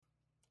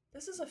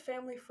This is a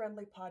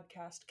family-friendly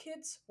podcast.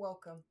 Kids,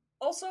 welcome.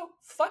 Also,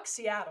 fuck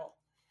Seattle.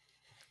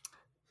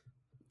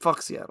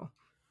 Fuck Seattle.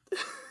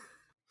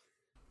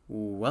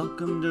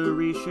 Welcome to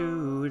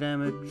Reshoot,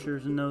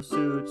 amateurs in no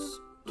suits.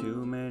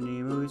 Too many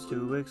movies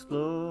to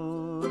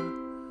explore.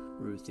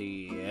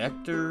 Ruthie,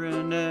 Hector,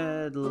 and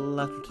Ed,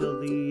 laughter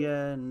till the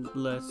end.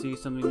 Let's see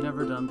something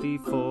never done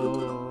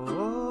before.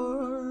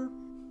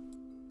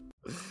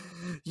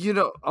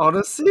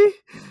 Honestly,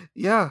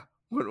 yeah.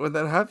 When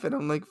that happened,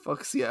 I'm like,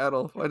 fuck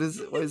Seattle. Why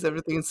is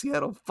everything in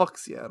Seattle? Fuck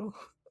Seattle.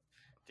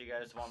 Do you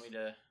guys want me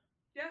to?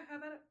 Yeah,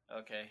 have at it.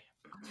 Okay.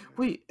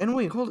 Wait,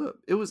 hold up.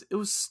 It was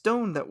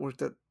Stone that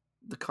worked at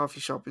the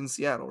coffee shop in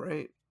Seattle,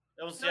 right?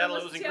 It was No, Seattle. it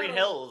It was in wasn't Green Seattle.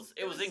 Hills.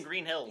 It was in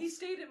Green Hills. He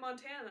stayed in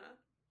Montana.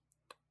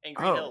 In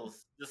Green Oh.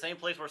 Hills, the same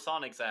place where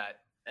Sonic's at,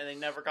 and they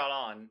never got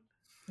on.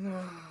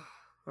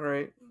 All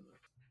right.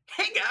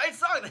 Hey guys,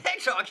 Sonic the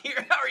Hedgehog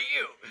here. How are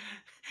you?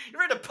 You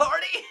ready to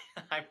party?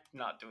 I'm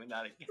not doing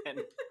that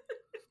again.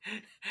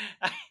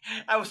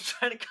 I was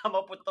trying to come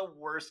up with the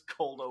worst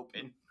cold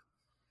open,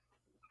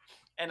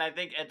 and I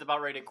think Ed's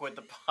about ready to quit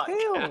the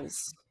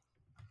podcast.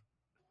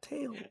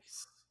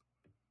 Tails.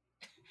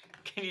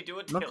 Can you do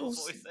a Tails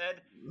Knuckles? voice,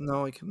 Ed?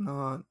 No, I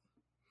cannot.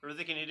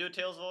 Ruthie, can you do a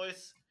Tails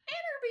voice?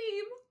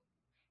 Beam.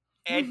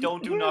 Ed,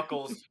 don't do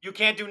Knuckles. You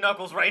can't do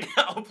Knuckles right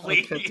now,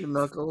 please. I can't do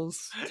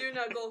Knuckles. Do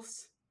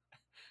Knuckles.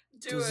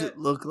 Does it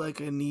look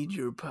like I need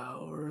your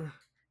power?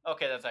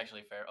 Okay, that's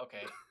actually fair.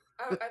 Okay.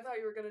 I thought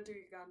you were gonna do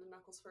Uganda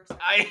Knuckles first.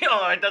 I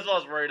know, that's what I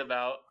was worried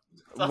about.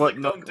 So I was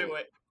like, don't do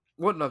it.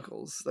 What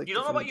Knuckles? Like You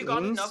don't know about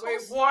Uganda games?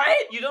 Knuckles? Wait,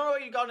 what? You don't know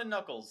about Uganda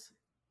Knuckles?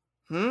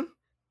 Hmm?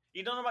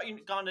 You don't know about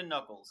Uganda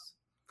Knuckles?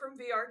 From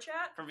VR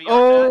chat? From VR chat?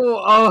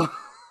 Oh!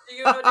 Do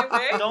you know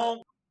Dwayne?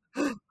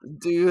 Don't.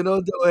 Do you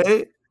know the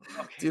way?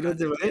 Okay, Do you know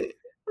the way?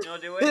 You know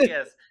do it?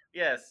 Yes.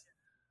 Yes.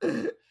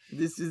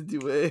 This is the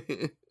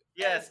way.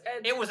 Yes.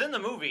 Ed. It was in the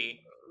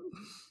movie.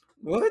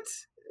 What?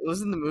 It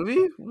was in the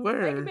movie?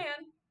 Where? Eggman.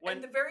 When-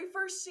 In the very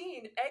first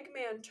scene,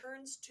 Eggman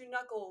turns to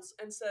Knuckles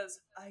and says,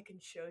 "I can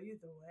show you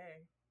the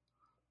way."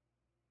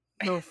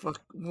 No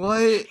fuck.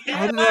 What?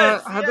 How did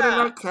Yes, I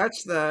not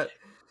catch that?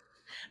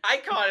 I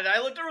caught it. I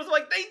looked at her and was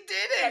like, they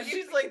did Yeah, it. you,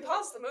 She's you like,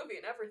 paused the movie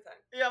and everything.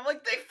 yeah, I'm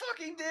like, they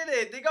fucking did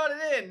it. They got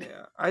it in.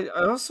 Yeah. I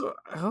also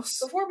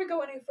Before we go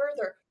any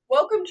further,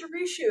 welcome to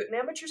Reshoot, an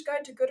amateur's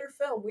guide to gooder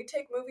film. We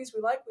take movies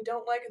we like, we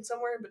don't like, and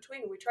somewhere in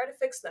between, and we try to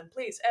fix them.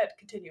 Please, Ed,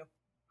 continue.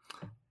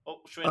 Oh,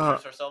 should we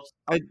introduce ourselves?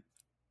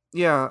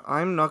 yeah,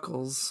 I'm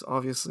Knuckles,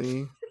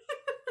 obviously.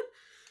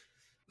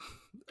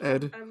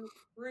 Ed. I'm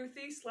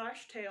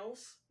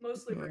Ruthie/Tails,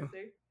 mostly Yeah.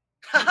 Ruthie.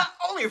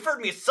 Only refer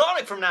to me as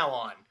Sonic from now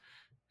on.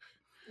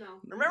 No.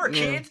 Remember,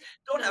 Yeah. kids,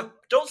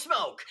 don't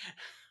smoke.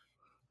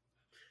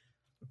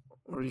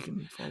 Or you can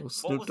follow was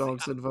Snoop the-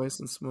 Dogg's advice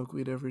and smoke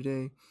weed every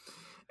day.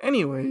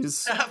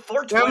 Anyways,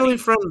 420. family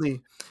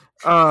friendly.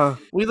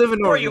 We live in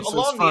Who are Oregon, you, so it's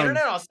along the fine.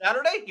 internet on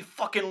Saturday? You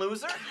fucking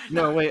loser.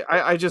 No, wait,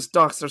 I just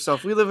doxed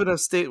ourselves. We live in a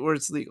state where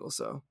it's legal,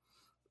 so.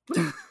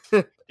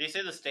 Did you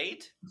say the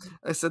state?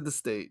 I said the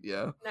state,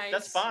 yeah. Nice.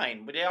 That's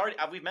fine. But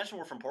we've mentioned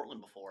we're from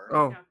Portland before.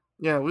 Oh,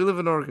 yeah, we live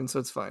in Oregon, so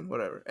it's fine.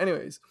 Whatever.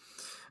 Anyways,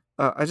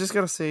 I just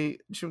gotta say,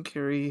 Jim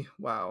Carrey,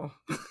 wow.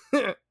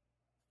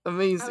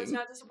 Amazing. I was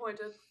not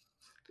disappointed.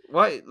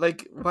 Why?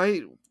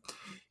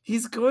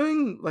 He's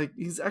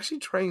actually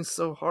trying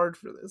so hard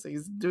for this. Like,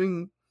 he's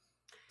doing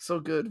so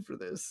good for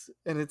this.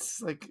 And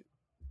it's, like,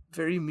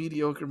 very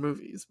mediocre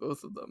movies,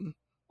 both of them.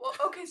 Well,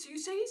 okay, so you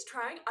say he's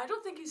trying. I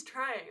don't think he's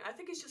trying. I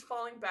think he's just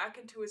falling back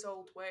into his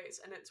old ways,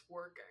 and it's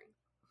working.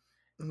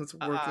 And it's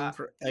working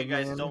for You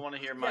guys Eggman. don't want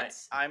to hear my...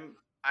 Yes.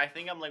 I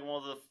think I'm like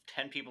one of the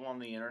 10 people on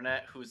the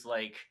internet who's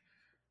like,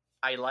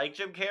 I like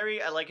Jim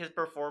Carrey, I like his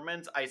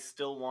performance, I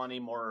still want a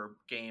more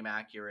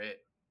game-accurate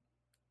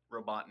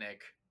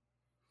Robotnik.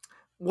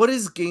 What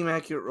is game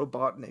accurate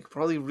Robotnik?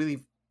 Probably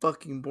really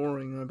fucking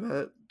boring, I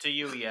bet. To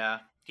you, yeah.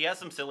 He has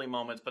some silly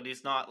moments, but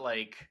he's not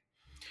like...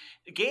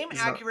 Game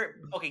accurate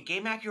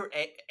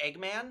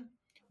Eggman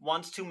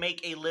wants to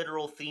make a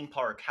literal theme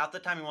park. Half the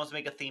time he wants to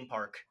make a theme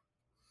park.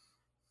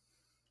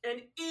 An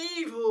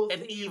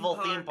evil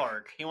Theme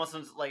park. He wants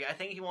to, like, I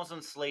think he wants to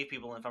enslave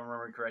people, if I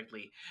remember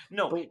correctly.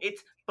 No, Oh.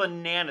 it's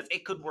bananas.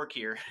 It could work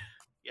here.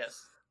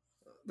 Yes.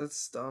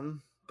 That's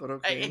dumb, but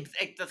okay.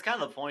 That's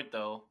kind of the point,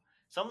 though.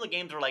 Some of the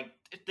games are like,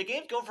 the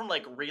games go from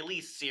like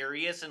really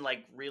serious and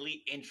like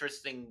really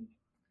interesting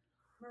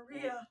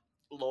Maria.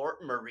 lore.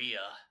 Maria,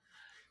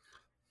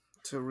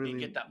 To really you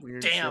get that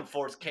weird damn shit.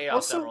 Force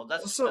Chaos Emerald.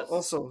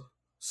 Also,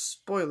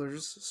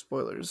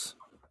 spoilers.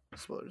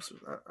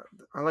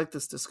 I like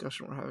this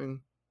discussion we're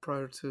having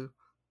prior to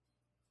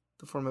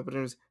the format, but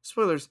anyways,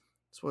 spoilers.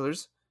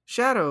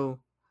 Shadow,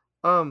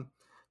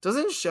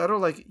 doesn't Shadow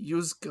like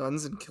use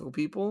guns and kill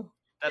people?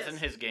 That's Yes. in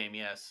his game,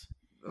 yes.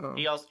 Oh.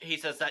 He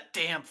says that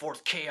damn Force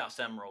Chaos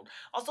Emerald.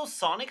 Also,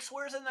 Sonic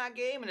swears in that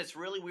game, and it's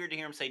really weird to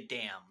hear him say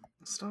 "damn."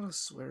 It's not a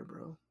swear,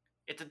 bro.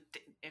 It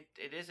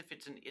is if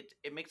it's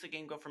it makes the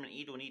game go from an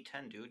E to an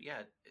E10, dude.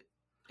 Yeah.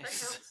 That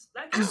It's, counts.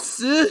 That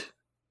counts.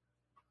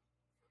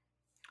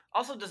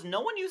 Also, does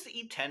no one use the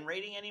E10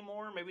 rating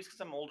anymore? Maybe it's because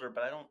I'm older,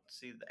 but I don't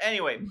see that.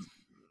 Anyway,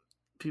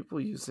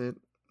 People use it.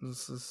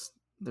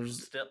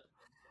 There's. still,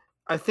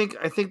 I think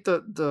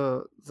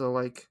the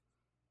like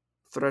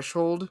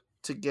threshold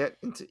to get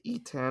into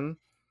E10,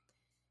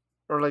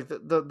 or like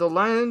the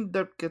line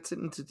that gets it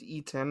into the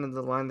E10 and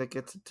the line that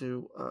gets it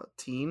to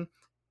teen,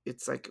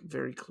 it's like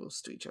very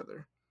close to each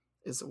other,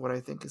 is what I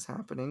think is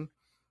happening.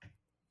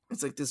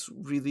 It's like this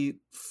really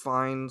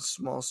fine,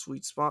 small,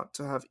 sweet spot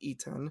to have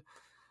E10,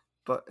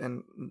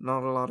 and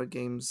not a lot of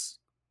games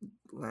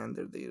land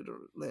there. They either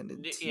land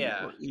in T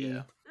or E.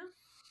 yeah.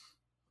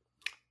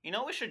 You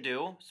know what we should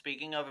do?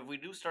 Speaking of, if we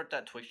do start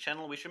that Twitch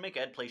channel, we should make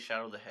Ed play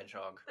Shadow the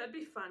Hedgehog. That'd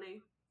be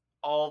funny.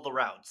 All the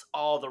routes.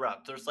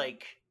 There's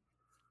like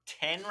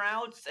 10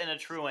 routes and a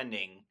true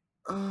ending.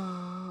 Ed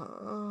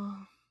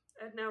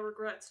now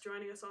regrets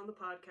joining us on the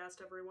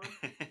podcast, everyone.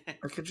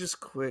 I could just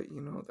quit,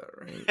 you know that,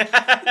 right?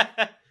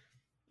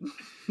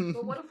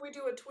 But what if we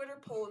do a Twitter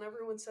poll and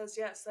everyone says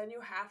yes? Then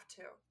you have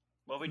to.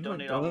 What if we No, I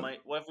donate all don't. money?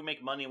 What if we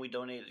make money and we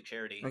donate it to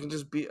charity? I can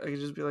just be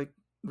like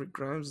Rick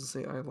Grimes and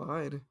say I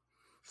lied.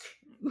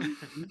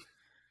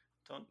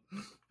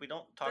 We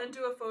don't talk. Then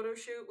do a photo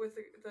shoot with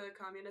the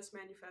Communist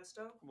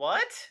Manifesto.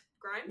 What?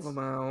 Grimes?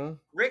 Wow.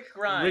 Rick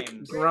Grimes. Rick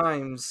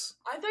Grimes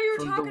I thought you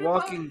were from talking The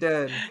Walking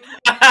Dead.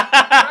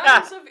 about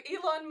Grimes of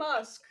Elon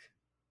Musk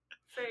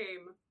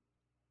fame.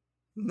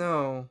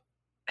 No.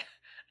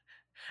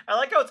 I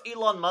like how it's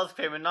Elon Musk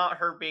fame and not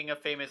her being a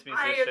famous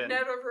musician. I had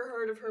never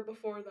heard of her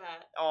before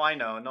that. Oh, I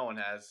know. No one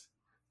has.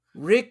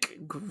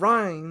 Rick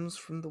Grimes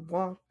from The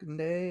Walking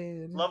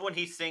Dead. Love when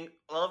he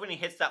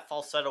hits that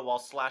falsetto while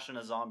slashing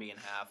a zombie in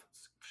half.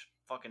 It's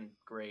fucking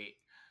great.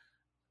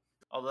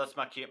 Oh, that's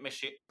my cute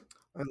Michi.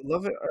 I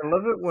love it. I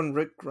love it when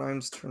Rick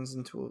Grimes turns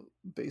into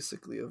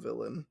basically a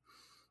villain.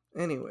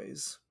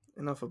 Anyways,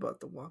 enough about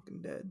The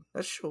Walking Dead.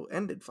 That show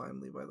ended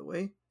finally, by the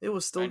way. It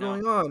was still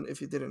going on,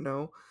 if you didn't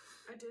know.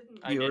 I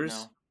didn't. I did Viewers,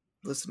 know.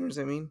 listeners,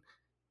 I mean.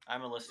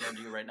 I'm a listener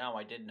to you right now.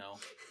 I did know.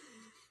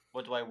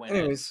 What do I win?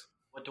 Anyways.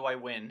 What do I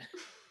win?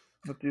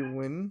 What do you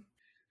win?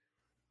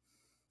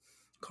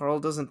 Carl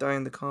doesn't die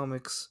in the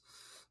comics.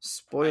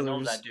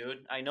 Spoilers.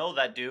 I know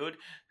that dude.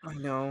 I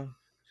know.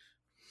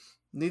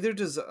 Neither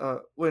does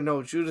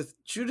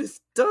Judith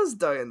does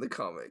die in the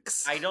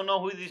comics. I don't know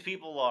who these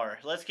people are.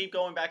 Let's keep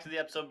going back to the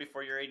episode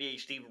before your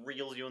ADHD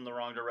reels you in the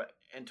wrong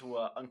into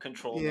a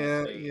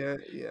uncontrollable state.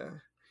 Yeah.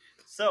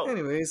 So,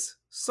 anyways,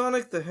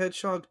 Sonic the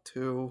Hedgehog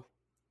 2.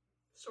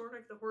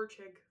 Sonic the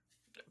Hedgehog.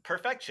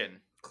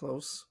 Perfection.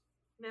 Close.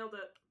 Nailed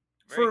it.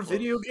 For a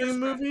video game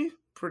movie,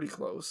 pretty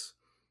close.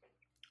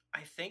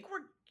 I think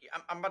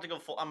I'm about to go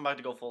full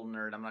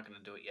nerd. I'm not going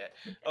to do it yet.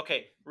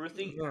 Okay,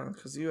 Ruthie. Yeah,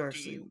 because you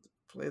actually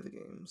play the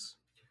games.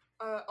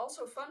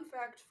 Also, fun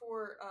fact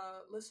for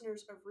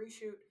listeners of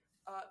Reshoot.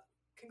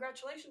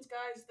 Congratulations,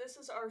 guys! This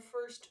is our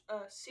first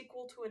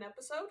sequel to an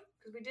episode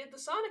because we did the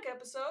Sonic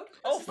episode.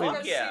 Oh,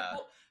 fuck yeah!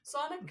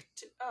 Sonic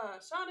 2,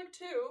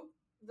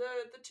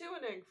 the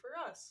tuning for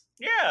us.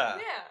 Yeah.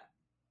 Yeah.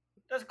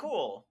 That's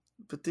cool.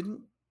 But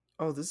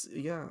wow,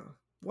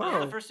 yeah,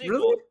 the first sequel.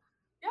 Really?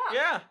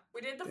 Yeah. We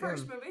did the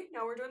first movie.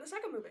 Now we're doing the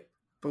second movie.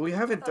 But we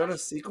haven't done a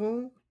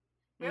sequel.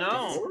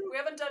 No. We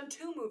haven't done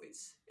 2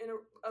 movies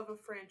of a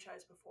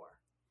franchise before.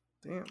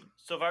 Damn.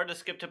 So if I were to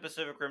skip to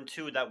Pacific Rim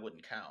 2, that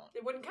wouldn't count.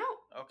 It wouldn't count.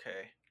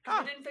 Okay.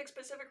 Because we didn't fix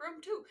Pacific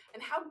Rim 2.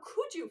 And how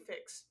could you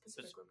fix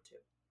Pacific Rim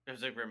 2?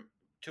 Pacific Rim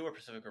 2 or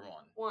Pacific Rim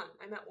 1? 1.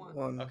 I meant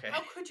 1. Okay.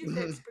 How could you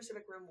fix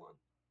Pacific Rim 1?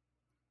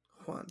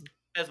 1.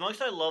 As much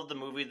as I love the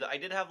movie, I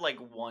did have like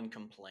one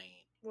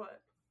complaint. What?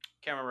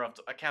 Can't remember.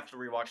 I have to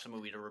rewatch the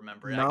movie to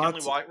remember it. I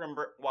can only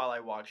remember while I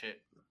watch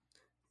it.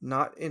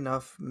 Not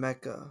enough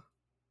mecha.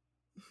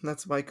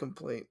 That's my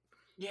complaint.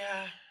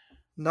 Yeah.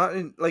 Not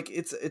in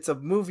it's a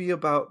movie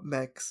about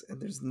mechs,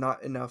 and there's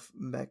not enough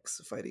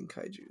mechs fighting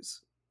kaijus.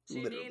 So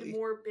you need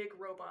more big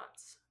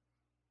robots.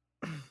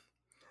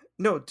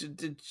 No,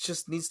 it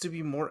just needs to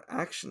be more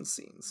action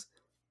scenes.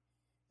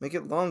 Make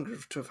it longer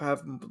to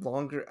have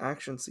longer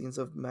action scenes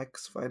of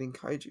mechs fighting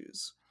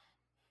kaijus.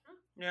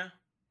 Yeah.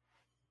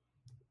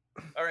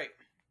 All right.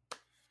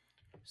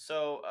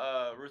 So,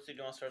 Ruthie, do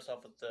you want to start us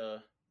off with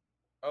the...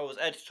 Oh, it was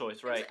Ed's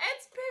choice, right? It's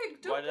Ed's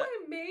pick. Don't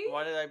blame me.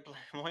 Why did I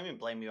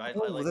blame you? I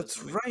like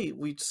that's right.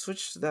 We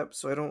switched that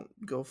so I don't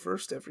go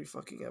first every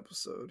fucking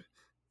episode.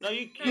 No,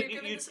 you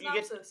give the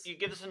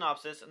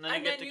synopsis, and then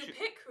you get to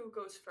pick who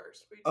goes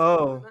first.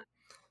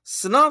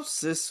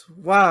 Synopsis.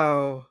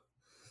 Wow.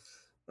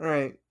 All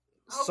right.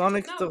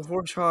 Sonic the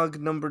Hedgehog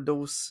number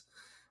dos.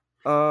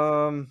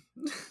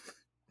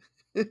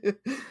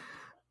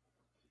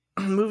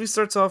 Movie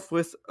starts off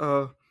with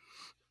Eggman.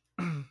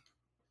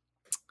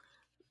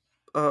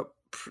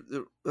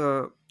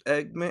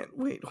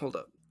 Wait, hold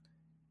up.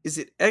 Is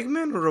it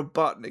Eggman or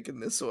Robotnik in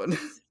this one?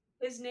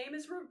 His name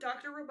is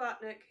Dr.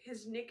 Robotnik.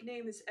 His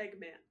nickname is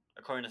Eggman.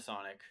 According to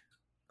Sonic.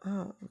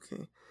 Oh,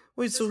 okay.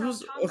 Wait, this so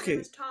who's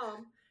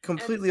Tom,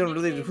 completely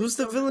unrelated. Who's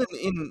the villain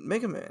in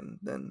Mega Man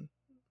then?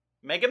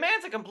 Mega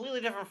Man's a completely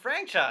different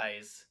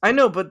franchise. I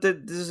know, but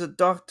there's a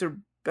Dr.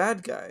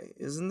 bad guy,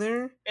 isn't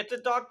there? It's a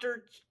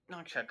Doctor.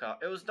 Not Chekhov.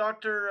 It was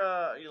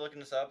Doctor. You looking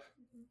this up?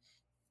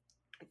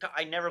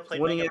 I never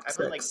played Mega. I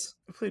played like. 20XX.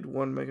 I played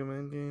one Mega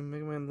Man game,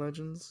 Mega Man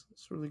Legends.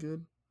 It's really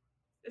good.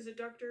 Is it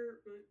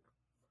Doctor?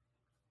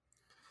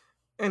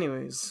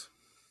 Anyways,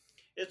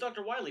 It's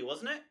Doctor Wily,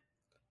 wasn't it?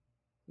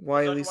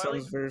 Wily Dr. Wily?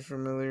 sounds very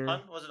familiar.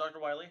 Hun? Was it Doctor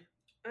Wily?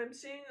 I'm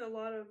seeing a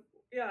lot of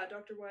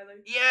Dr. Wiley.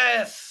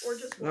 Yes. Or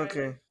just Wiley.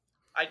 Okay.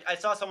 I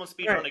saw someone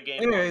speedrun Alright, a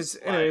game.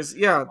 Anyways,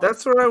 yeah,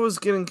 that's where I was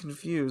getting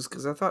confused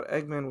because I thought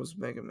Eggman was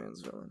Mega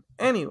Man's villain.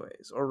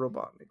 Anyways, or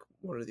Robotnik,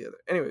 one or the other.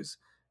 Anyways,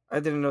 I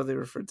didn't know they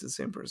referred to the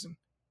same person.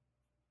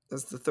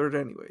 That's the third,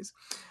 anyways.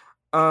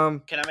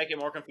 Can I make it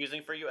more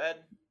confusing for you,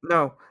 Ed?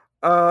 No.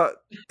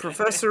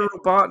 Professor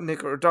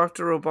Robotnik or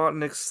Dr.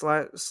 Robotnik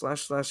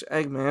slash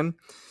Eggman.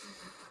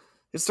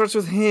 It starts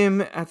with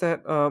him at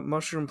that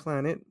mushroom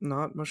planet,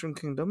 not Mushroom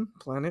Kingdom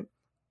planet.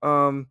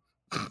 They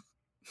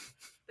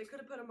could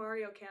have put a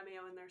Mario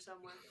cameo in there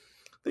somewhere.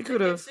 They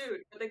could have.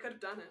 Sued, but they could have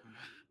done it.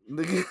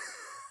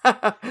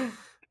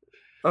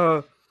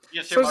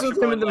 Starts with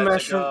him in the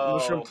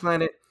mushroom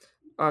planet.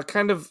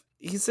 Kind of.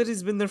 He said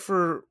he's been there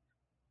for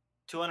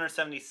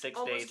 276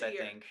 days, I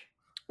think.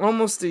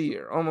 Almost a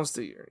year.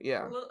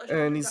 Yeah,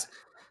 and he's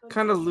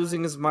kind of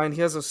losing his mind.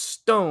 He has a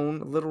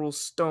stone, a literal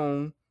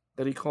stone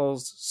that he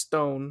calls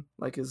Stone,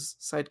 like his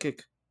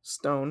sidekick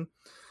Stone.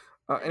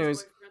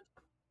 Anyways.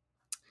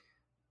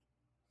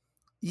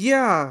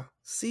 Yeah,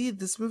 see,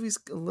 this movie's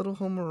a little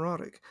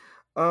homoerotic.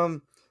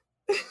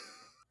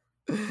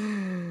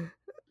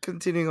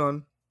 Continuing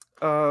on.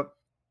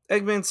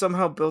 Eggman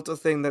somehow built a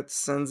thing that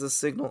sends a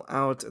signal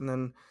out, and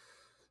then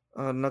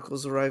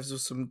Knuckles arrives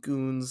with some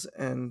goons,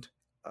 and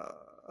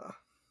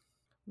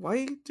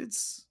why did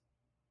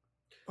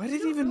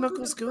even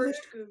Knuckles go there?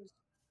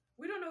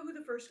 We don't know who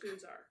the first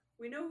goons are.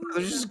 We know who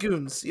they're just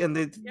goons. Yeah, and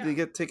they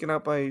get taken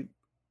out by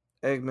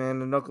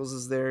Eggman, and Knuckles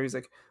is there. He's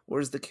like,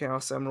 "Where's the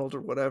Chaos Emerald or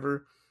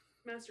whatever?"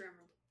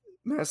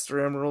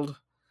 Master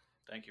Emerald.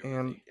 Thank you.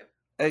 And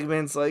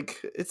Eggman's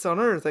like, "It's on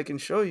Earth. I can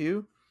show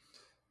you."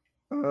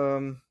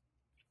 Then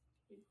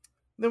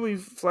we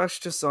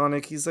flash to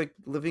Sonic. He's like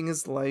living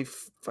his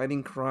life,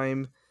 fighting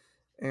crime,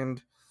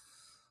 and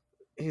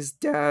his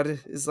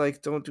dad is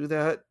like, "Don't do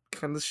that,"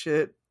 kind of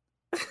shit.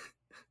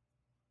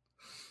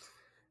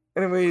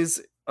 Anyways,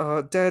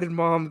 Dad and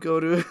Mom go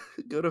to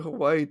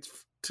Hawaii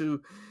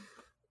to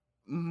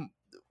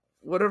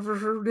whatever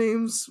her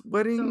name's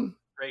wedding.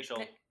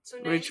 Rachel. So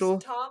Rachel.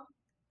 Tom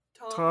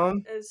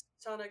is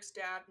Sonic's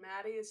dad.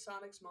 Maddie is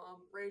Sonic's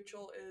mom.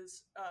 Rachel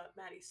is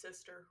Maddie's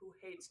sister who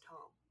hates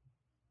Tom.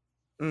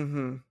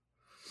 Mm-hmm.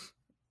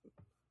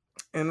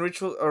 And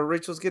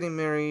Rachel's getting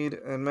married,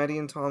 and Maddie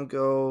and Tom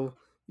go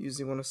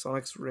using one of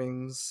Sonic's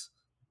rings.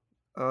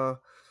 And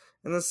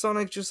then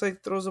Sonic just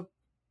like throws a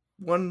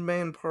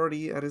one-man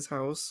party at his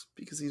house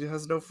because he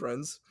has no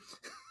friends.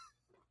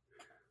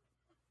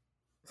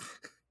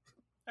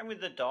 I mean,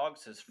 the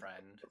dog's his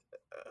friend.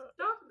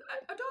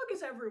 A dog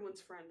is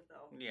everyone's friend,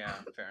 though.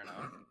 Yeah, fair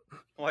enough.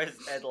 Why is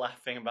Ed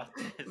laughing about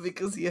this?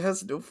 Because he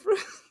has no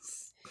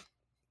friends.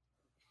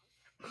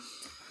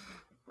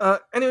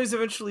 Anyways,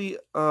 eventually,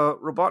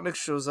 Robotnik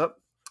shows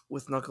up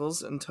with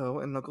Knuckles in tow,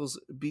 and Knuckles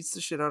beats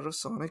the shit out of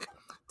Sonic.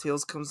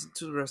 Tails comes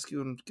to the rescue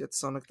and gets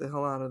Sonic the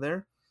hell out of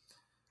there.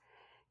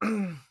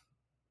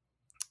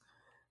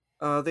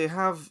 They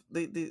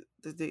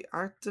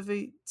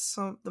activate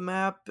the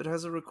map. It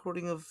has a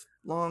recording of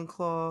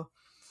Longclaw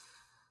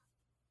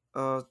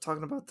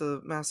talking about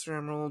the Master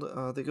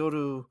Emerald. They go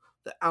to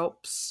the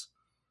Alps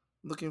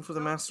looking for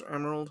the Master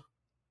Emerald.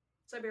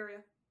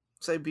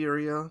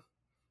 Siberia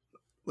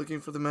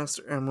looking for the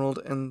Master Emerald,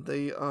 and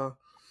they go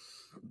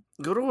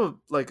to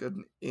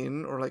an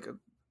inn or like a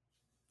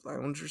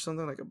lounge or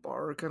something, like a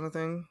bar kind of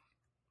thing,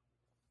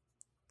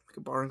 like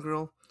a bar and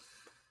grill.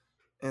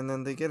 And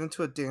then they get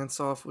into a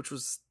dance-off, which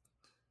was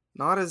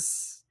not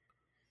as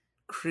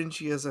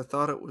cringy as I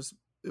thought it was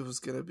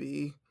gonna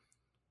be.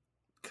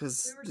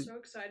 Because we were so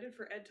excited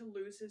for Ed to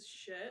lose his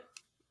shit.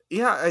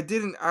 Yeah, I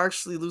didn't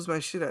actually lose my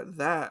shit at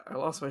that. I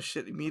lost my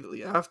shit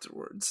immediately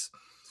afterwards.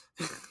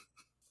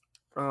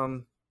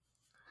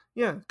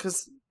 Yeah,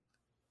 because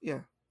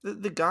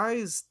the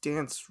guys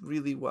dance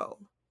really well.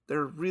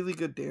 They're really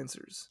good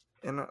dancers,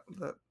 and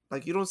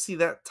that you don't see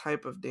that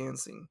type of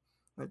dancing,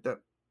 like that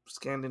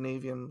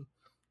Scandinavian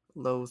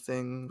low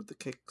thing with the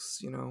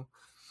kicks, you know.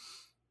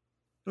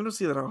 We don't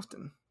see that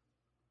often.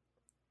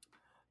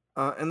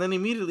 And then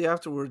immediately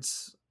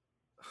afterwards,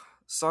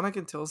 Sonic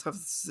and Tails have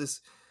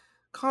this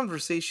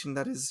conversation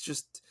that is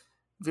just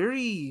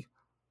very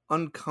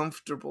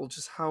uncomfortable,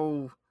 just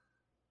how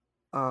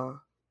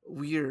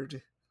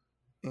weird,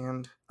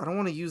 and I don't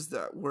want to use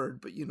that word,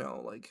 but you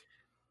know, like,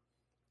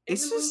 in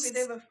the movie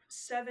they have a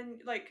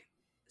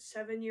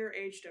 7-year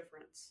age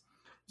difference.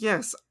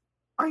 Yes,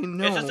 I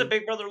know. It's just a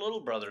big brother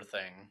little brother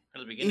thing at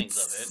the beginnings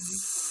of it.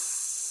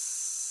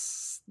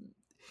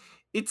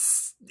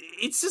 It's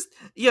just,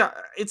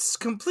 it's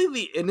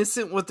completely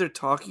innocent what they're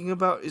talking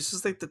about. It's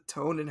just like the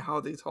tone and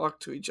how they talk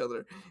to each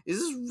other. It's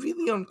just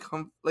really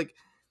uncomfortable. Like,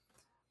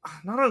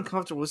 not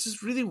uncomfortable. It's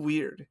just really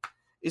weird.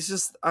 It's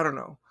just, I don't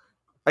know.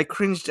 I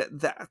cringed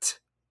at that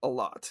a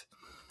lot.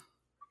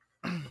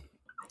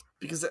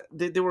 Because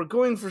they were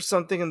going for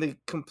something and they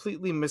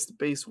completely missed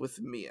base with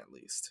me, at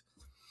least.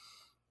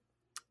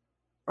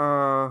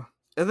 And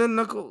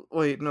then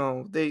wait,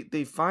 no,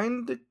 they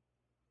find the...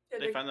 Yeah,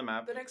 They find the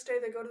map. The next day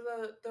they go to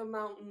the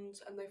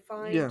mountains and they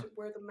find Yeah.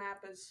 where the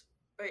map is.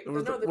 Wait,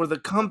 where the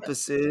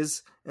compass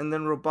is, and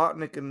then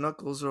Robotnik and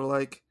Knuckles are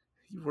like,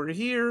 we're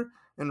here,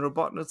 and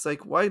Robotnik's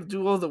like, why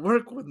do all the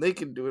work when they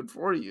can do it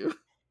for you?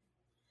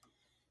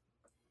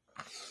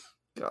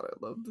 God, I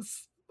love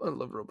this. I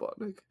love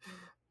Robotnik.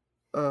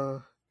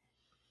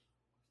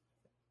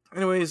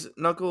 Anyways,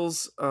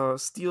 Knuckles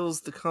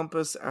steals the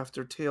compass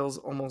after Tails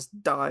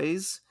almost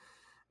dies,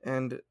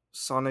 and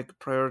Sonic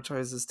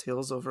prioritizes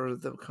Tails over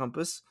the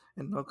compass,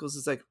 and Knuckles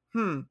is like,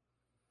 and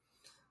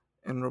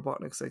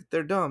Robotnik's like,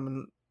 they're dumb,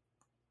 and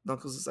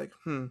Knuckles is like,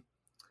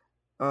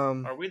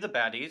 Are we the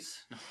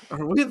baddies?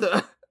 Are we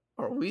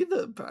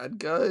the bad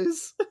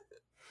guys?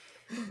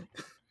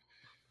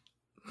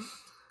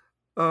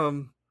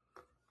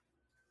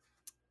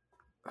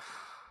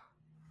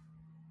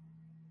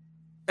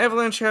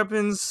 Avalanche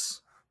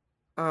happens.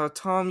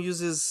 Tom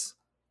uses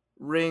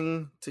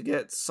Ring to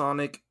get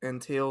Sonic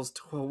and Tails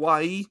to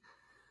Hawaii.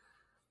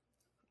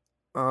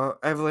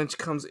 Avalanche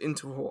comes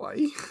into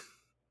Hawaii.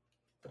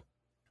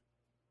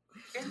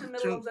 In the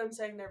middle of them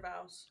saying their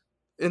vows.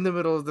 In the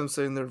middle of them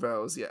saying their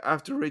vows, yeah.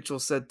 After Rachel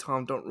said,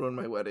 Tom, don't ruin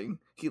my wedding.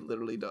 He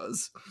literally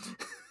does.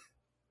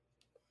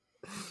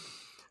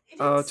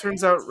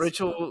 Turns out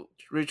Rachel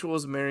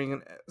was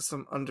marrying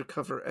some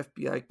undercover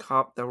FBI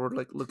cop that were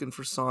like looking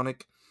for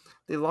Sonic.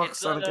 They lock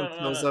Sonic and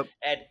Tails up.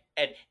 Ed,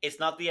 it's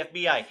not the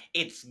FBI.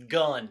 It's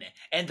Gun.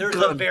 And there's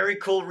a very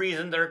cool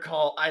reason they're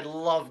called. I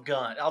love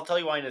Gun. I'll tell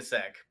you why in a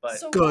sec. But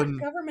so Gun.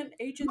 What government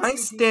agency? My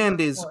stand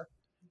is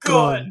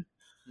Gun.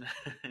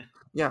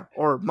 Yeah,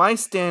 or my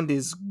stand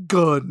is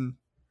Gun.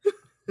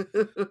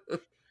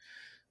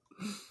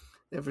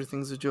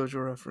 Everything's a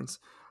JoJo reference.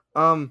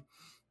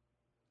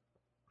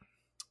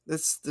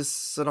 This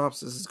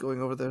synopsis is going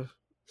over the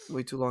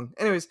way too long.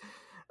 Anyways,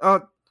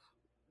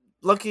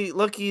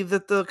 lucky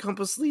that the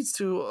compass leads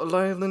to an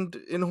island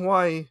in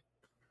Hawaii.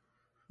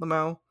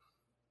 Lamau.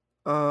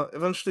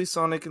 Eventually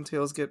Sonic and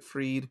Tails get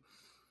freed.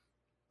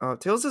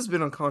 Tails has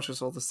been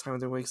unconscious all this time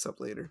and then wakes up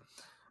later.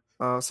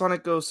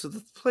 Sonic goes to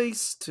the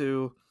place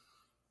to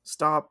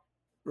stop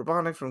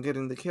Robotnik from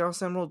getting the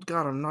Chaos Emerald.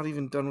 God, I'm not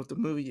even done with the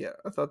movie yet.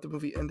 I thought the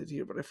movie ended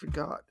here, but I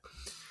forgot.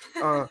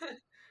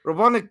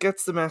 Robotnik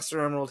gets the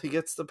Master Emerald. He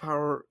gets the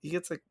power. He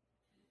gets like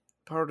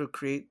power to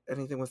create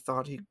anything with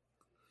thought. He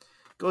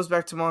goes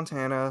back to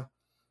Montana.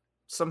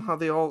 Somehow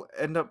they all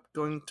end up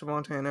going to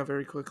Montana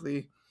very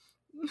quickly.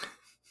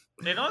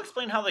 They don't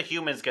explain how the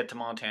humans get to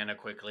Montana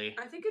quickly.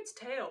 I think it's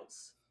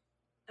Tails.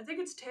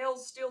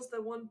 Tails steals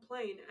the one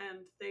plane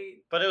and they...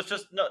 But it was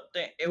just...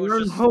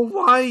 We're in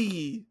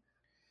Hawaii!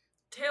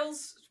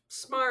 Tails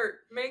smart.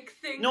 Make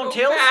things go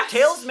fast. No,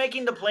 Tails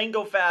making the plane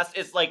go fast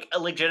is like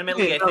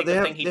legitimately, I think,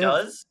 the thing he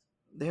does.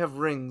 They have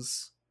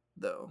rings,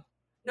 though.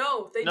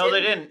 No, they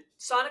didn't.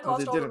 Sonic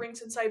lost all the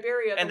rings in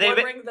Siberia. And the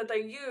one ring that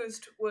they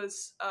used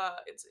was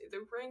it's the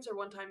rings are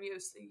one-time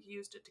use. He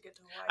used it to get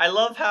to Hawaii. I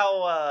love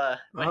how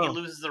when he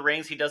loses the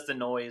rings, he does the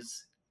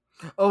noise.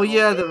 Oh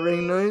yeah, the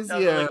ring noise.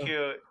 That's yeah, really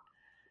cute.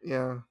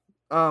 Yeah.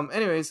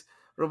 Anyways,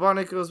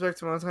 Robotnik goes back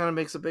to Montana,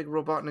 makes a big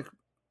Robotnik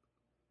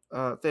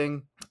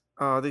thing.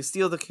 They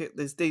steal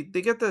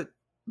they get the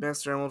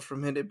Master Emerald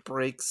from him. It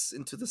breaks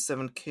into the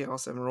 7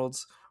 Chaos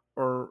Emeralds,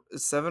 or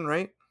 7,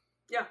 right?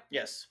 Yeah.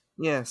 Yes.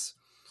 Yes.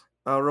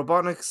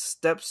 Robotnik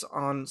steps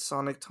on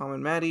Sonic, Tom,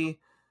 and Maddie,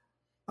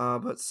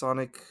 but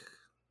Sonic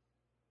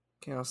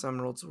Chaos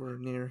Emeralds were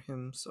near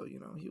him, so he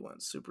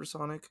went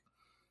Supersonic.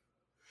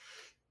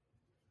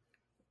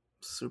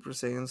 Super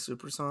Saiyan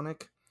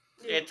Supersonic.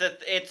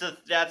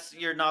 That's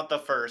you're not the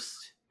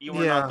first. You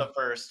were not the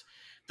first.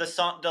 I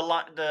assumed there's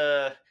like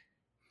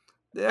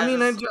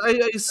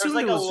it was a just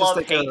like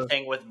love-hate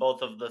thing with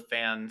both of the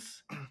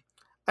fans.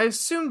 I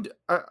assumed.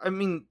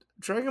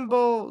 Dragon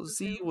Ball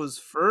Z was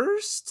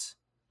first.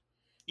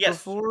 Yes.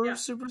 Before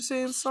Super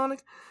Saiyan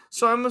Sonic,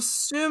 so I'm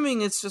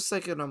assuming it's just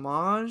like an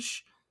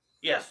homage.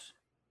 Yes.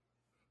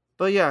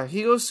 But yeah,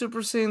 he goes Super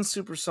Saiyan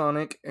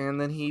Supersonic,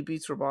 and then he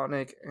beats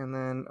Robotnik, and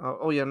then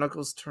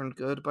Knuckles turned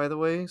good, by the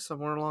way,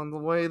 somewhere along the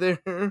way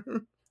there.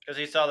 Because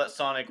he saw that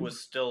Sonic was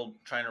still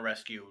trying to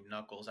rescue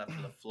Knuckles after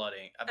the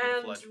flooding.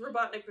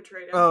 Robotnik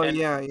betrayed him. Oh, and,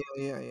 yeah.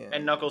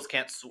 And Knuckles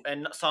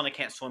and Sonic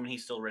can't swim, and he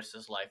still risks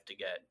his life to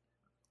get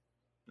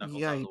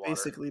Knuckles out of the water. He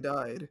basically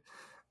died.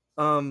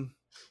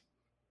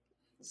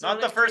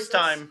 Not the first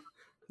time.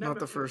 Not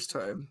the first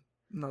time.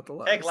 Not the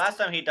last. Heck, last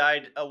time he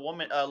died, a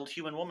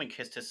human woman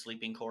kissed his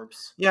sleeping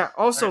corpse. Yeah,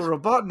 also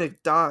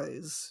Robotnik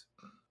dies.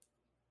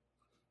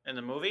 In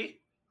the movie?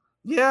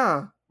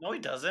 Yeah. No, he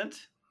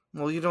doesn't.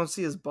 Well, you don't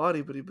see his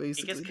body, but he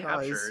basically gets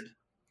dies. captured.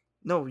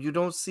 No, you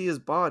don't see his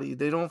body.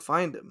 They don't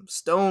find him.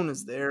 Stone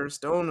is there.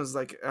 Stone is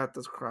like at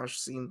the crash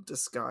scene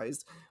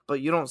disguised, but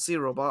you don't see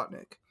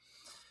Robotnik.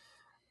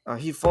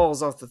 He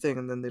falls off the thing,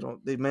 and then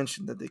they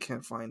mention that they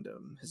can't find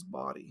his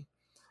body.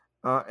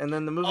 And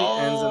then the movie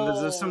ends, and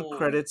there's some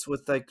credits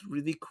with like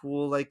really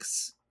cool, like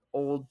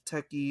old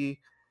techie,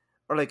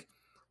 or like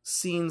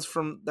scenes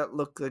from that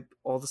look like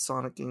all the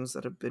Sonic games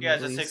that have been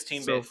released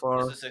so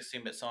far. It's a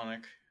 16-bit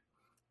Sonic.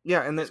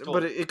 Yeah, and then cool.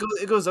 But it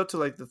goes up to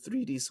like the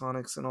 3D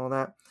Sonics and all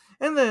that,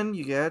 and then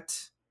you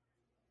get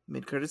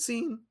mid-credit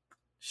scene,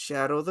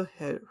 Shadow the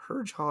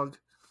Hedgehog,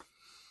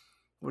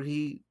 where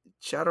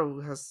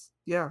Shadow has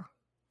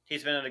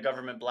He's been at a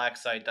government black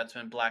site that's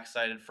been black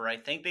sited for, I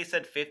think they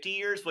said 50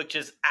 years, which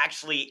is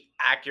actually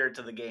accurate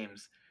to the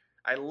games.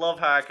 I love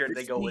how accurate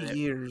they go with it. 50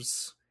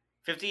 years.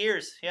 50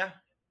 years, yeah.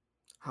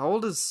 How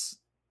old is...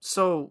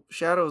 So,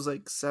 Shadow's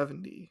like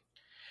 70,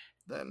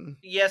 then.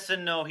 Yes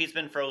and no. He's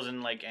been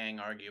frozen like Aang,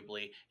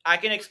 arguably. I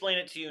can explain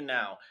it to you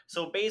now.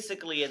 So,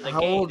 basically, in the game,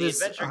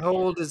 How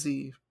old is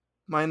he?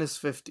 Minus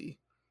 50.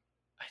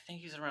 I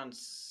think he's around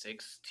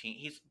 16.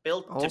 He's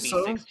built to be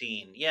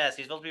 16. Yes,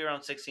 he's supposed to be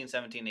around 16,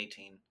 17,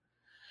 18.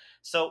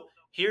 So,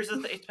 here's the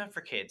thing. It's meant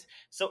for kids.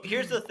 So,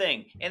 here's the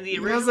thing. In the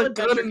original he has a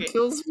gun and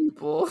kills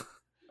people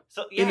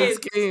in his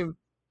game.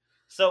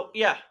 So,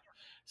 yeah.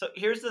 So,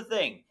 here's the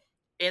thing.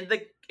 In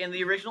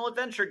the original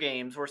adventure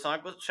games where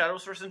Shadow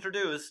was first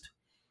introduced,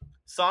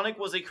 Sonic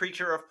was a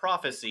creature of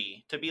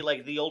prophecy to be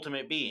like the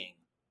ultimate being.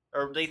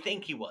 Or they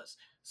think he was.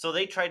 So,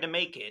 they tried to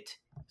make it.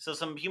 So,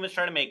 some humans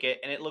tried to make it,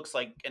 and it looks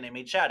like... And they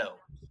made Shadow.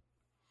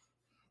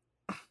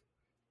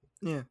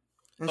 Yeah.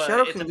 And but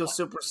Shadow can go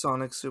Super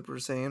Sonic, Super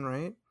Saiyan,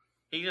 right?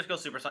 He can just go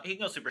Super Sonic. He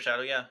can go Super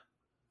Shadow, yeah.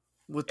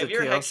 With the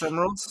Chaos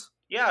Emeralds?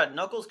 Yeah,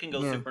 Knuckles can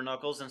go Super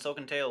Knuckles, and so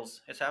can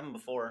Tails. It's happened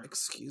before.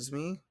 Excuse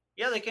me?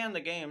 Yeah, they can in the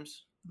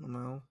games.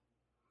 No.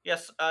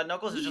 Yes,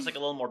 Knuckles is just like a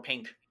little more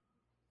pink.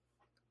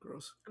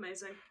 Gross.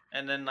 Amazing.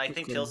 And then I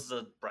think Tails is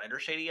a brighter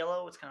shade of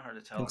yellow. It's kind of hard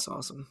to tell. Pink's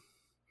awesome.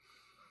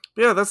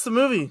 But yeah, that's the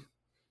movie.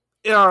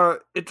 Yeah,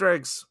 it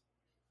drags.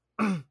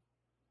 I'll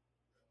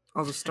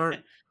just start.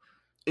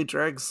 It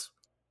drags.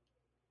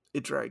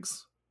 It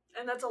drags.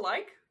 And that's a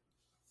like?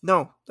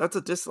 No, that's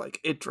a dislike.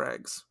 It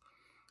drags.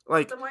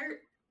 Like, then why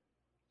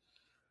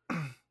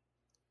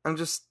I'm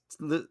just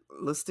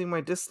listing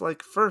my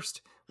dislike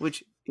first,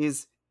 which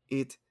is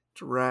it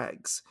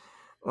drags.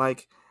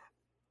 Like,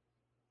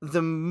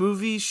 the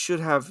movie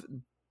should have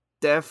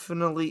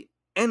definitely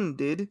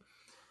ended.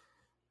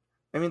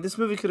 I mean, this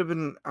movie could have been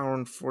an hour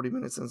and 40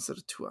 minutes instead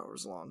of 2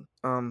 hours long.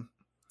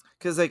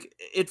 Because, like,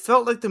 it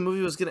felt like the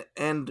movie was going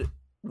to end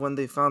when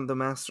they found the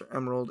Master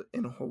Emerald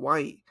in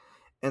Hawaii.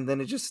 And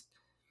then it just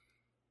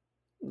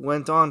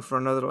went on for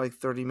another, like,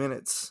 30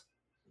 minutes.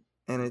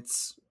 And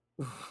it's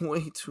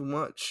way too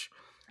much.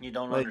 You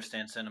don't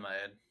understand cinema,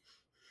 Ed.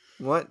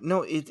 What?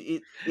 No,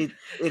 it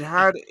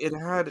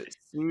had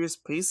serious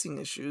pacing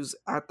issues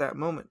at that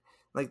moment.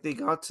 Like, they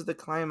got to the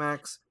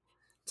climax,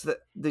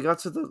 they got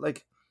to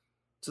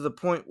the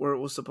point where it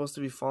was supposed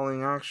to be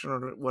falling action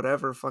or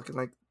whatever, fucking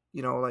like,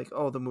 you know, like,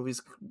 oh, the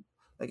movie's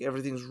like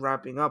everything's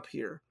wrapping up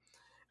here,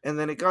 and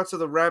then it got to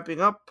the wrapping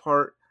up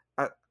part.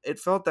 It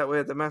felt that way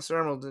at the Master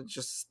Emerald, and it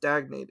just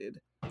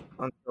stagnated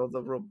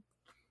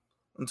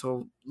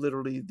until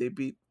literally they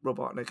beat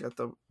Robotnik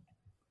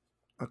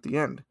at the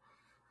end.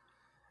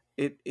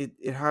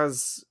 It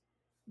has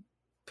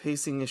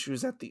pacing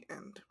issues at the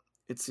end.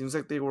 It seems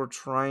like they were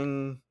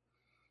trying,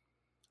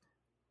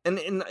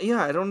 and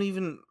yeah, I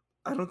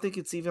don't think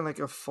it's even like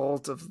a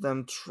fault of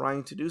them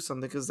trying to do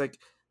something, because like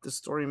the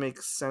story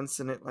makes sense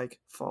and it like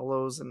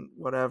follows and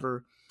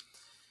whatever.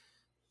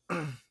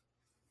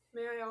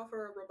 May I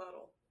offer a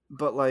rebuttal?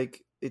 But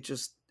like it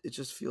just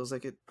feels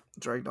like it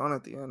dragged on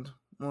at the end.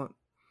 What?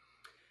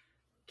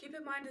 Keep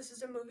in mind, this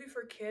is a movie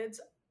for kids.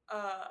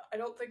 I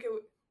don't think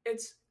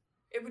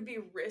it would be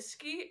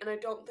risky, and I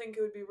don't think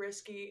it would be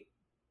risky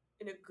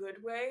in a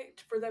good way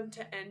for them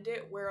to end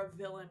it where a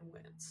villain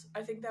wins.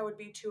 I think that would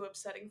be too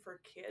upsetting for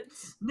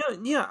kids. No,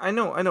 yeah, I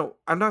know.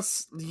 I'm not.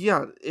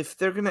 Yeah, if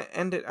they're gonna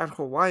end it at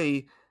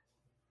Hawaii,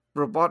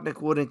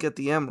 Robotnik wouldn't get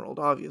the emerald,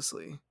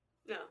 obviously.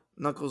 No.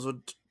 Knuckles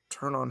would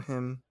turn on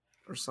him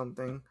or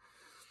something.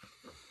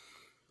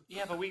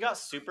 Yeah, but we got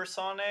Super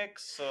Sonic,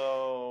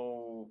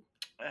 so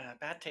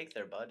bad take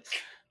there, bud.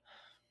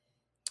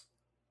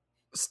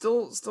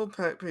 Still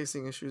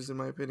pacing issues in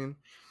my opinion.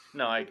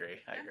 No, I agree.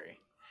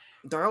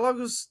 Dialogue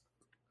was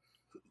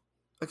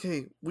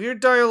okay. Weird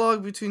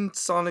dialogue between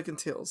Sonic and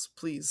Tails.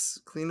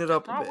 Please clean it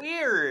up a bit. Not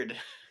weird.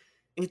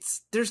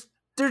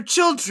 They're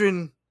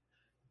children.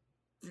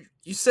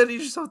 You said it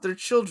yourself. They're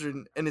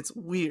children, and it's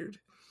weird.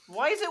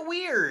 Why is it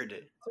weird?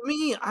 To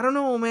me, I don't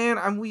know, man.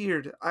 I'm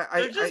weird.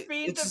 They're just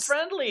being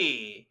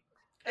friendly.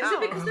 Is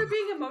it because they're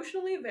being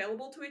emotionally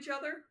available to each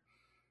other?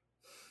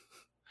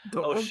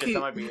 Shit, that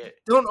might be it.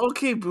 Don't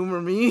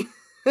boomer me.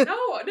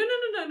 No.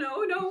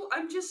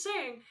 I'm just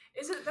saying.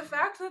 Is it the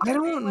fact that I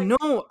don't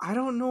know? I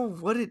don't know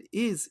what it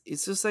is.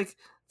 It's just like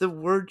the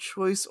word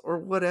choice or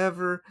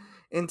whatever,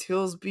 and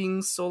Tails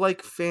being so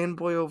like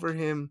fanboy over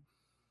him.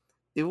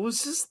 It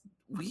was just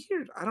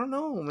weird. I don't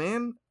know,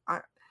 man.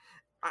 I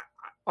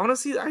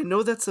honestly, I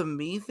know that's a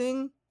me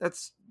thing.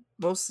 That's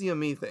mostly a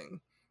me thing.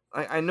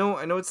 I know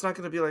it's not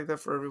gonna be like that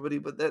for everybody,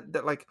 but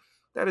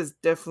that is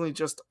definitely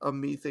just a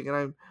me thing, and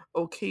I'm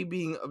okay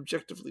being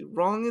objectively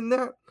wrong in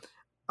that.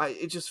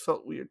 It just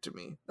felt weird to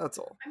me. That's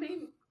all. I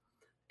mean,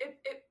 it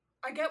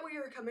I get where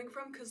you're coming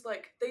from because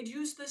like they'd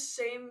use a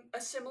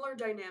similar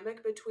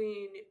dynamic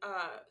between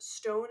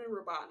Stone and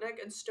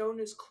Robotnik, and Stone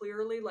is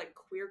clearly like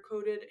queer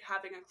coded,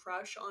 having a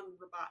crush on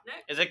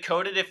Robotnik. Is it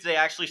coded if they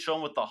actually show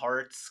him with the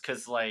hearts?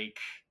 Because like,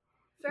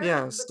 Fair Yeah,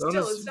 enough, but Stone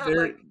still, is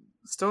very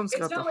Stone's it's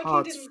got the not like he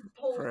hots didn't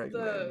pull for Eggman.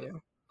 the Yeah.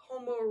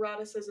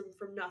 homoeroticism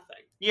from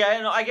nothing. yeah,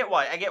 no, I get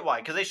why.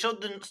 Because they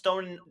showed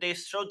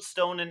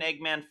Stone and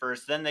Eggman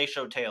first, then they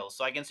showed Tails.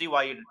 So I can see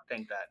why you'd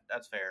think that.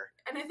 That's fair.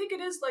 And I think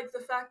it is like the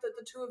fact that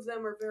the two of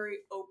them are very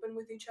open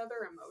with each other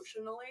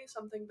emotionally,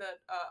 something that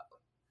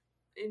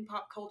in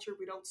pop culture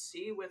we don't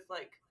see with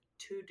like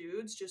two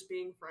dudes just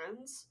being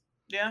friends.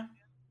 Yeah.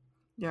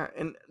 Yeah,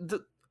 and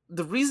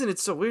the reason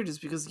it's so weird is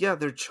because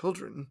they're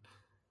children,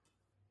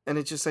 and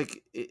it's just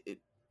like it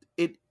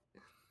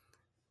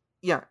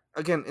yeah,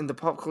 again, in the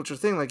pop culture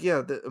thing, like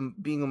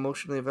being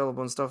emotionally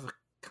available and stuff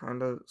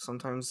kind of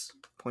sometimes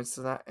points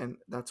to that, and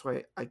that's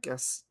why I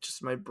guess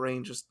just my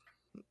brain just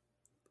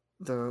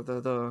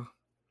the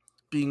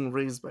being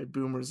raised by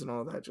boomers and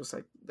all that, just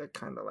like that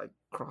kind of like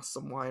crossed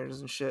some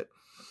wires and shit.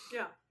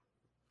 Yeah.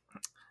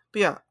 But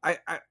yeah,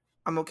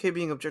 I'm okay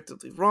being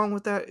objectively wrong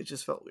with that. It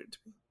just felt weird to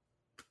me.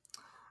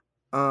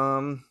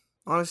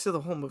 Honestly, the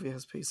whole movie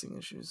has pacing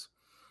issues.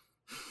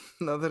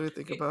 Now that I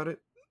think about it.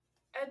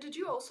 And did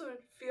you also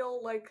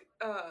feel like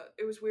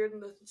it was weird in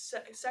the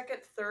second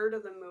third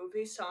of the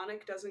movie,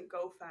 Sonic doesn't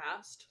go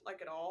fast,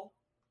 like at all?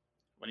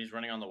 When he's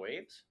running on the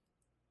waves?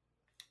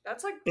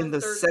 That's like In the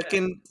third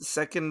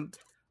second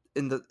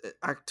in the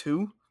Act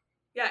 2?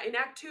 Yeah, in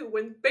Act 2,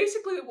 when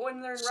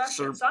they're in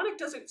Russia, Sonic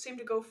doesn't seem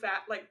to go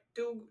fat, like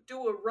do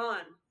a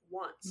run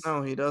once.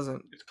 No, he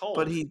doesn't. It's cold.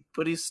 But he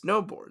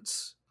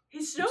snowboards. He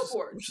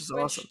snowboards, which is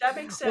awesome. That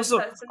makes sense. Also,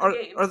 that's in the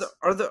games.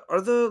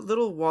 are the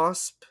little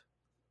wasp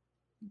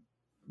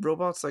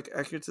robots like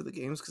accurate to the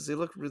games? Because they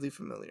look really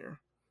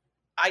familiar.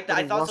 I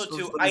thought so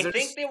too. I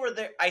think they were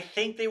there. I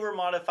think they were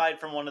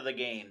modified from one of the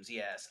games.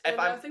 Yes,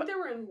 I think they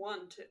were in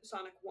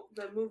Sonic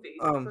the movie,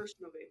 the first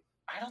movie.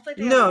 I don't think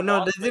they they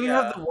didn't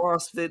have the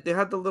wasp. They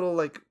had the little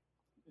like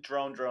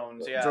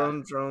drones. Yeah,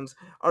 drones.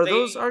 Are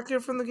those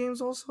accurate from the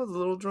games also? The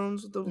little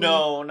drones with the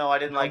no, I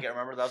didn't like it.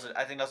 Remember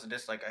I think that's a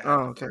dislike I had. Oh,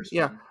 okay.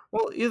 Yeah.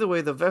 Well, either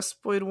way, the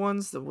Vespoid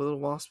ones, the little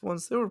wasp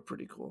ones, they were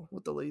pretty cool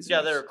with the lasers.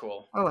 Yeah, they were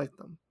cool. I like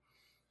them.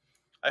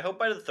 I hope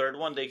by the third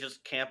one they just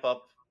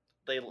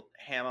they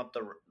ham up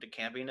the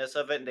campiness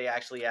of it, and they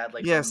actually add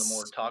like some of the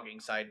more talking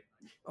side.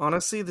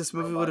 Honestly, this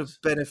movie would have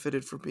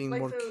benefited from being like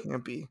more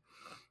campy.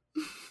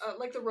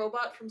 Like the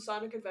robot from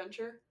Sonic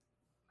Adventure.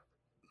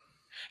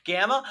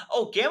 Gamma?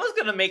 Oh, Gamma's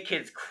gonna make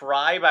kids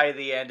cry by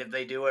the end if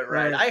they do it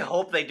right. I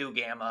hope they do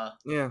Gamma.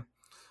 Yeah.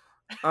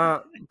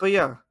 But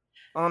yeah,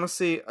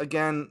 honestly,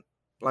 again,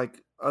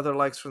 like other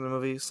likes from the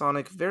movie,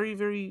 Sonic, very,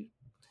 very.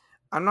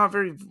 I'm not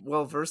very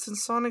well versed in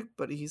Sonic,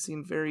 but he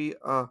seemed very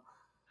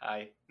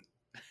Hi.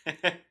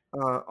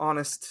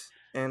 honest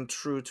and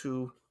true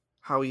to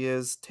how he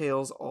is.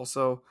 Tails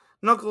also.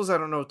 Knuckles, I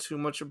don't know too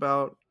much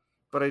about,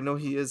 but I know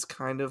he is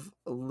kind of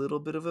a little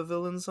bit of a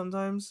villain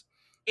sometimes.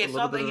 It's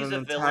not that he's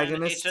a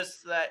villain. It's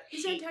just that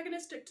he's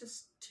antagonistic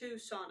to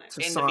Sonic.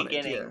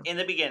 In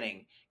the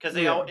beginning, because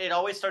it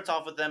always starts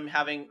off with them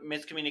having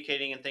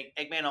miscommunicating and think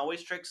Eggman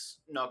always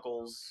tricks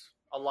Knuckles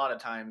a lot of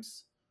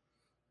times.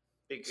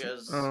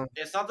 Because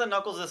it's not that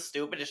Knuckles is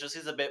stupid, it's just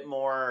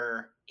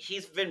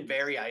he's been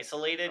very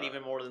isolated,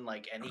 even more than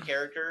like any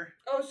character.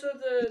 Oh, so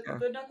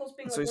the Knuckles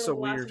being like one of the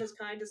last of his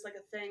kind is like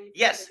a thing?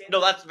 Yes, no,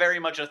 that's very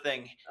much a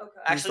thing.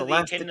 Okay. Actually,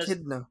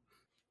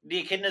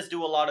 the Echidnas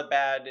do a lot of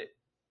bad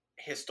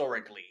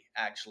historically,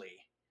 actually.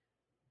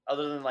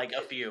 Other than like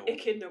a few.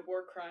 Echidna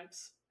war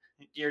crimes.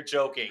 You're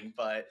joking,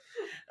 but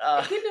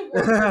Echidna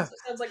war crimes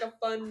sounds like a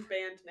fun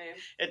band name.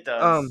 It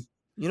does.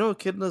 You know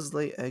echidnas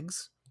lay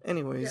eggs?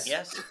 Anyways.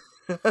 Yes.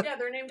 Yeah,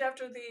 they're named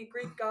after the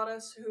Greek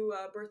goddess who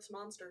births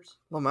monsters.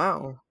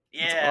 Lamau.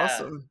 Yeah. That's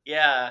awesome.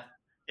 Yeah,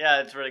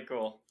 it's really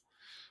cool.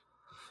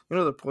 You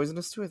know they're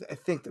poisonous too? I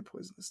think they're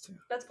poisonous too.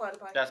 That's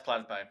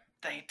platypi.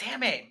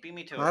 Damn it! Beat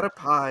me to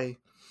platypi.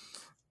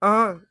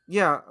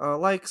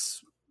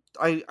 Likes.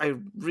 I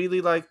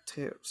really like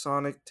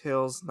Sonic,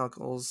 Tails,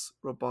 Knuckles,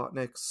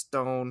 Robotnik,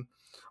 Stone.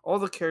 All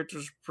the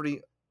characters are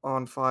pretty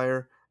on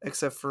fire,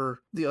 except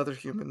for the other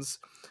humans.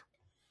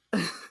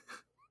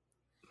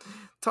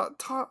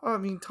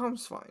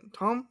 Tom's fine.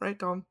 Tom, right?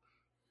 Tom?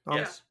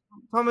 Yes.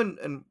 Tom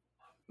and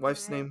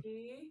wife's name?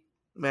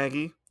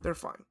 Maggie. They're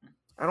fine.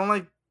 I don't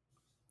like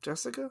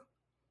Jessica?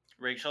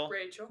 Rachel.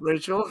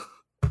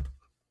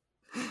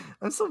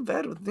 I'm so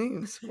bad with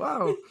names.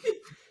 Wow.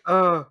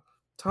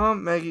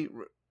 Tom, Maggie,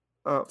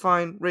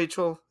 fine.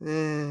 Rachel,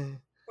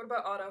 What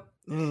about Otto?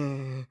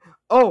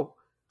 Oh,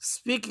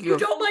 speaking of...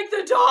 You don't like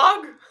the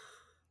dog?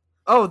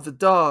 Oh, the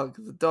dog.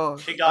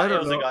 I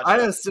don't know.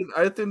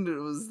 I think it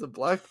was the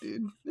black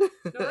dude. No,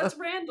 that's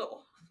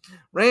Randall.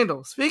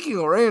 Randall. Speaking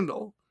of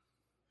Randall,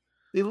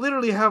 They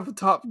literally have a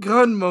Top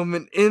Gun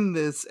moment in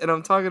this, and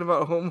I'm talking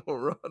about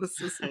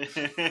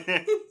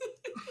homoeroticism.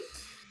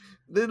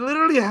 They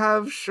literally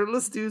have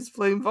shirtless dudes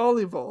playing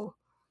volleyball.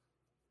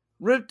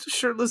 Ripped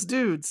shirtless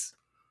dudes.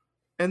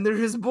 And they're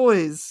his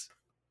boys.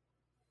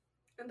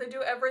 And they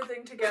do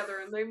everything together,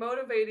 and they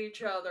motivate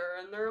each other,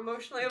 and they're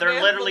emotionally They're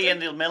available. literally in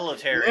the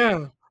military.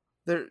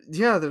 They're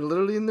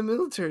literally in the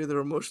military. They're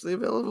emotionally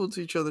available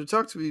to each other.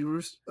 Talk to me,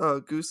 Goose.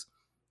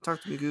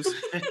 Talk to me, Goose.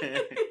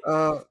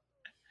 I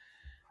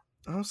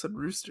almost said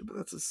Rooster, but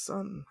that's his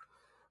son.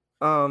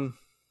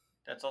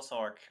 That's also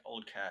our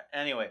old cat.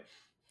 Anyway.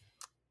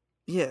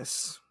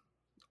 Yes.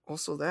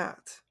 Also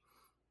that.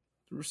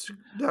 Rooster,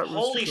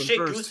 Holy Rooster shit,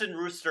 first. Goose and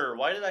Rooster.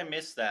 Why did I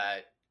miss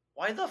that?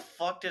 Why the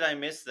fuck did I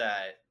miss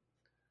that?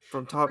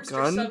 From Top Rooster's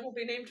Gun? son will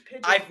be named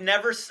Pigeon. I've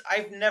never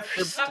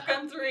Top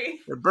Gun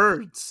 3. They're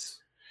birds.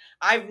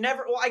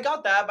 Well, I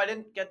got that, but I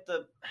didn't get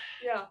the...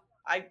 Yeah.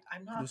 I'm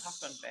not a Top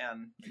Gun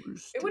fan.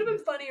 Rooster. It would have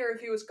been funnier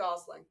if he was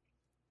Gosling.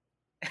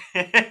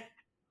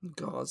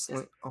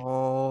 Gosling.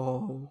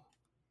 Oh.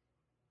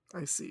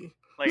 I see.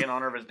 Like in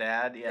honor of his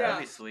dad? Yeah, that'd Yeah.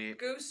 be sweet.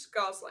 Goose,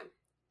 Gosling.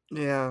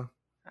 Yeah.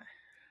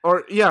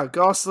 Or, yeah,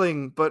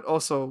 Gosling, but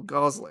also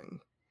Gosling.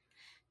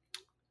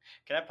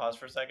 Can I pause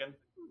for a second?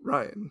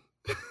 Ryan.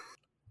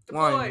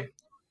 Deploy.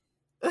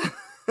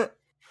 Wine.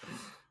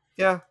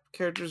 Yeah,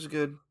 characters are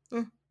good.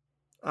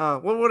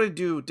 What would I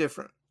do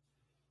different?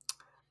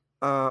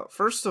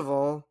 First of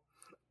all,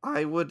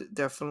 I would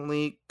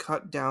definitely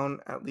cut down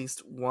at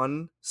least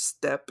one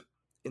step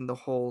in the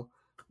hole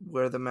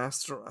where the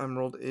Master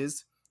Emerald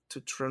is to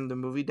trim the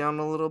movie down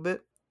a little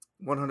bit.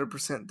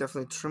 100%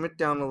 definitely trim it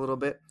down a little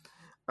bit.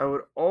 I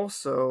would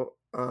also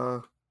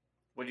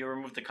Would you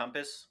remove the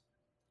compass?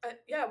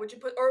 Yeah, would you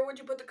put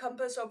the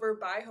compass over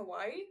by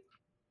Hawaii?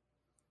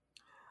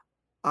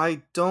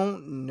 I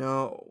don't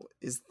know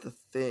is the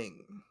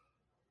thing.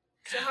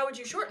 So how would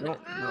you shorten it?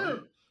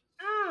 No.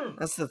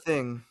 That's the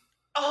thing.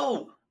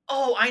 Oh,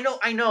 I know.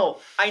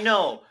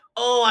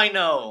 Oh, I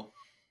know.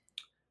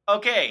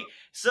 Okay,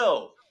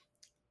 so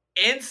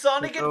in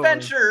Sonic Take over.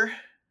 Adventure,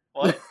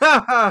 what?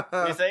 What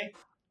do you say?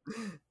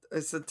 I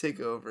said take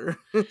over.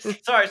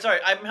 Sorry,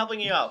 I'm helping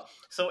you out.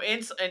 So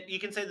and you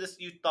can say this.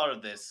 You thought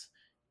of this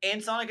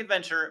in Sonic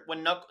Adventure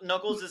when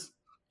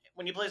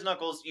when you play as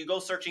Knuckles, you go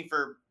searching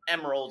for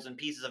emeralds and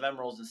pieces of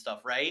emeralds and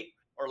stuff, right?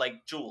 Or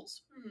like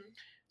jewels. Mm-hmm.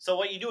 So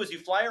what you do is you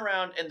fly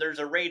around and there's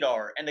a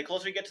radar, and the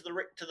closer you get to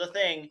the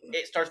thing,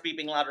 it starts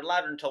beeping louder and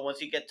louder until once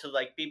you get to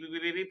like beep beep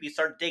beep beep beep, you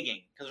start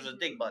digging because there's a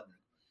dig button.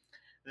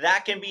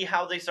 That can be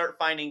how they start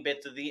finding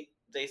bits of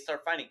they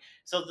start finding.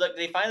 So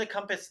they find the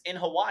compass in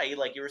Hawaii,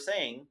 like you were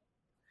saying,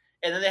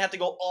 and then they have to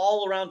go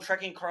all around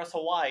trekking across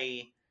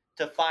Hawaii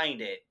to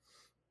find it,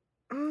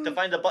 to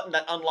find the button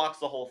that unlocks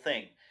the whole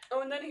thing.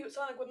 Oh, and then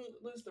Sonic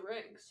wouldn't lose the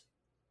rings.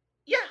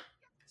 Yeah.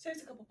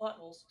 Saves a couple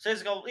potholes.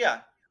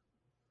 Yeah.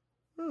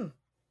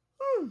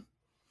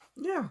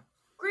 Yeah.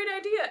 Great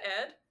idea,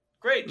 Ed.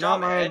 Great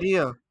job, Not my Ed.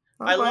 idea.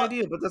 Not my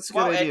idea, but that's a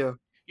good idea. Ed,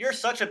 you're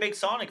such a big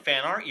Sonic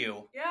fan, aren't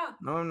you? Yeah.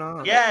 No, I'm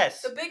not.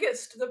 Yes. The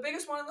biggest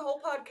one in the whole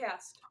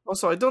podcast.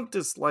 Also, I don't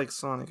dislike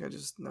Sonic. I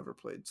just never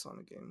played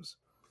Sonic games.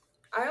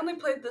 I only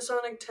played the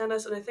Sonic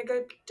Tennis, and I think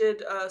I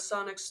did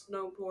Sonic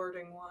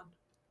Snowboarding one.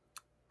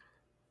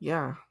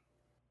 Yeah.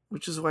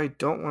 Which is why I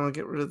don't want to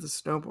get rid of the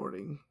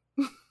snowboarding.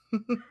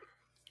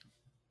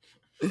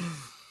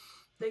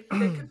 They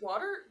could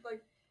water,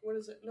 like, what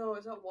is it? No,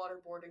 it's not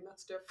waterboarding.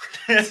 That's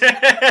different.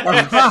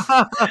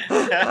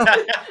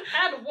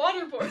 Add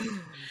waterboarding.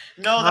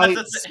 No, Kite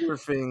that's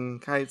surfing.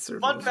 Kite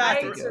surfing. Fun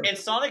fact: in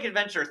Sonic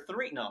Adventure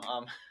 3,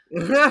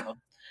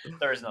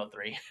 there is no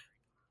 3.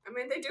 I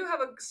mean, they do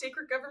have a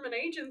secret government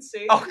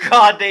agency. Oh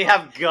God, they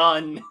have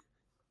gun.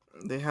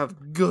 They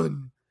have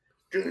gun.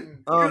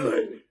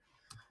 Gun.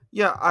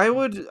 Yeah, I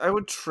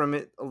would trim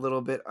it a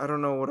little bit. I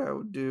don't know what I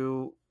would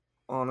do,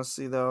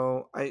 honestly.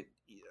 Though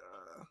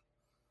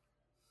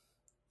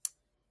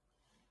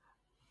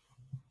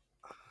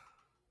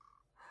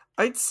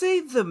I'd say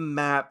the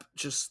map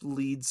just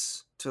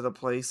leads to the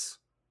place.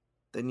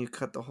 Then you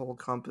cut the whole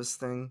compass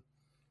thing.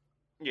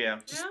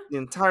 Yeah. The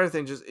entire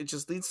thing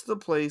just leads to the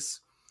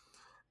place.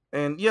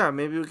 And yeah,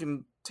 maybe we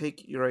can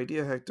take your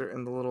idea, Hector,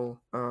 and the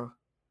little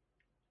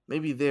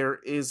maybe there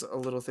is a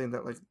little thing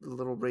that like the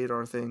little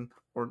radar thing,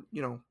 or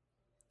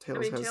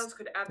Tails Tails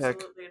could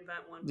absolutely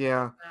invent one.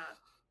 Yeah.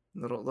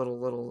 Like that.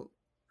 Little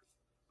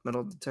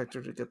metal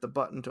detector to get the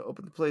button to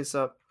open the place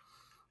up.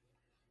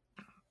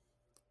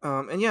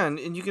 And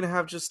you can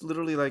have just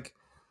literally like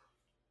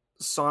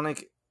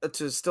Sonic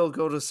to still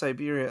go to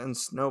Siberia and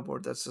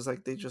snowboard. That's just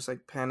like they just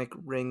like panic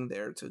ring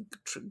there to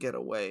get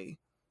away.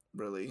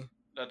 Really,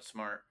 that's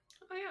smart.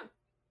 Oh yeah.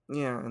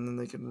 Yeah, and then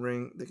they can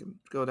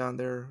go down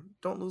there.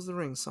 Don't lose the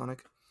ring,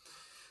 Sonic,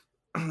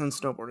 and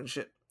snowboard and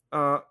shit.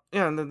 Yeah,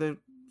 and then they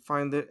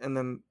find it, and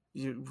then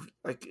you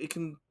like it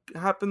can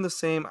happen the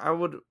same. I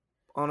would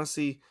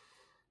honestly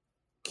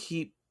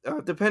keep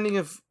depending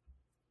if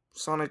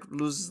Sonic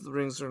loses the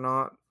rings or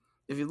not.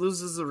 If he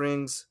loses the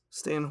rings,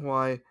 stay in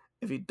Hawaii.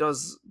 If he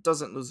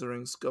doesn't lose the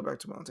rings, go back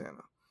to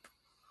Montana.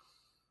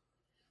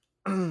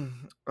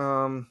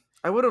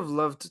 I would have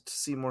loved to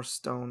see more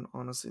Stone,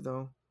 honestly,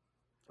 though.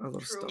 I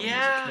love True. Stone as a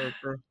Yeah.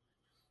 character.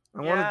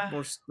 I Yeah. wanted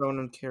more Stone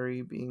and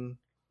Carrie being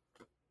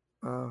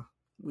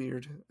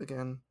weird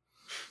again.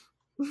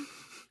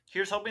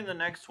 Here's hoping the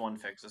next one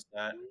fixes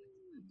that.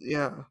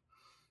 Yeah.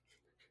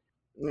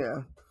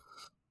 Yeah.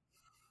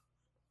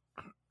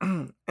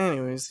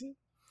 Anyways,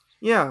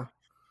 yeah.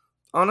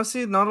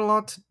 Honestly, not a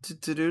lot to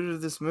do to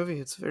this movie.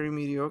 It's very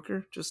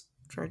mediocre. Just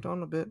dragged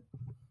on a bit.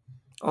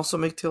 Also,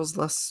 make Tails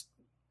less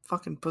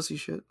fucking pussy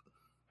shit.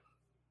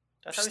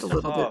 That's how Just he's a so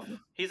little tough. bit.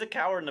 He's a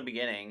coward in the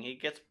beginning. He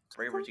gets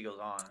braver as he goes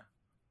on.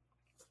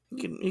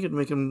 You could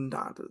make him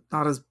not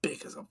as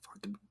big as a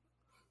fucking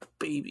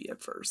baby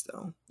at first,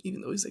 though.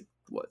 Even though he's like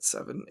what,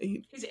 7,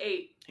 8? He's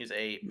 8. He's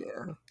 8.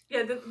 Yeah.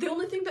 Yeah, the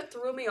only thing that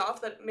threw me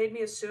off that made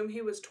me assume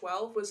he was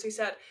 12 was he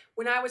said,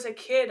 when I was a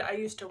kid, I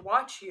used to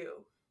watch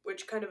you,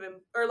 which kind of,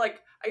 or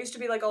like, I used to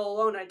be like all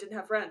alone, I didn't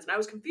have friends. And I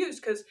was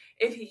confused because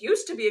if he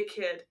used to be a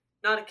kid,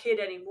 not a kid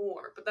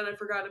anymore. But then I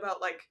forgot about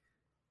like,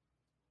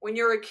 when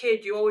you're a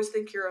kid, you always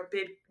think you're a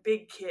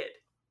big kid.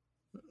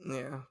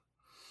 Yeah.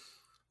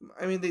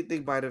 I mean,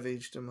 they might have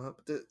aged him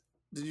up. Did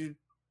you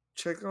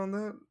check on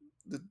that?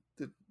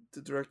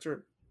 The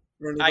director?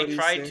 Or I anybody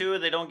tried say? to.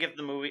 They don't give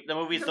the movies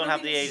don't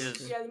have the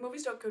ages. Yeah, the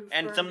movies don't confirm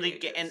And some of the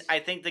ages. and I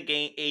think the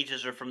game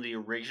ages are from the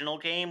original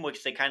game,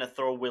 which they kind of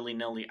throw willy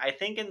nilly. I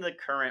think in the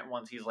current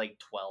ones he's like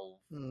 12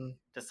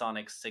 to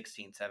Sonic's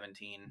 16,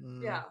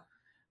 17. Yeah.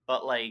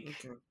 But like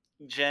Okay.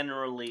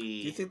 generally,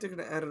 Do you think they're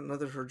gonna add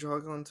another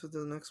Hedgehog onto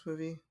the next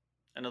movie?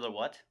 another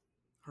what?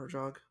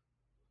 Hedgehog?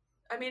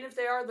 I mean, if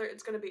they are,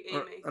 it's going to be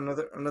Or Amy.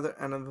 another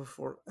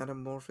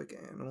anamorphic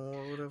animal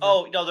or whatever?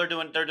 Oh no, they're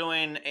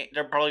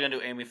probably gonna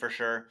do Amy for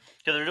sure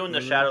because they're doing the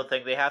Really? Shadow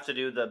thing. They have to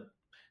do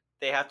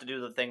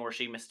the thing where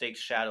she mistakes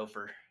Shadow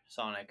for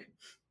Sonic,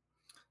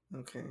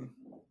 Okay.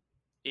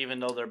 even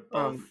though they're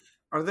both.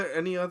 Are there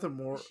any other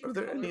more? Is she Are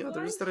there any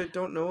others colorblind? that I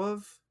don't know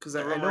of? Because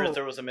The I rumor know. is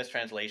there was a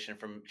mistranslation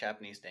from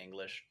Japanese to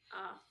English,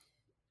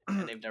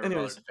 and they've never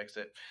Anyways, bothered to fix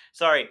it.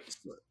 Sorry,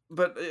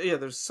 but yeah,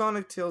 there's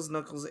Sonic, Tails,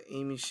 Knuckles,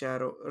 Amy,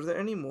 Shadow. Are there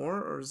any more,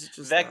 or is it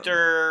just them?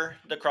 Vector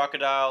the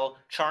crocodile,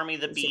 Charmy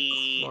the There's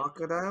bee. a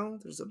crocodile.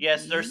 There's a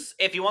Yes, bee? there's.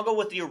 If you want to go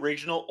with the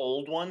original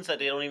old ones that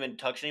they don't even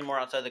touch anymore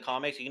outside the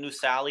comics, you can do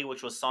Sally,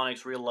 which was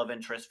Sonic's real love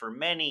interest for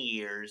many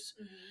years.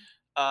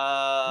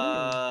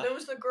 There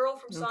was the girl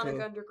from Sonic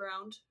Okay.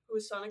 Underground who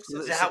was Sonic's That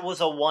sister. That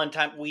was a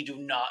one-time. We do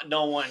not.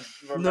 No one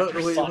No,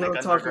 remembers wait, Sonic we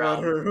don't talk about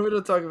Underground. her. We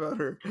don't talk about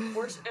her.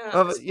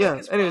 Spike Yeah.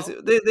 as Anyways,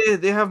 well.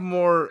 they have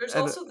more. There's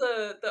also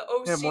the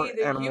have more OC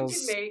that animals.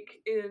 you can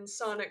make in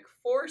Sonic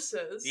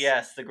Forces.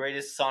 Yes, the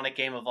greatest Sonic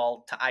game of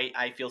all time.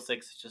 I feel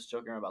sick just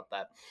joking about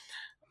that.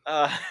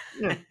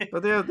 Yeah,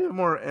 but they have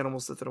more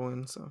animals to throw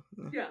in. So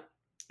Yeah.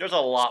 There's a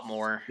lot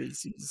more.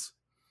 species.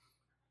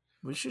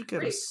 We should get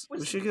Wait,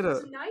 was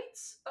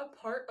Knights a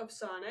part of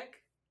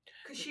Sonic?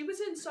 Because she was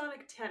in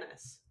Sonic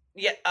Tennis.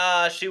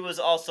 Yeah, she was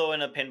also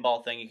in a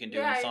pinball thing you can do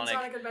Yeah, in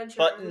Sonic. Adventure.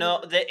 But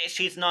no,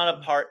 she's not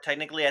a part.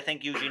 Technically, I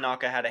think Yuji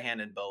Naka had a hand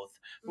in both.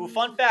 Who, Mm-hmm.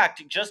 fun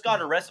fact, just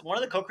got arrested. One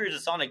of the co-creators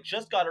of Sonic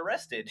just got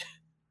arrested.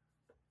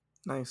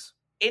 Nice.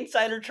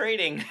 Insider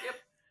trading.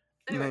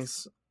 Anyways.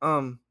 Nice.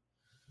 What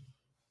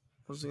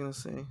was I gonna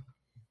say? I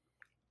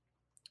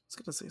was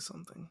gonna say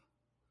something.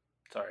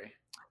 Sorry.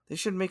 They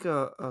should make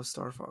a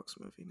Star Fox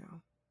movie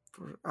now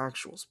for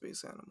actual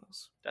space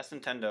animals. That's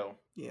Nintendo.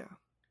 Yeah.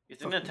 You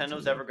think Fuck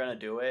Nintendo's Nintendo. ever gonna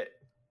do it?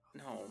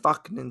 No.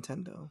 Fuck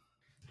Nintendo.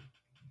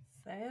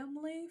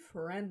 Family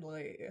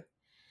friendly.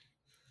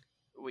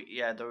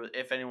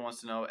 If anyone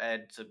wants to know,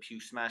 Ed's a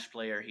huge Smash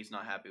player. He's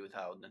not happy with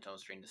how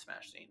Nintendo's treating the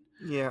Smash scene.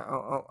 Yeah,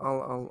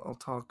 I'll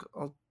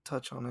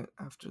touch on it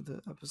after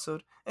the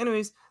episode.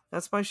 Anyways,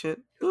 that's my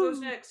shit. Who goes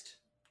next?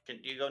 Can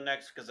you go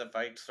next? Because if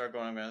I start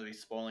going, I'm going to be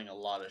spoiling a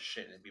lot of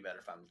shit. It'd be better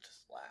if I'm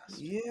just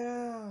last.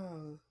 Yeah,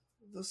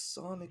 the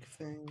Sonic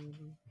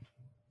thing.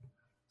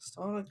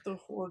 Sonic the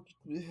Hedgehog.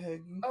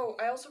 Oh,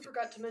 I also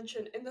forgot to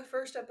mention in the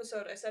first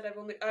episode I said I've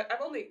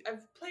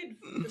played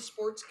the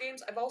sports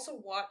games. I've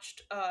also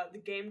watched the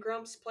Game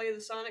Grumps play the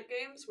Sonic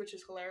games, which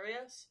is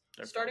hilarious.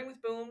 They're Starting with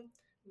Boom,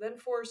 then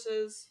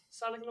Forces,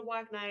 Sonic and the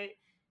Black Knight,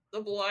 the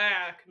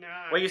Black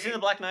Knight. Wait, you seen the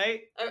Black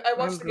Knight? I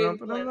watched the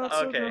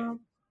gameplay. Okay.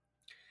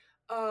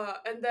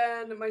 And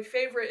then my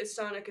favorite is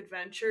Sonic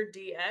Adventure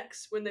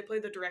DX when they play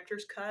the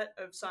director's cut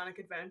of Sonic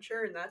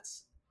Adventure, and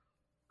that's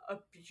a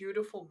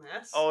beautiful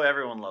mess. Oh,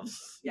 everyone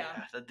loves.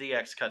 Yeah. The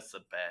DX cut's the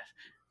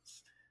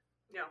best.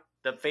 Yeah.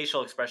 The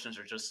facial expressions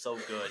are just so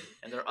good,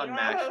 and they're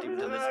unmatched even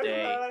to this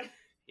day.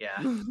 Yeah.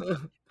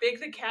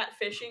 Big the Cat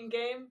fishing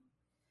game.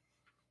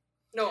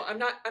 No, I'm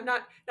not.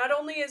 Not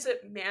only is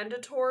it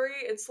mandatory,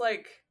 it's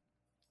like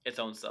Its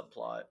own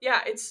subplot.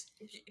 yeah, it's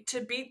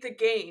to beat the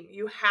game.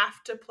 You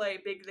have to play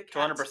Big the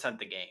Cat. 200%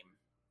 the game.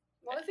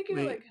 Well, I think you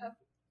Wait. like have.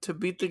 To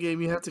beat the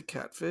game, you have to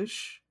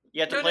catfish. You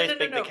have to play as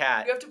Big the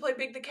Cat, You have to play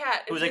Big the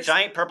Cat. who's and a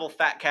giant purple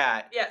fat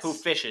cat Yes. who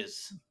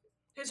fishes.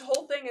 His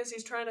whole thing is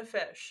he's trying to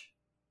fish,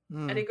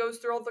 Hmm. and he goes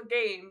through all the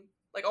game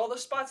Like all the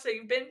spots that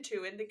you've been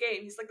to in the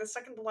game. He's like the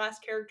second to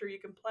last character you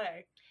can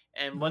play.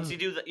 And once you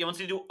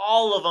do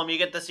all of them, you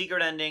get the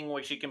secret ending,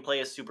 which you can play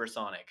as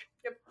Supersonic.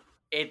 Yep.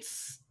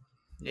 It's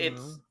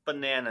No.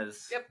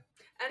 bananas. Yep.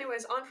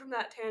 Anyways, on from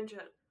that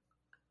tangent.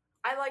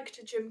 I liked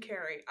Jim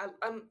Carrey.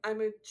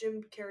 I'm a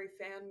Jim Carrey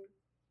fan.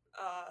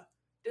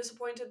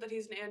 Disappointed that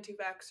he's an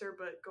anti-vaxxer,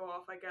 but go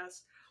off, I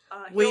guess.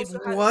 He Wait, also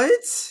had-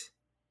 what?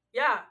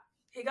 Yeah,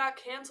 he got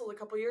canceled a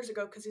couple years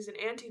ago because he's an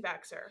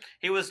anti-vaxxer.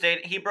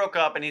 He broke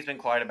up and he's been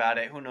quiet about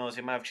it. Who knows?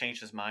 He might have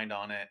changed his mind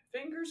on it.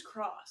 Fingers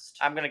crossed.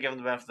 I'm gonna give him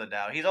the benefit of the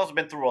doubt. He's also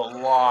been through a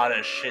lot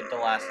of shit the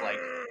last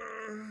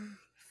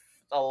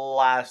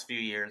few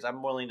years.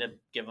 I'm willing to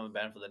give him the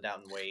benefit of the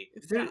doubt and wait.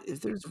 If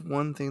there's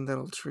one thing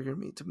that'll trigger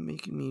me to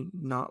make me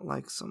not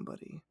like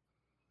somebody,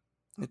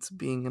 it's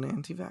being an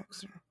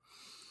anti-vaxxer.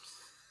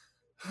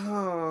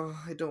 Oh,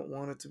 I don't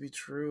want it to be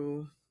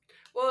true.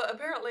 Well,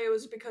 apparently it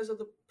was because of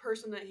the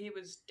person that he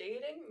was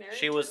dating. Married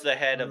She was to? the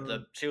head of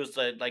the. She was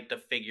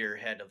the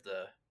figurehead of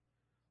the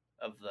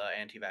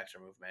anti-vaxxer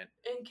movement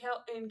in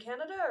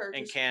Canada or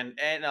and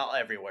just... not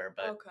everywhere,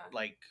 but Okay.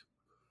 like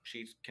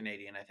she's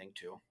Canadian, I think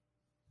too.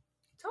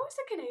 It's always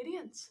the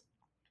Canadians.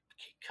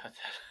 Cut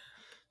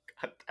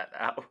that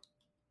out.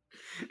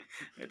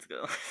 It's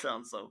gonna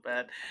sound so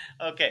bad.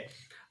 Okay.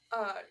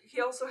 He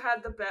also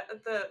had the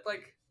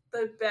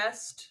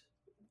best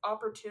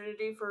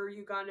opportunity for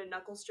Uganda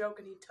Knuckles joke,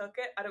 and he took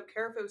it. I don't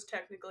care if it was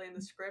technically in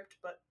the script,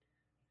 but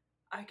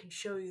I can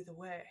show you the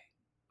way.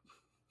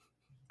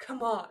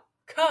 Come on.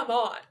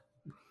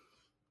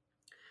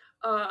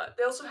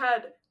 They also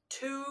had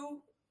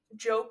 2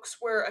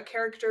 jokes where a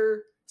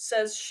character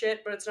says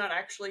shit, but it's not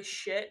actually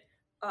shit,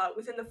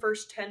 within the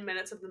first 10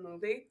 minutes of the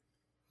movie.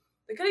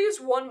 They could have used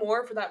one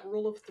more for that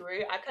rule of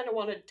 3. I kind of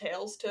wanted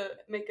Tails to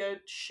make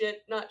a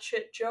shit, not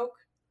shit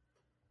joke.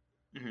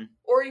 Mm-hmm.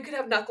 Or you could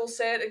have Knuckles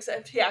say it,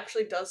 except he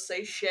actually does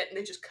say shit and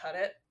they just cut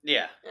it.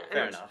 Yeah,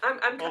 fair anyways, enough.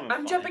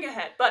 I'm jumping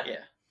ahead, but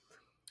yeah.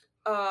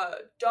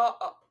 The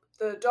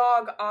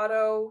dog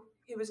Otto,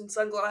 he was in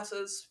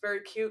sunglasses,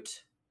 very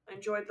cute. I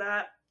enjoyed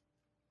that.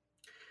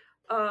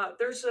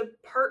 There's a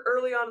part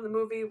early on in the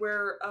movie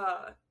where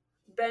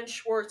Ben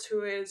Schwartz,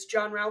 who is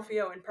John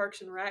Ralphio in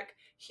Parks and Rec,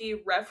 he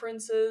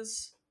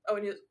references.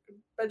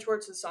 Ben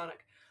Schwartz is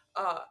Sonic.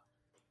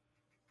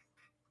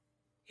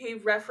 He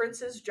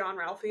references John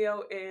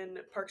Ralphio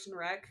in Parks and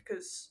Rec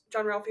because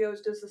John Ralphio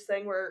does this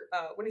thing where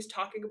when he's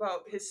talking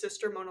about his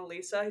sister Mona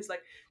Lisa, he's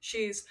like,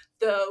 she's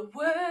the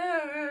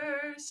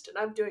worst, and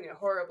I'm doing it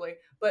horribly.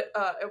 But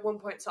at one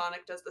point,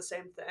 Sonic does the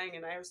same thing,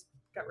 and I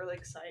got really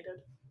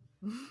excited.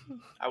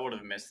 I would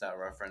have missed that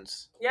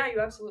reference. Yeah,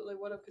 you absolutely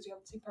would have because you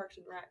haven't seen Parks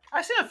and Rec.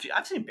 I've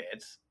seen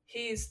bits.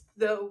 He's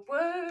the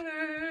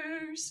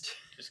worst.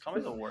 Just call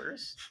me the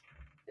worst.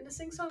 In a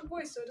sing-song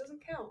voice, so it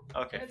doesn't count.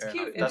 Okay, and it's fair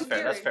cute. enough. It's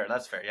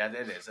That's fair. Yeah,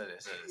 it is.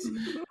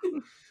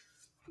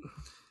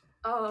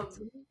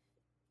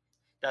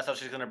 That's how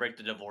she's gonna break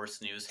the divorce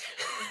news.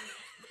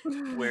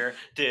 We're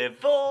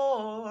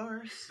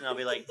divorced, and I'll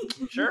be like,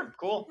 sure,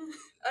 cool.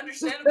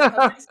 Understandable. Have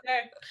a nice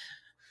day.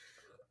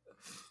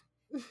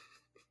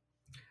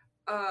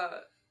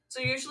 So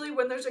usually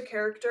when there's a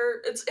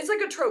character, it's like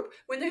a trope.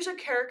 When there's a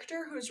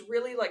character who's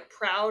really like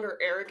proud or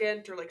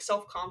arrogant or like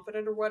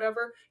self-confident or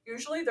whatever,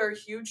 usually they're a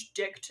huge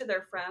dick to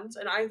their friends,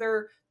 and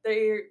either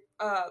their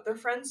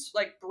friends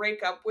like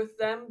break up with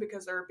them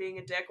because they're being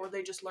a dick, or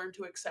they just learn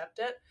to accept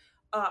it.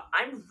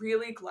 I'm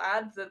really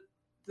glad that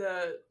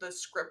the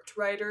script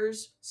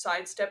writers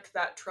sidestepped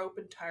that trope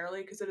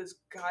entirely because it is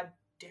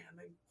goddamn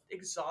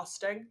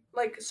exhausting.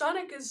 Like,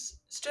 Sonic is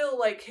still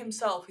like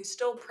himself. He's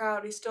still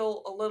proud. He's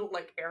still a little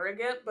like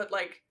arrogant, but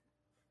like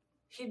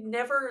he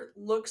never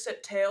looks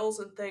at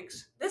Tails and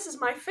thinks, "This is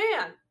my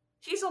fan.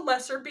 He's a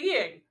lesser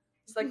being."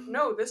 He's like,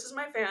 "No, this is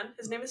my fan.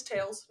 His name is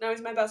Tails. Now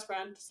he's my best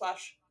friend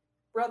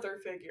 /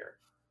 brother figure."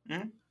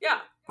 Mm-hmm.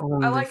 Yeah,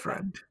 Only I like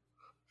friend.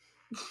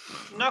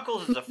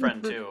 Knuckles is a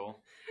friend too.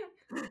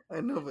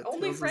 I know, but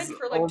only Tails friend is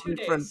for like 2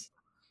 only friend. days.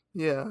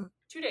 Yeah.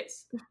 2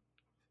 days.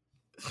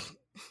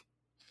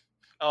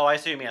 Oh, I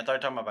see what you mean. I thought you were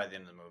talking about by the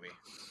end of the movie.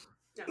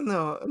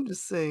 No, I'm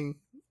just saying.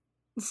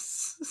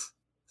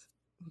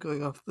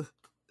 Going off the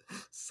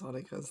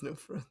Sonic has no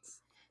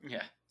friends.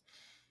 Yeah.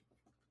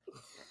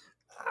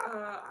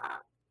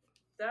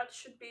 That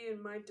should be in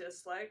my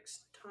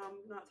dislikes.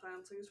 Tom not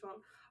silencing his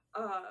phone.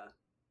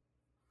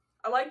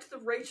 I liked the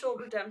Rachel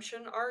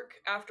redemption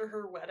arc after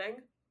her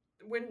wedding.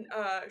 When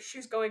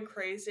she's going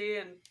crazy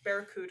and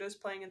Barracuda's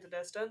playing in the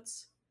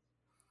distance.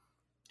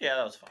 Yeah,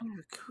 that was fun.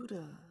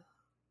 Barracuda.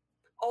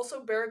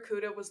 Also,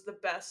 Barracuda was the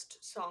best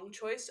song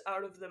choice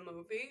out of the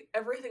movie.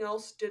 Everything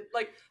else did,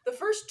 like, the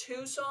first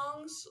 2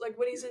 songs, like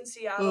when he's in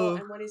Seattle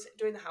and when he's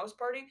doing the house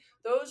party,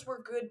 those were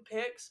good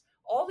picks.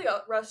 All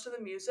the rest of the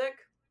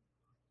music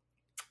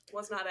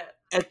was not it.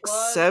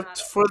 Except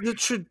for the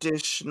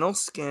traditional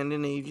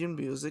Scandinavian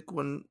music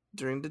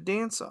during the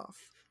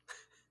dance-off.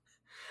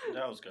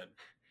 That was good.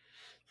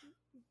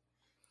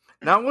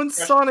 Not when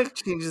Sonic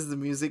changes the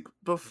music.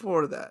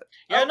 Before that.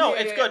 Yeah, no,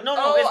 Okay, it's yeah, good. yeah.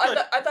 No, it's good.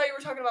 I thought you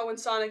were talking about when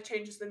Sonic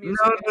changes the music.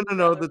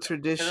 No. The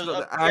traditional,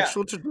 the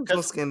actual traditional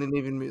 'cause-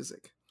 Scandinavian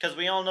music. Because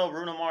we all know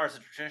Bruno Mars, a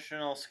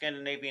traditional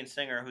Scandinavian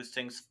singer who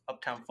sings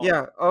Uptown Funk.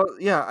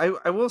 Yeah,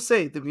 I will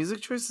say the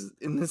music choices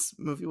in this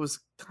movie was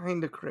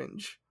kind of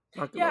cringe.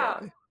 Not gonna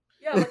lie.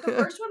 Yeah, like the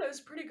first one, it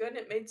was pretty good and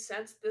it made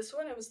sense. This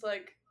one, it was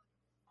like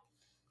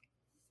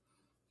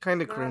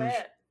kind of not cringe.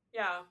 it.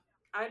 Yeah,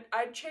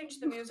 I'd change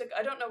the music.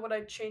 I don't know what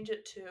I'd change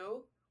it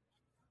to.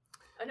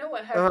 I know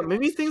what Hector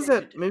Maybe wants to things change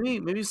that it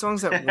to. maybe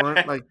songs that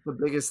weren't like the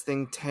biggest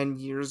thing 10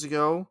 years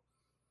ago.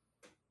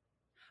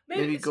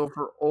 Maybe go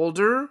for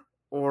older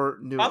or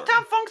newer.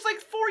 Uptown Funk's like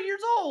 4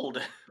 years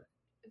old.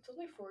 It's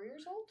only 4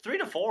 years old? 3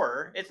 to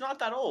 4. It's not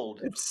that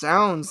old. It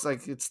sounds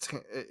like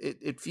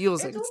it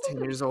feels like it's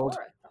 10 years old.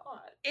 I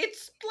thought.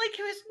 It's like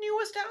his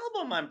newest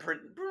album.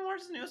 Bruno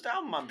Mars' newest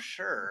album, I'm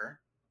sure.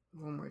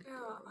 Oh my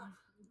god.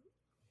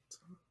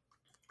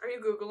 Are you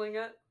Googling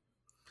it?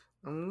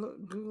 I'm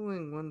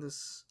Googling when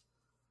this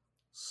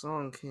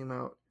song came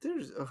out.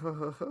 There's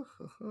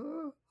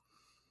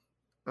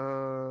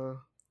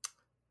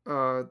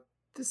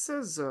this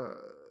says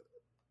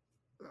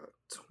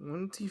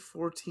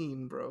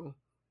 2014, bro.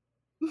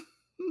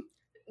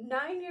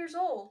 9 years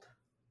old.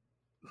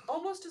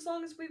 Almost as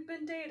long as we've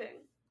been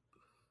dating.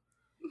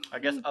 I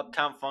guess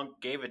Uptown Funk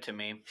gave it to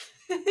me.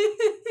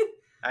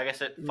 I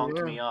guess it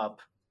funked me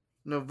up.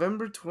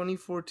 November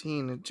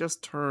 2014. It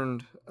just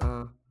turned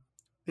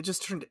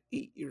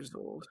 8 years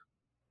old.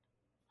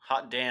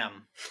 Hot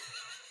damn.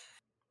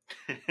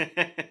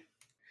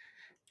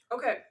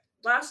 Okay,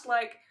 last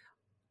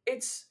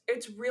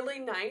it's really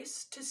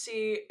nice to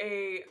see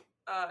a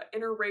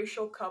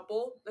interracial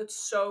couple that's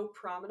so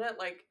prominent.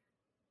 Like,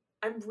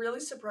 I'm really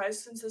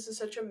surprised, since this is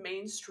such a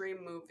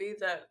mainstream movie,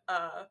 that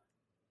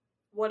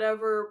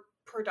whatever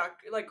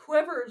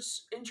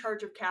whoever's in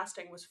charge of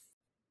casting was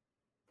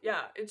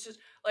it's just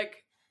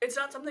like, it's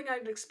not something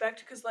I'd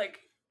expect, because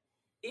like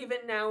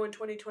even now in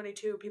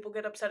 2022 people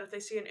get upset if they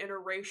see an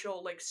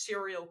interracial like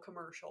cereal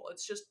commercial.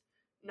 It's just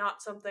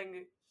not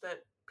something that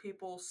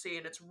people see,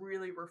 and it's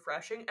really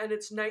refreshing, and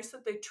it's nice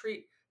that they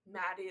treat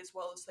Maddie as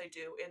well as they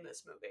do in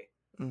this movie.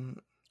 Mm-hmm.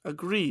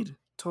 Agreed,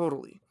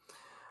 totally.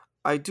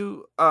 I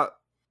do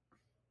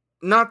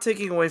not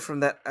taking away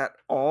from that at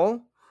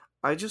all.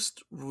 I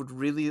just would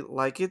really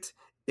like it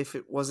if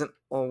it wasn't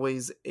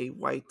always a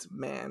white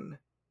man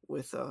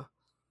with a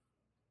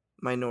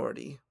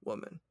minority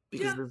woman,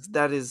 because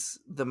that is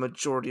the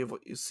majority of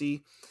what you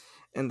see,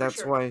 and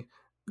that's why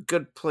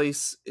Good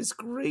Place is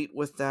great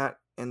with that,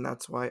 and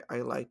that's why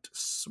I liked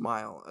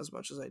Smile as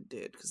much as I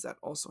did, because that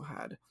also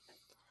had.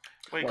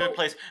 Wait, Good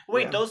Place.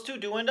 Wait, those two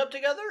do end up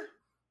together?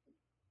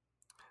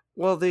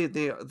 Well, they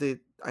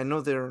I know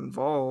they're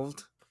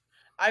involved.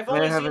 I've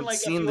only seen like a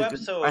few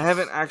episodes. I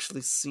haven't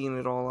actually seen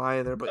it all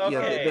either, but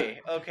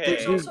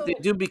they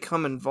do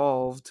become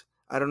involved.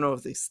 I don't know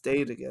if they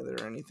stay together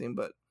or anything,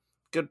 but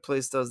Good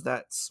Place does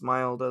that.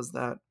 Smile does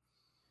that.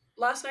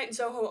 Last Night in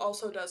Soho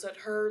also does it.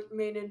 Her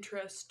main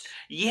interest.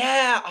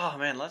 Yeah. Oh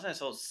man, Last Night in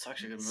Soho is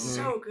such a good movie.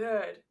 So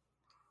good.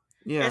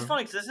 Yeah. It's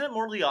funny because isn't it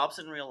more the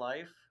opposite in real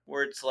life,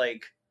 where it's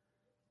like,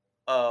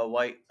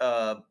 white,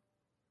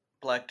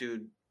 black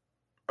dude,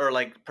 or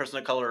like person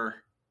of color,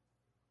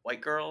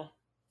 white girl.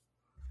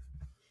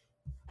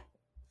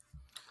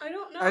 I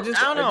don't know. I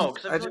don't know.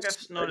 I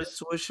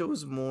just wish it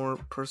was more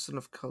person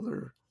of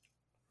color,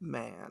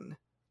 man,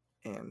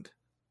 and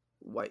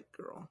white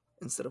girl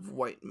instead of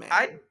white man.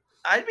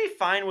 I'd be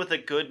fine with a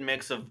good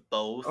mix of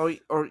both. I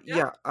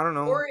don't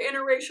know. Or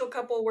interracial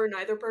couple where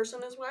neither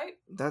person is white.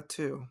 That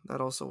too.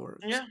 That also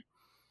works. Yeah.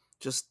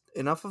 Just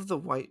enough of the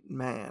white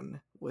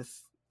man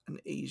with an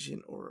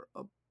Asian or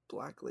a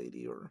black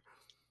lady or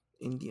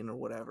Indian or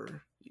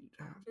whatever.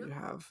 You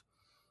have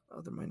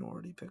other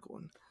minority, pick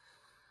one.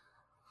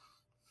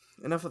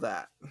 Enough of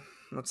that.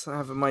 Let's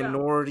have a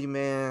minority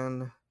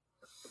man.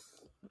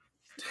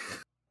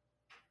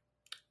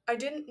 I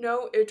didn't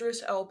know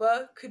Idris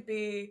Elba could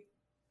be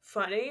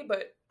funny,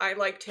 but I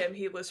liked him.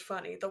 He was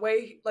funny. The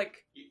way,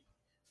 like...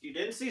 You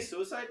didn't see the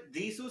Suicide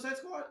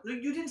Squad?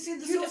 You didn't see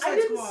the Suicide Squad? I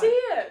didn't see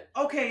it!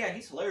 Okay, yeah,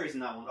 he's hilarious in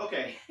that one.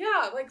 Okay.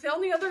 Yeah, like, the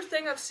only other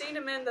thing I've seen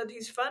him in that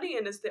he's funny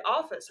in is The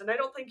Office, and I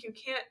don't think you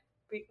can't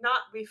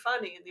not be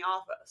funny in The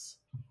Office.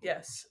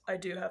 Yes, I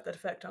do have that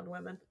effect on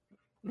women.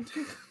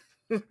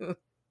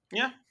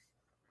 Yeah.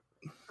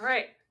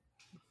 Alright.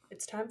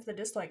 It's time for the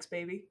dislikes,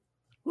 baby.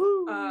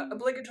 Woo!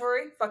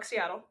 Obligatory, fuck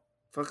Seattle.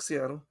 Fuck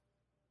Seattle.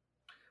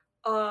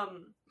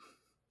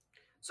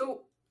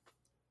 So,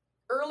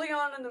 early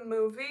on in the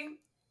movie,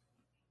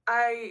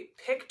 I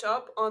picked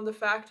up on the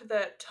fact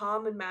that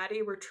Tom and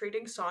Maddie were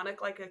treating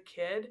Sonic like a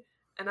kid,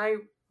 and I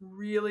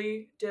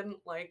really didn't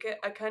like it.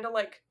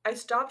 I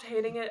stopped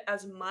hating it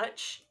as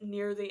much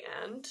near the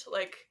end,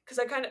 like, because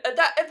I kind of, at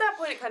that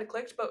point it kind of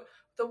clicked, but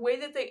the way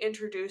that they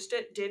introduced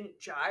it didn't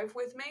jive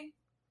with me.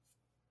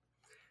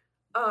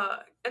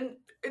 And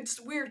it's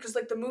weird, because,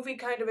 like, the movie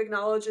kind of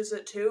acknowledges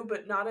it too,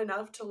 but not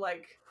enough to,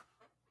 like,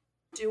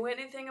 do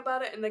anything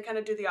about it, and they kind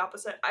of do the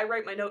opposite. I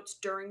write my notes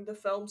during the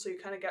film, so you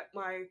kind of get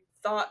my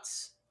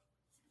thoughts.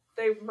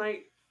 They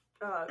might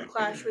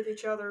clash with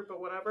each other, but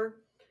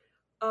whatever.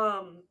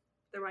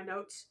 They're my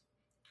notes.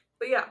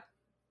 But yeah,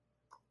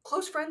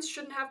 close friends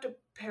shouldn't have to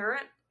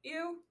parent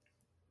you,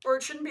 or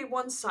it shouldn't be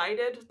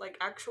one-sided like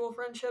actual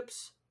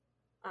friendships.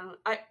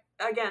 I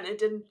again, it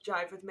didn't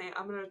jive with me.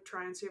 I'm gonna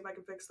try and see if I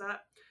can fix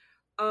that.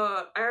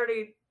 I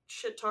already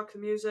shit talked the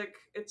music.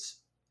 It's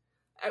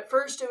at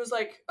first it was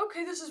like,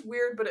 okay, this is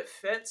weird, but it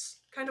fits.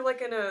 Kind of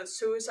like in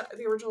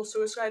the original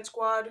Suicide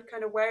Squad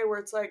kind of way, where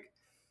it's like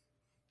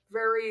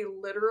very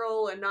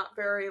literal and not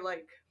very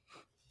like,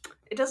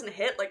 it doesn't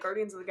hit like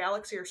Guardians of the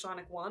Galaxy or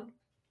Sonic One.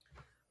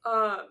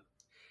 Uh,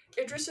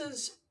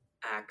 Idris's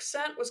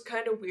accent was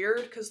kind of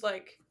weird because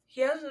like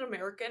he has an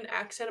American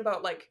accent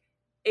about like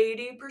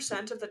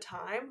 80% of the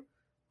time,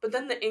 but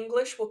then the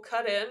English will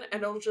cut in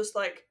and it'll just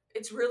like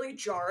it's really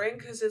jarring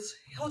because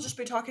he'll just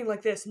be talking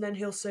like this and then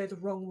he'll say the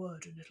wrong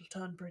word and it'll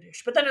turn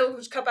British, but then it'll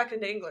just cut back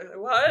into English. Like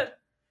what?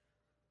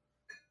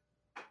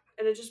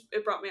 And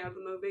it brought me out of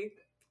the movie.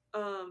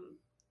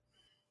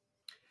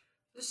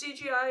 The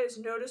CGI is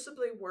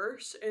noticeably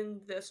worse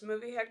in this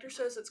movie. Hector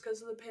says it's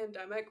because of the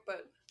pandemic,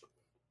 but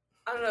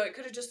I don't know. It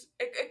could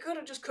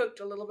have just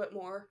cooked a little bit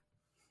more.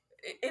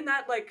 In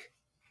that like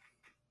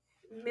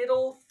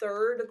middle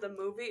third of the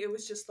movie, it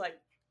was just like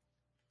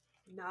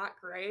not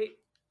great,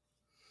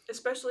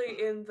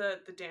 especially in the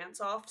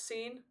dance off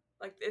scene.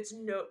 Like it's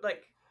no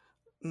like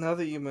Now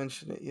that you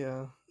mention it,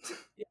 yeah.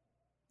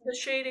 the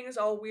shading is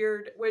all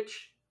weird,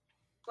 which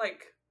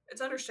like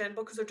it's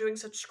understandable because they're doing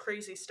such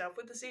crazy stuff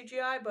with the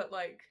CGI. But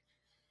like,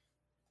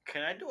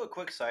 Can I do a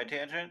quick side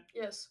tangent?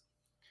 yes,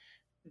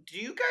 Do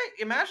you guys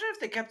imagine if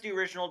they kept the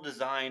original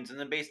designs and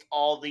then based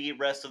all the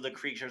rest of the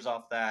creatures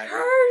off that?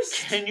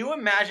 cursed. Can you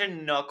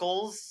imagine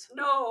Knuckles?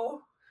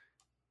 No.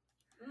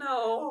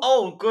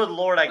 Oh, good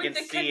lord, I with can the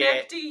see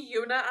it. Connecty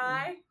Una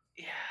eye.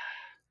 Yeah.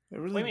 I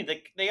What really... do you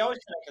mean? They always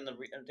connect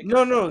in the.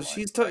 No.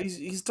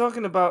 He's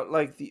talking about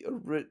like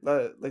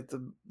like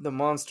the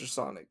Monster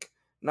Sonic,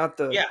 not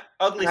the Yeah,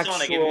 Ugly actual,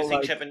 Sonic. If you've seen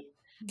like, Chip and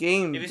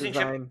game if you've seen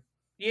design.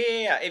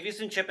 yeah. If you've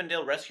seen Chip and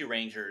Dale Rescue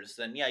Rangers,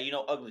 then yeah, you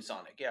know Ugly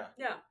Sonic. Yeah,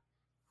 Yeah,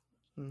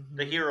 Mm-hmm.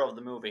 the hero of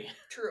the movie.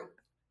 true.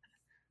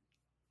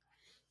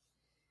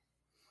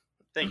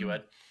 Thank you,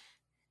 Ed.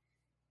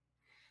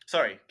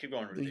 Sorry, keep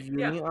going, The Ruthie.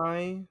 Uni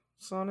Eye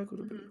Sonic would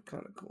have been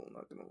kind of cool.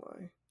 Not gonna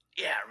lie.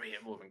 Yeah, really,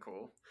 it would have been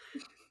cool.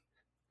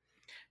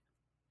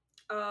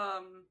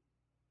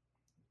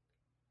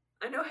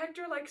 I know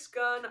Hector likes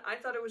Gun. I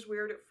thought it was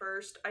weird at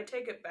first. I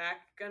take it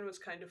back. Gun was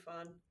kind of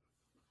fun.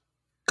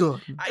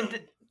 Good.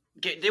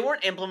 They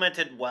weren't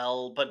implemented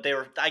well, but they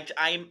were.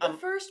 The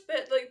first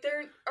bit, like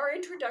our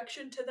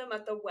introduction to them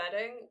at the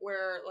wedding,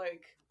 where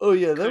like, Oh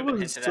yeah, Could've that been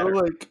was hinted so at, or-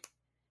 like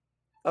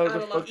out of Out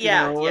of left fucking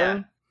Yeah, nowhere.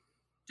 yeah.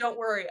 don't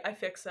worry, I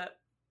fix it,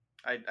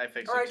 I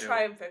fixed or I it too.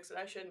 try and fix it.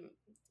 I shouldn't.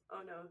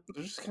 Oh no.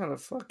 They just kind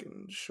of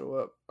fucking show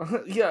up.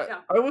 Yeah,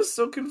 Yeah. I was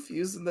so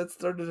confused when that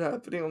started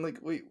happening. I'm like,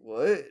 wait,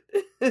 what?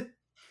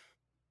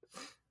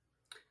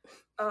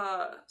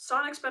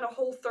 Sonic spent a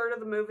whole third of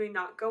the movie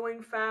not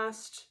going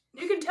fast.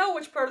 You can tell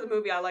which part of the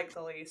movie I like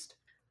the least.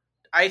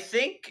 I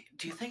think.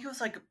 Do you think it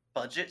was like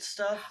budget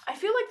stuff? I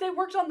feel like they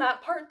worked on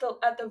that part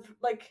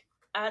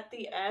at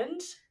the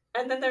end,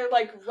 and then they're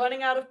like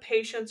running out of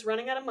patience,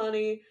 running out of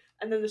money,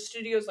 and then the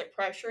studio's like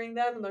pressuring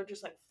them, and they're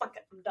just like, "Fuck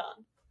it, I'm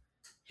done."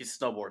 He's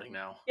snowboarding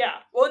now. Yeah.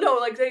 Well, no,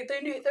 like they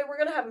knew they were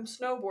gonna have him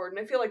snowboard, and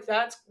I feel like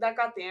that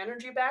got the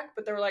energy back.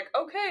 But they were like,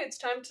 "Okay, it's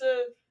time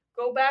to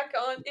go back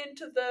on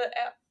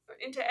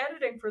into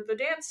editing for the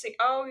dance scene."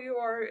 Oh,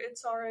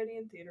 it's already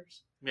in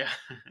theaters. Yeah.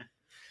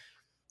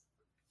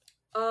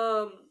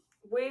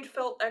 Wade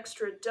felt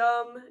extra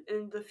dumb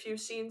in the few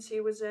scenes he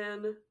was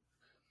in,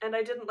 and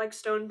I didn't like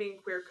Stone being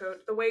queer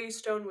coded. The way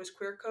Stone was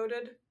queer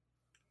coded.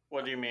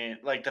 What do you mean?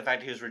 Like the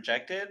fact he was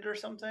rejected or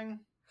something?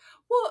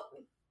 Well,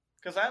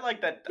 because I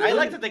like that. I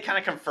like that they kind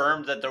of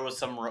confirmed that there was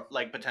some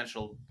like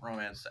potential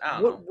romance. I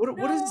don't know.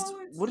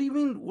 What do you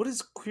mean? What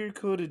does queer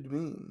coded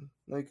mean?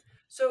 Like,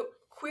 so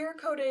queer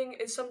coding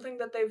is something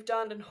that they've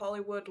done in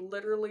Hollywood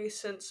literally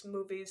since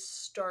movies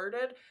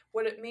started.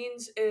 What it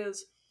means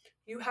is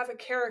you have a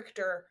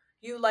character,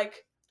 you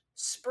like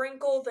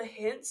sprinkle the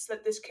hints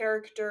that this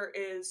character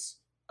is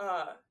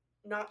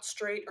not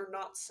straight or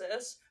not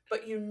cis,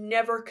 but you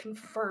never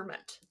confirm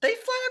it. They flat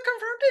out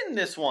confirmed it in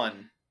this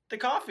one. The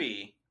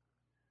coffee.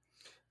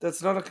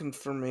 That's not a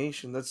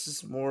confirmation. That's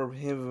just more of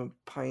him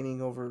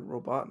pining over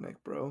Robotnik,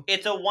 bro.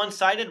 It's a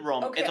one-sided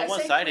romance. Okay, it's a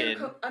one-sided.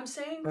 I'm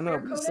saying I know,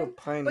 queer but still coding,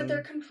 pining. but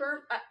they're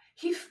confirmed.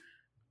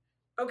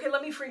 Okay,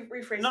 let me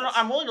rephrase. No, this.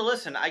 I'm willing to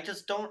listen. I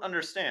just don't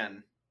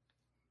understand.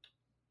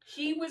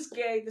 He was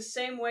gay the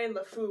same way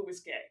LeFou was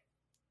gay.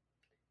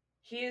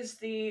 He is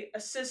the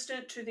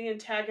assistant to the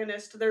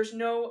antagonist. There's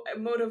no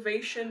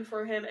motivation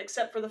for him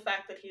except for the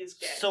fact that he is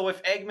gay. So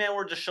if Eggman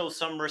were to show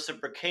some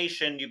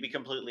reciprocation, you'd be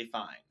completely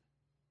fine.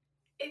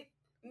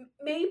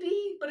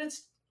 Maybe, but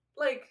it's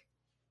like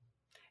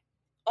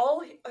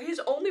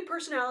his only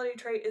personality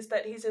trait is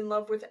that he's in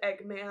love with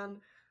Eggman.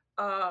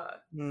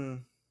 Hmm.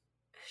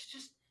 It's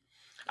just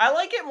I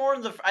like it more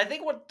in the. I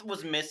think what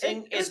was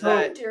missing it was is more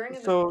that endearing.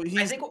 So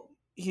I think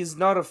he's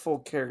not a full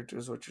character,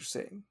 is what you're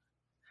saying.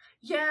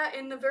 Yeah,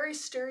 in the very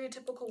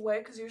stereotypical way,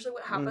 because usually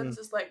what Mm. happens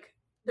is like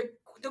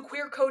the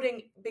queer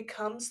coding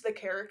becomes the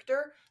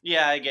character.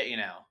 yeah, I get you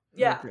now.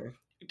 Yeah,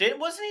 Okay.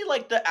 Wasn't he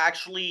like the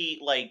actually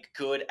like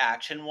good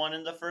action one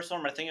in the first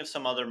one? I think of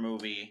some other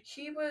movie.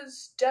 he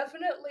was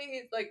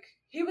definitely like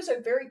he was a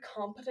very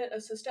competent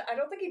assistant. I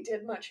don't think he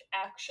did much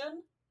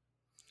action.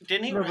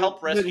 Didn't he No,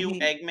 help but rescue he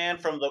Eggman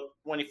from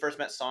when he first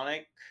met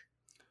Sonic?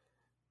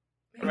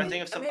 Or am I Maybe,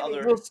 thinking of some maybe.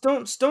 other? well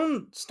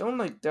Stone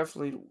like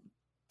definitely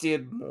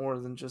did more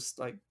than just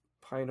like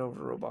pine over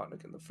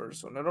Robotnik in the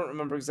first one. I don't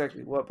remember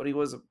exactly what, but he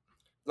was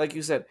like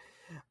you said,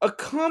 a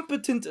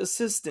competent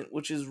assistant,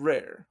 which is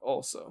rare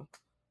also.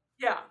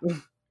 Yeah,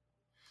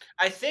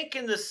 I think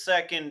in the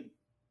second.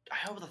 I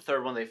hope the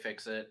third one they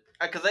fix it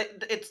because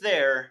it's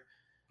there.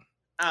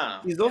 I don't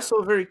know. He's Yeah. also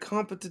a very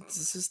competent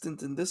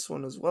assistant in this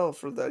one as well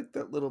for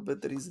that little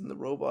bit that he's in the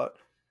robot.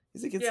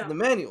 He's like, it's in yeah. the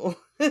manual.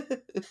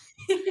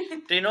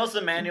 Do you notice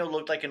the manual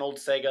looked like an old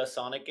Sega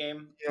Sonic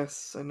game?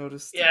 Yes, I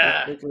noticed it looked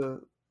Yeah, like a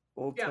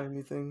old Yeah.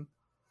 timey thing.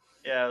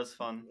 yeah, it was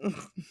fun.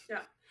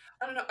 Yeah,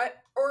 I don't know.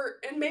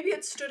 And maybe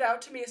it stood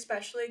out to me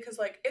especially because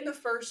like in the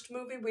first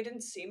movie we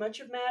didn't see much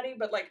of Maddie,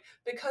 but like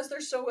because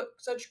there's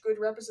such good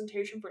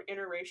representation for an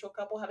interracial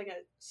couple having a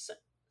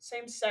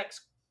same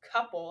sex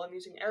couple, I'm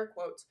using air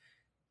quotes,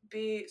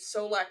 be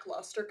so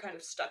lackluster kind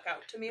of stuck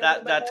out to me a little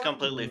bit That's more.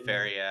 completely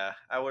fair. Yeah,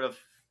 I would have.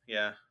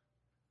 Yeah.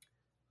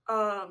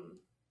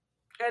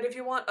 And if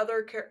you want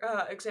other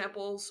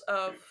examples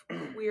of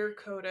queer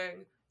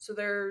coding, so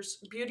there's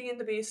Beauty and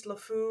the Beast,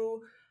 LeFou,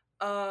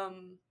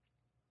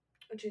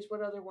 geez,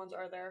 what other ones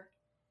are there?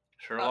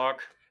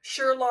 Sherlock.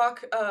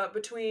 Sherlock,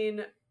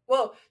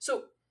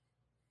 so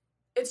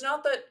it's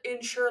not that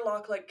in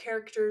Sherlock like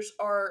characters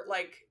are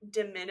like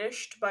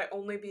diminished by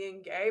only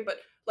being gay, but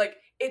like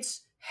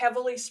it's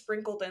heavily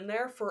sprinkled in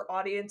there for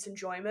audience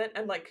enjoyment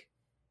and like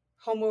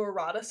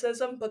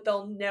homoeroticism, but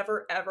they'll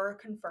never ever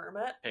confirm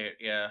it.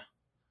 Yeah.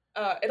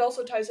 It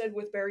also ties in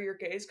with Bury Your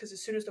Gaze because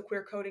as soon as the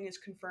queer coding is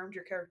confirmed,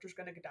 your character's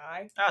gonna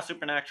die.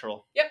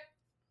 Supernatural. Yep.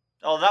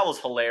 Oh, that was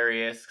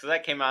hilarious because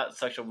that came out at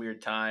such a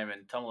weird time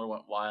and Tumblr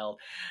went wild.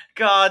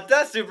 God,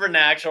 that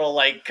Supernatural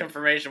like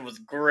confirmation was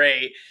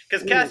great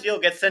because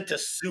Castiel gets sent to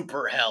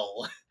super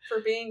hell, For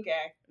being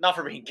gay. not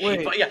for being gay,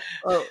 Wait, but yeah.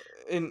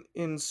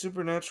 In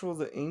Supernatural,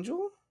 the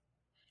angel?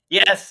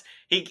 Yes,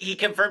 he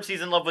confirms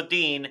he's in love with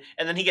Dean,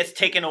 and then he gets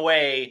taken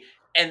away,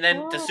 and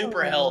then to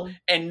super hell,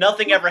 and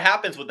nothing ever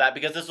happens with that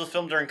because this was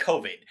filmed during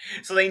COVID,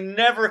 so they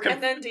never.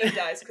 And then Dean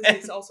dies because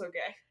he's also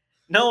gay.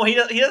 No, he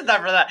doesn't die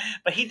for that,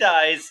 but he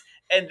dies,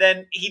 and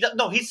then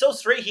he's so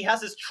straight. He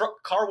has his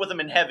car with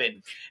him in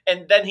heaven,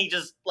 and then he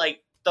just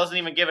like doesn't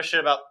even give a shit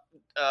about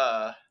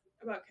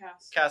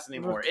Cass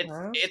anymore.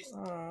 It's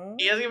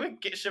he doesn't even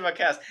give a shit about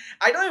Cass.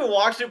 I don't even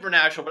watch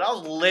Supernatural, but I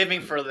was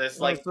living for this.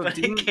 Like so when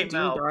Dean, it came Dean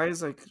out,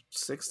 dies like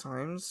 6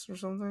 times or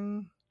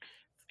something.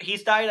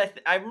 he's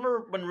died. I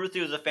remember when Ruthie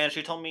was a fan,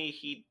 she told me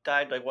he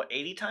died like what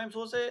 80 times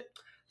was it?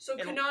 So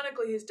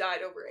canonically, he's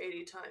died over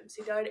 80 times.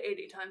 He died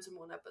 80 times in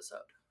one episode.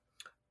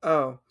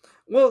 Oh,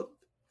 well,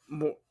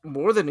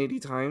 more than 80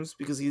 times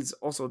because he's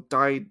also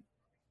died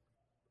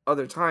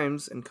other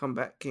times and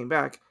came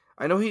back.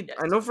 I know Yes.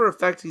 I know for a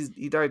fact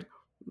he died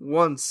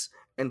once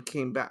and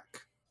came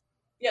back.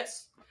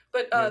 Yes,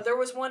 but there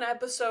was one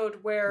episode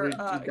where he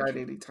died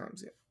 80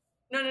 times.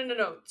 Yeah.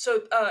 No.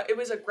 So it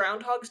was a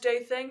Groundhog's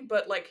Day thing,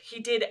 but like he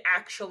did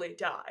actually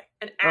die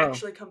and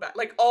actually come back.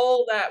 Like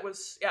all that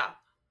was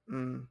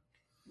Mm.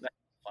 That's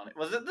funny.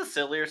 Was it the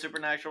sillier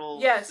Supernatural?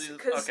 Yes,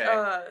 because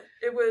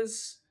it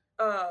was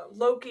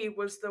Loki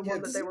was the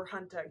one that they were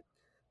hunting.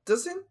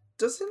 Doesn't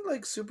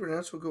like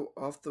Supernatural go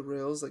off the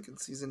rails like in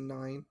season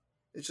 9?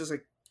 It's just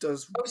like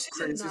does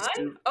season crazy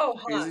 9?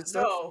 crazy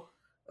stuff?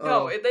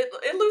 No,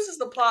 it loses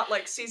the plot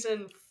like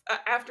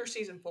after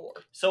season 4.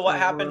 So what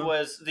happened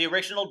was the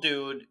original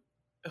dude,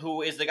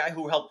 who is the guy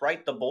who helped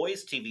write the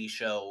Boys TV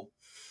show,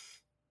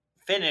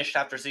 finished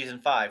after season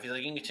 5. He's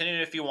like, you can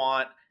continue if you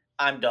want.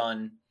 I'm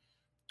done.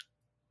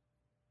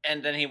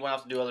 And then he went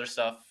off to do other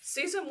stuff.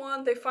 Season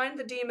 1, they find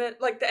the demon.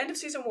 Like the end of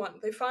season 1,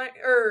 they find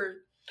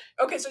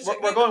okay, so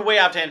we're going way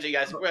off tangent,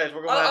 guys.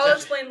 I'll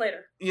explain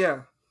later.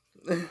 Yeah.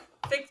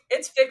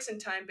 It's fixing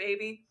time,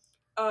 baby.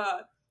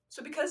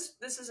 So because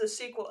this is a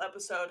sequel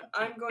episode,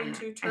 I'm going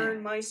to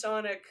turn my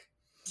Sonic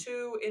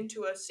 2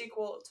 into a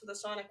sequel to the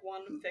Sonic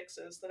 1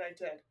 fixes that I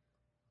did.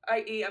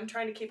 I.e., I'm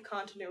trying to keep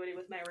continuity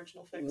with my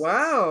original fixes.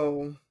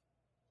 Wow.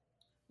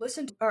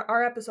 Listen to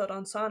our episode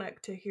on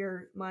Sonic to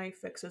hear my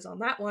fixes on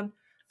that one.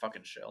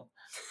 Fucking shill.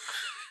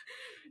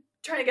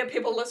 Trying to get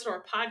people to listen to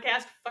our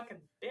podcast, fucking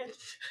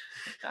bitch.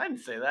 I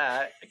didn't say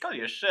that. I called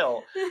you a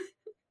shill.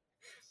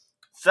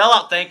 Sell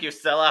out, thank you,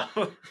 sell out.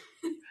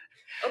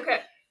 Okay.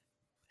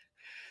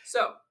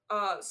 So,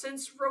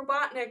 since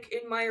Robotnik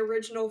in my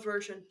original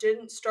version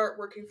didn't start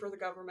working for the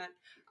government,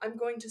 I'm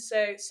going to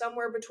say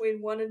somewhere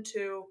between 1 and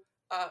 2,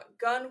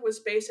 Gunn was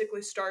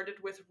basically started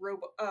with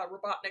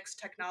Robotnik's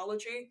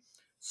technology.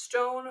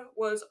 Stone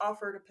was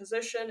offered a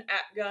position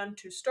at Gunn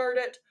to start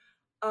it.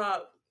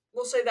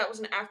 We'll say that was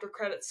an after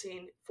credit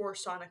scene for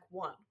Sonic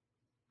 1.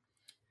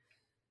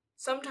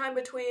 Sometime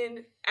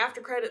between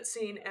after credit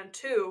scene and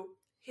 2,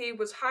 he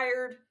was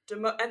hired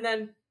and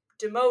then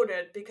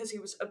demoted because he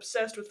was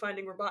obsessed with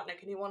finding Robotnik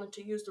and he wanted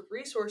to use the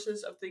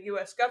resources of the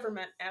US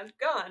government and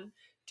Gunn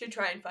to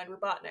try and find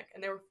Robotnik.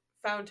 And they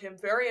found him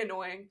very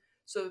annoying,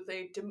 so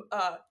they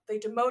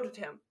demoted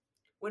him.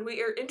 When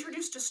we are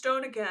introduced to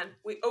Stone again,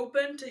 we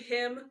open to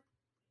him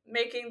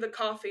making the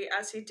coffee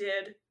as he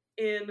did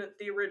in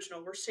the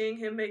original. We're seeing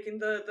him making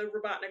the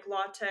Robotnik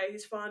latte.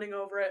 He's fawning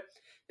over it.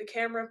 The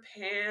camera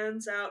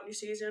pans out and you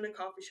see he's in a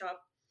coffee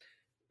shop.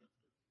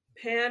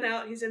 Pan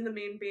out, he's in the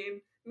Mean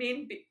Bean.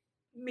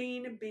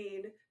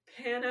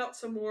 Pan out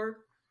some more.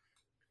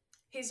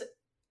 He's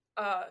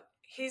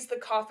the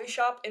coffee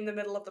shop in the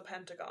middle of the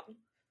Pentagon.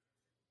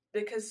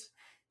 Because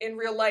in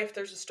real life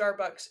there's a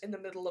Starbucks in the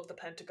middle of the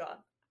Pentagon.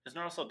 Isn't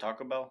there also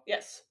Taco Bell?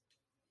 Yes.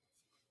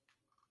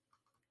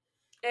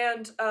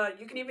 And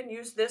you can even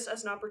use this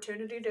as an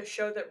opportunity to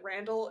show that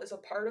Randall is a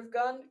part of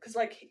Gunn. Because,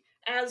 like,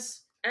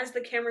 as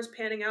the camera's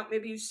panning out,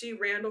 maybe you see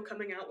Randall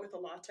coming out with a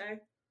latte.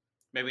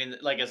 Maybe,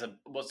 as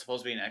what's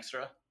supposed to be an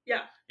extra?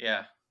 Yeah.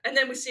 Yeah. And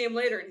then we see him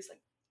later, and he's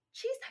like,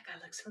 geez, that guy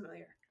looks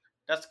familiar.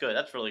 That's good.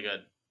 That's really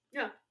good.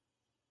 Yeah.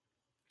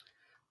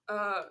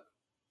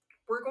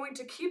 We're going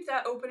to keep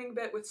that opening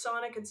bit with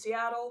Sonic in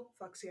Seattle.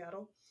 Fuck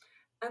Seattle.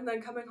 And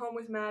then coming home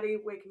with Maddie,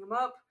 waking him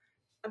up.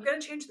 I'm going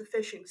to change the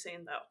fishing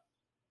scene, though.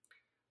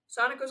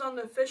 Sonic goes on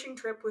the fishing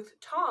trip with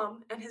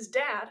Tom and his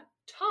dad,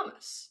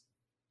 Thomas.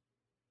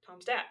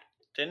 Tom's dad.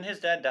 Didn't his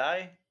dad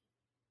die?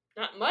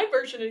 Not in my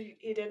version,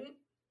 he didn't.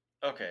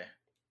 Okay.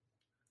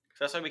 So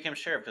that's why he became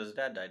sheriff, because his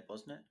dad died,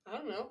 wasn't it? I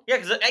don't know. Yeah,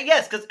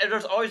 because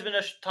there's always been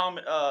a Tom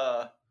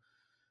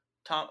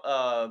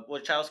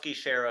Wachowski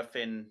sheriff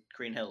in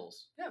Green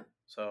Hills. Yeah.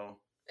 So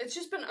it's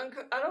just been I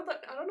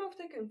don't know if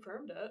they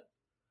confirmed it.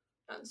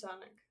 Not in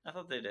Sonic. I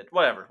thought they did.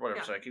 Whatever.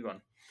 Yeah. Sorry, keep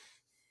going.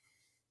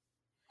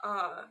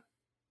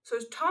 So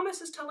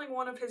Thomas is telling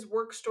one of his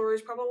work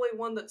stories, probably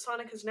one that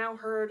Sonic has now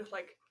heard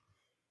like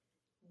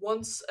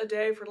once a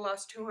day for the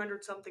last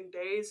 200-something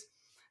days.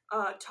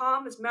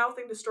 Tom is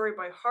mouthing the story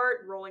by heart,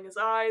 rolling his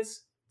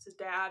eyes. It's his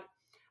dad.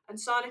 And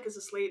Sonic is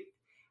asleep.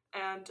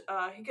 And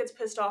he gets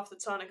pissed off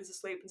that Sonic is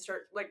asleep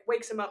and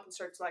wakes him up and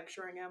starts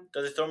lecturing him.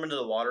 Does he throw him into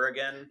the water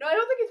again? No, I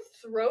don't think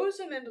he throws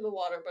him into the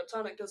water, but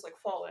Sonic does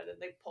fall in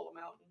and they pull him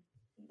out.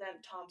 And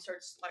then Tom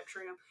starts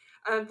lecturing him.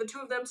 And the two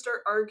of them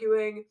start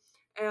arguing.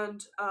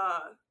 And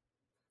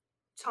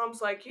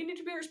Tom's like, you need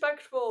to be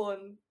respectful.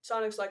 And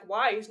Sonic's like,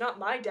 why? He's not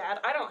my dad.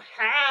 I don't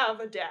have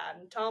a dad.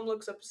 And Tom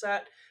looks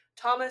upset.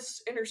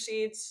 Thomas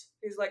intercedes.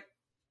 He's like,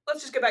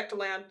 let's just get back to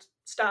land.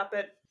 Stop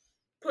it.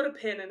 Put a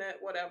pin in it.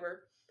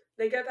 Whatever.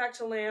 They get back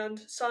to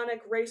land.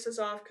 Sonic races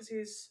off because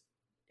he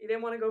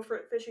didn't want to go for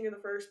fishing in the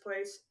first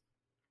place.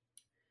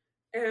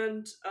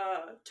 And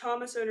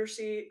Thomas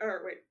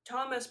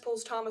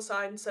pulls Tom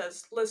aside and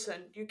says,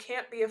 listen, you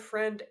can't be a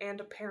friend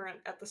and a parent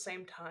at the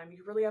same time.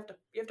 You really have to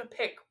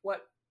pick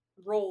what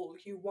role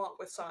you want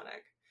with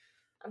Sonic.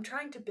 I'm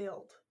trying to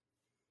build.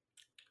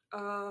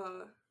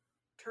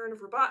 Turn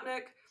of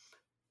Robotnik.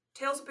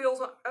 Tails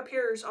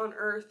appears on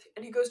Earth,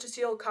 and he goes to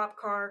steal a cop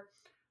car.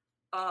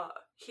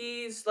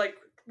 He's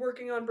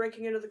working on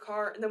breaking into the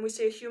car, and then we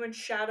see a human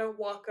shadow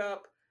walk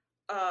up.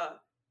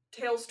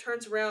 Tails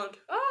turns around.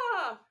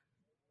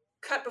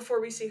 Cut before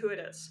we see who it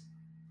is.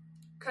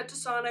 Cut to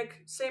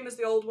Sonic, same as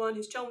the old one.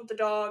 He's chilling with the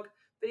dog.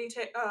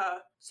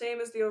 Same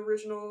as the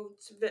original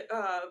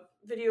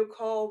video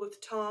call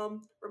with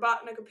Tom.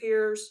 Robotnik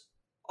appears.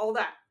 All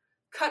that.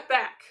 Cut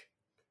back.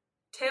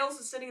 Tails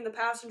is sitting in the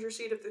passenger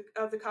seat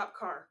of the cop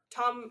car.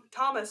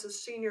 Thomas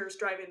is senior is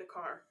driving the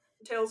car.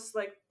 Tails is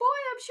like, boy,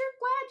 I'm sure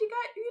glad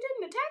you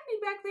didn't attack me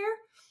back there.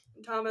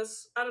 And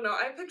Thomas, I don't know,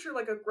 I picture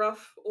a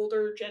gruff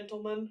older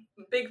gentleman,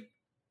 big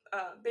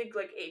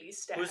 80s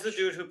stash. Who's the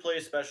dude who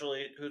plays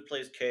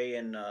K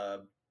in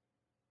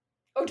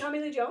Tommy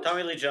Lee Jones?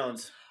 Tommy Lee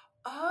Jones.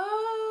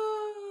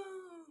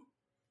 Oh.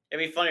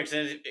 It'd be funnier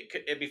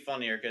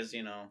because,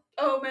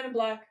 Oh, Men in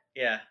Black.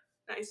 Yeah.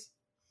 Nice.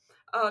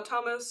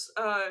 Thomas,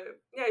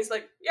 he's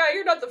like, yeah,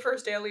 you're not the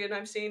first alien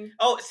I've seen.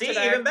 Oh, see,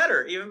 today. even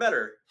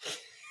better.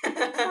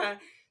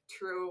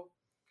 True.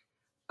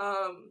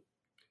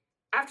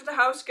 After the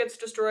house gets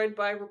destroyed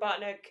by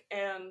Robotnik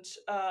and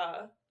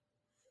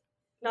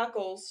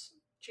Knuckles,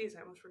 jeez,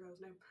 I almost forgot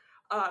his name.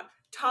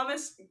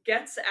 Thomas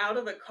gets out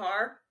of the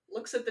car,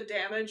 looks at the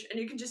damage, and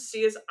you can just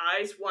see his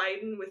eyes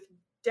widen with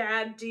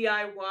dad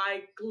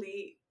DIY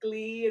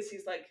glee as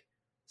he's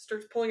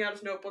starts pulling out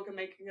his notebook and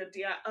making a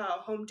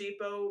Home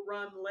Depot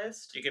run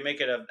list. You can make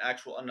it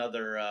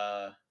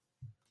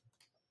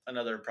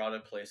another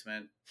product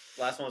placement.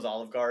 Last one was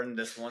Olive Garden.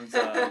 This one's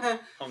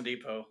Home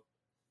Depot.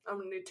 I'm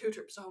gonna need 2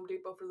 trips to Home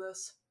Depot for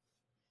this.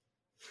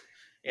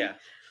 Yeah.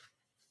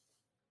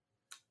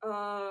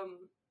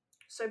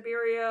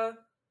 Siberia.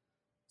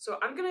 So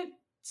I'm gonna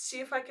see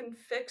if I can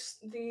fix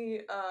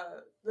the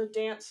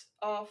dance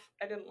off.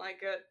 I didn't like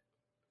it.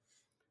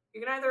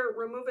 You can either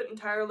remove it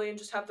entirely and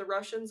just have the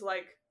Russians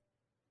like,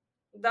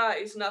 that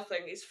is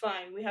nothing, he's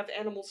fine. We have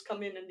animals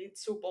come in and eat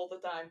soup all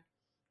the time.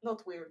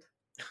 Not weird.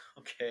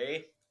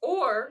 Okay.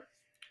 Or,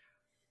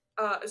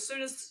 as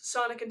soon as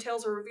Sonic and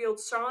Tails are revealed,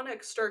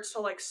 Sonic starts to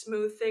like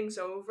smooth things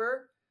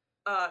over,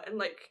 and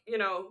like, you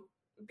know,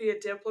 be a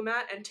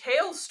diplomat, and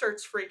Tails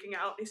starts freaking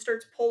out. He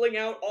starts pulling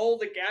out all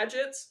the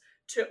gadgets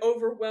to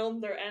overwhelm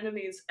their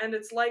enemies, and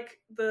it's like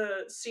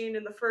the scene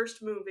in the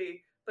first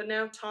movie, but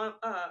now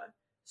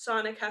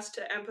Sonic has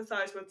to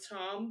empathize with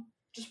Tom,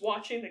 just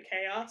watching the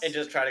chaos. And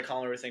just try to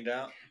calm everything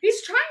down.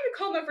 He's trying to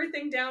calm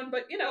everything down,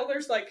 but you know,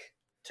 there's like.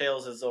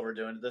 Tails is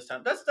overdoing it this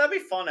time. That'd be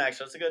fun,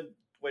 actually. That's a good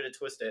way to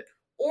twist it.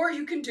 Or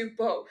you can do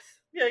both.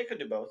 Yeah, you could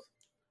do both.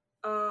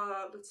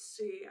 Let's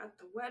see, at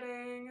the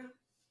wedding.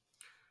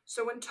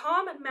 So when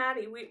Tom and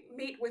Maddie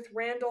meet with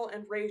Randall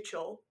and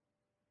Rachel,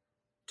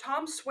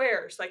 Tom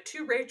swears, like,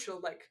 to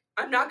Rachel, like,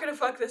 I'm not gonna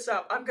fuck this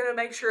up. I'm gonna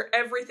make sure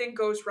everything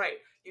goes right.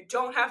 You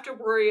don't have to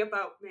worry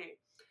about me.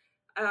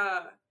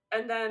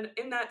 And then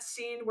in that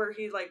scene where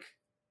he, like,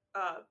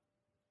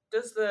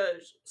 does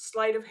the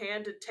sleight of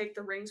hand to take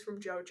the rings from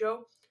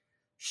JoJo,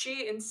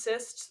 she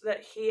insists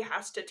that he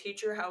has to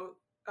teach her how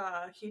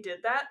he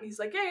did that. And he's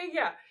like,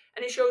 yeah.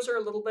 And he shows her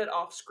a little bit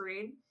off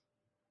screen.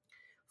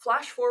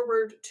 Flash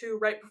forward to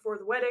right before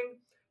the wedding.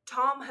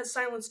 Tom has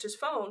silenced his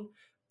phone,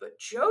 but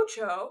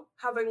JoJo,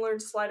 having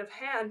learned sleight of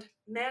hand,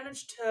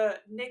 managed to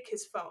nick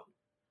his phone.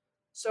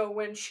 So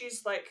when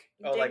she's like...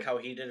 like how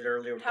he did it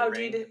earlier with the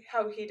ring?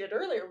 How he did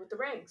earlier with the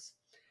rings.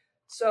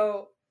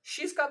 So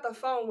she's got the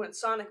phone when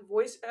Sonic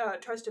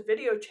tries to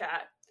video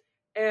chat,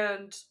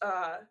 and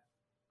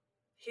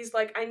he's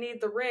like, I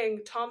need the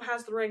ring. Tom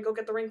has the ring. Go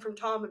get the ring from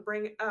Tom and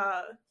bring,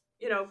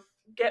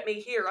 get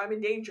me here. I'm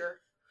in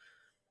danger.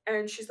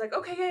 And she's like,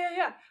 okay,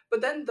 yeah. But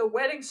then the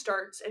wedding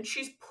starts, and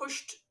she's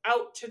pushed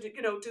out to,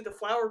 do the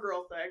flower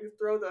girl thing,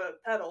 throw the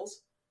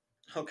petals.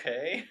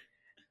 Okay.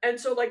 And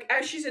so, like,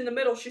 as she's in the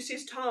middle, she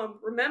sees Tom,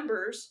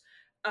 remembers,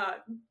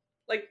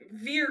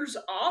 veers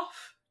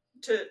off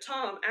to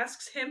Tom,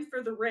 asks him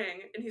for the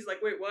ring, and he's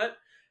like, wait, what?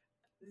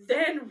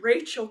 Then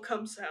Rachel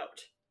comes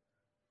out.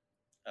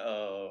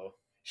 Oh.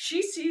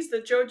 She sees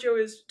that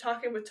JoJo is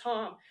talking with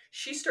Tom.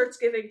 She starts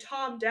giving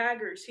Tom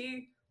daggers.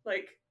 He,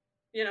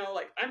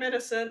 I'm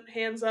innocent,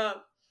 hands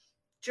up.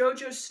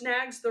 JoJo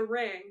snags the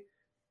ring.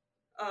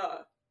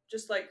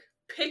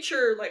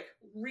 Picture,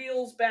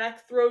 reels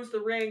back, throws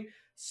the ring.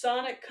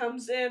 Sonic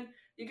comes in.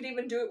 You can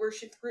even do it where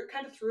she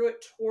threw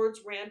it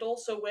towards Randall,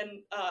 so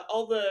when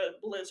all the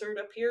blizzard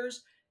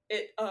appears,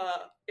 it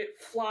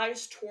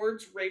flies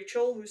towards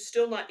Rachel, who's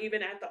still not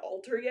even at the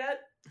altar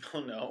yet.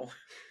 Oh no.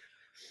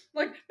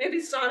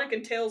 Maybe Sonic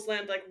and Tails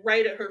land,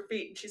 right at her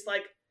feet, and she's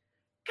like,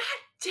 God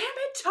damn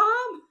it,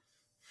 Tom!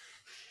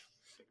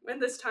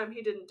 And this time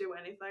he didn't do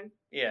anything.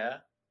 Yeah.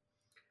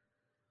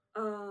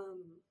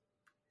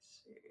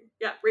 Let's see.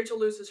 Yeah, Rachel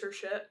loses her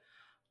shit.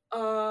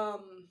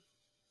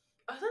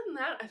 Other than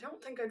that, I don't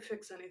think I'd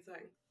fix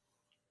anything.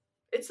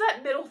 It's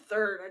that middle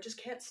third I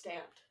just can't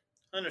stand.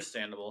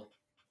 Understandable.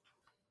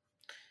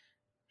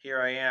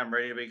 Here I am,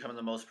 ready to become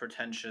the most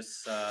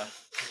pretentious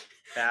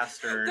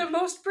bastard. The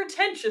most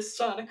pretentious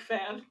Sonic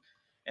fan.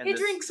 And he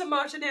drinks some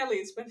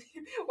Martinellis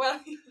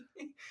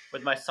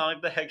with my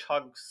Sonic the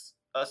Hedgehog's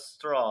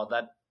straw,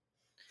 that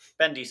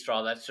bendy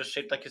straw that's just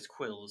shaped like his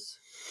quills.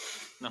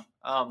 No.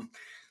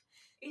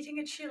 Eating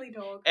a chili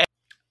dog.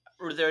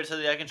 There so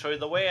that I can show you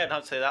the way. I'd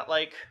not say that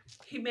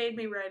He made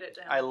me write it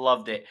down. I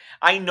loved it.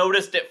 I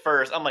noticed it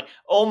first. I'm like,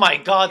 oh my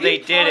god, they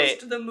did it. He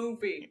paused the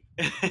movie.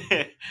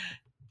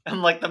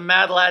 I'm like, the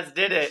Mad Lads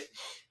did it.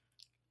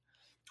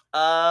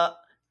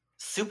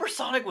 Super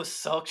Sonic was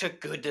such a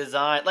good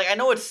design. I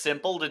know it's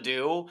simple to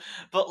do,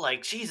 but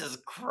Jesus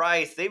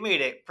Christ, they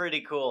made it pretty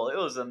cool. It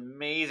was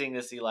amazing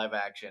to see live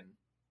action.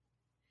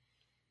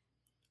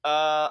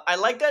 I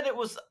like that it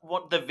was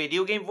the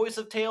video game voice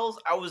of Tails.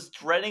 I was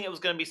dreading it was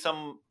going to be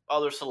some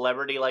other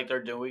celebrity like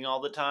they're doing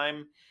all the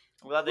time.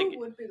 Who would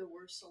be the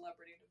worst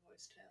celebrity to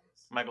voice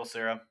Tails? Michael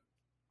Cera.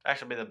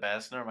 Actually be the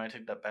best. Never mind, I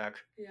take that back.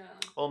 Yeah.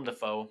 Willem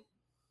Dafoe.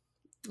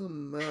 Oh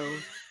no.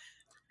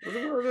 What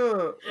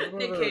about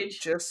Nick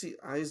Cage. Jesse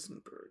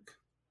Eisenberg?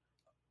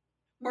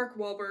 Mark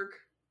Wahlberg.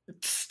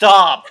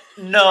 Stop!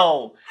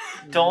 No!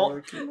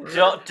 Don't.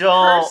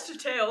 First to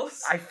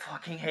Tails. I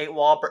fucking hate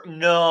Wahlberg.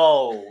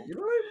 No! You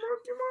don't like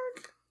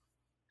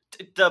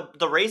Mark?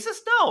 The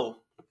racist? No.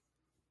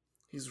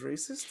 He's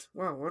racist?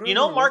 Wow. What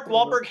Mark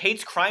Wahlberg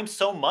hates crime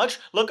so much?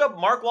 Look up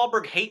Mark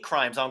Wahlberg hate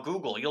crimes on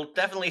Google. You'll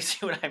definitely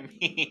see what I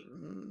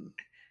mean.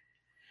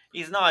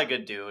 He's not a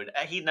good dude.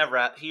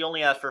 He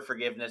only asked for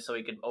forgiveness so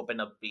he could open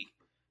up beat.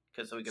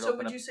 So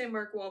would you say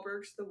Mark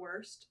Wahlberg's the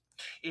worst?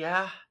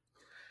 Yeah.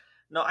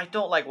 No, I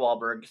don't like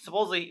Wahlberg.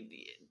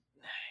 Supposedly,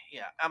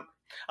 yeah.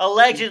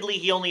 Allegedly,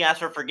 he only asked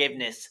for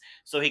forgiveness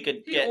so he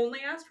could He only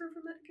asked for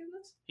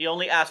forgiveness? He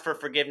only asked for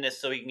forgiveness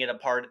so he can get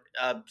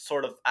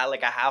sort of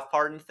like a half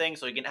pardon thing,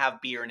 so he can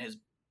have beer in his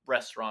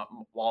restaurant,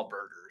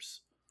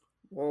 Wahlburgers.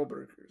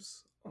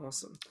 Wahlburgers.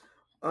 Awesome.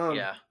 Um,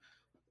 Yeah.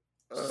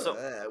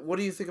 So what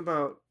do you think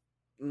about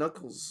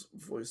Knuckles'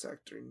 voice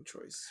acting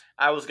choice?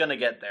 I was gonna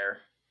get there.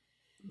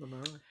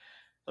 Lamau.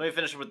 Let me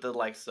finish with the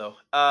likes though.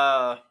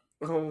 Oh,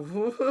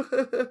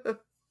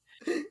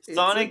 it's a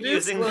Sonic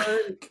using.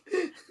 dislike.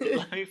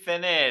 Let me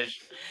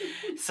finish.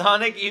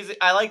 Sonic using.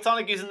 I like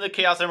Sonic using the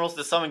Chaos Emeralds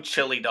to summon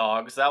chili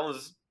dogs. That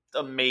was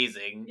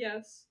amazing.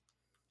 Yes.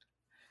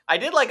 I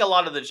did like a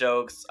lot of the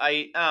jokes.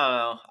 I don't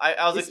know.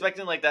 I was Is-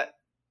 expecting like that.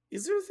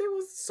 Is there a thing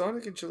with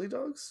Sonic and chili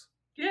dogs?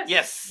 Yes.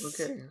 Yes.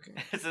 Okay.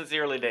 Since the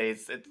early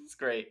days, it's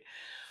great.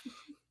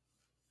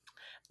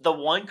 The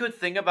one good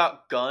thing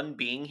about Gun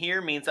being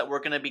here means that we're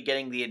going to be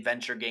getting the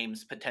adventure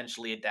games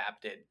potentially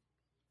adapted.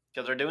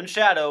 Because they're doing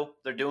Shadow,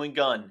 they're doing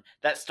Gun.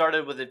 That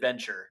started with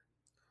Adventure.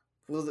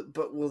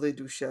 Will they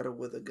do Shadow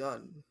with a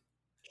gun?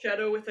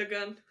 Shadow with a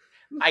gun.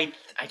 I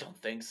don't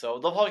think so.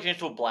 They'll probably change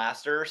to a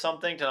blaster or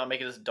something to not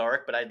make it as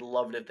dark, but I'd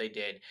love it if they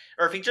did.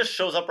 Or if he just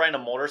shows up riding a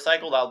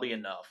motorcycle, that'll be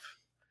enough.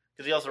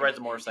 Because he also rides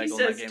a He motorcycle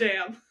says, in that game.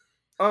 "Damn."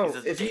 Oh,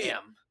 He says,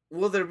 damn.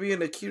 Will there be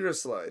an Akira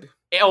slide?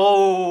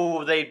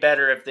 Oh, they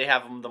better if they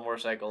have him the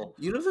motorcycle.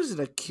 You know, there's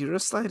an Akira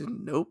slide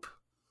in Nope.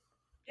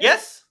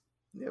 Yes.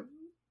 Yep.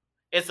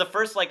 It's the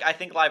first, I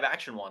think, live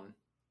action one.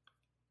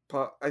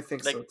 I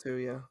think so too.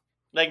 Yeah.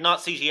 Not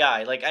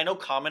CGI. I know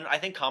I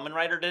think Kamen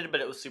Rider did it, but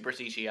it was super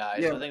CGI.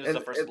 Yeah, So I think it was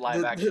the first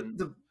live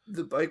action.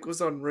 The bike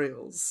was on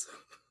rails.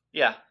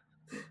 Yeah.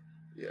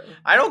 Yeah.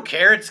 I don't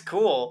care. It's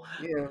cool.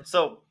 Yeah.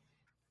 So,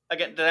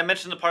 again, did I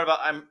mention the part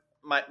about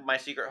my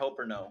secret hope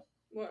or no?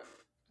 What?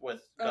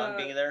 With Gun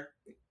being there?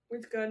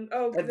 With Gun.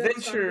 Oh,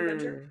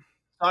 Adventure.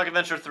 Sonic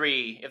Adventure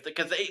 3.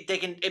 Because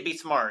it'd be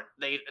smart.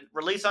 They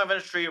release Sonic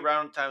Adventure 3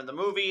 around the time of the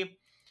movie.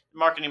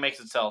 Marketing makes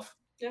itself.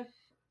 Yeah.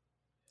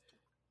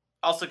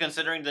 Also,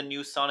 considering the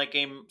new Sonic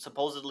game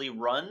supposedly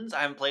runs, I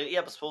haven't played it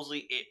yet, but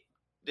supposedly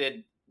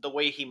the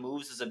way he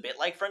moves is a bit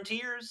like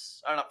Frontiers.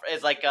 I don't know,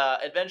 it's like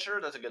Adventure.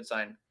 That's a good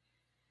sign.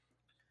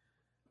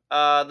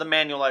 The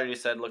manual I already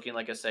said, looking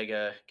like a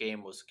Sega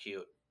game, was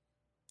cute.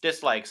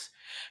 Dislikes.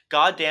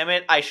 God damn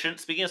it!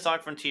 Speaking of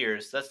Sonic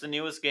Frontiers, that's the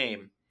newest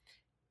game.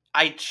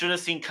 I should have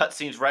seen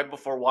cutscenes right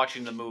before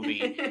watching the movie.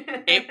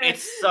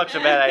 It's such a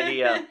bad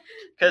idea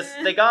because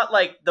they got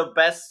the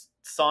best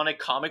Sonic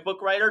comic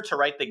book writer to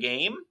write the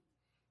game.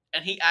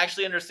 And he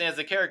actually understands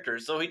the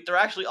characters, so they're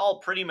actually all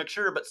pretty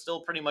mature, but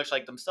still pretty much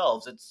like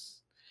themselves.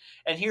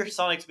 And here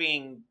Sonic's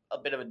being a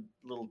bit of a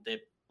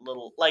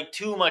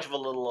too much of a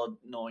little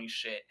annoying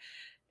shit.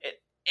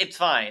 It's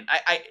fine.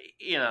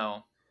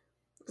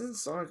 Isn't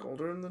Sonic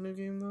older in the new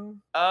game though?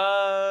 A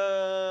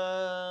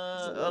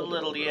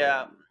little,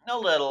 yeah. A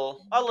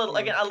little.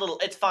 Again, a little.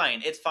 It's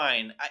fine.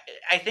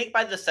 I think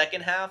by the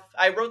second half,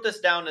 I wrote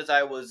this down as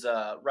I was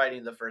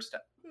writing the first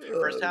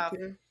half.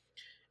 Okay.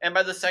 And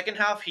by the second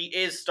half, he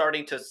is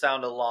starting to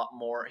sound a lot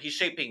more. He's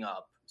shaping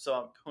up.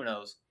 So who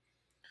knows?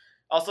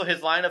 Also,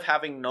 his line of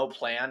having no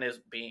plan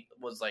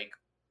was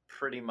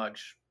pretty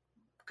much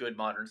good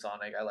modern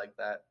Sonic. I like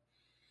that.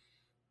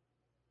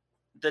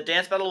 The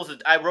dance battle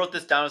I wrote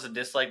this down as a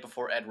dislike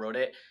before Ed wrote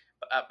it.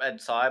 Ed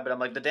saw it, but I'm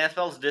like, the dance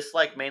battle's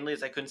dislike mainly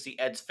as I couldn't see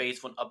Ed's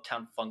face when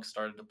Uptown Funk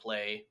started to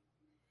play.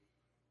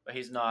 But he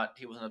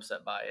wasn't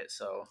upset by it,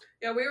 so.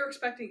 Yeah, we were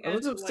expecting Ed I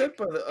was upset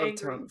by the angry.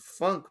 Uptown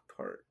Funk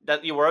part.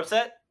 That you were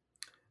upset?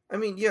 I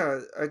mean,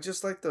 yeah, I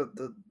just like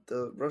the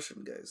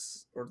Russian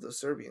guys or the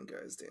Serbian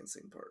guys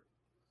dancing part.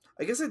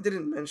 I guess I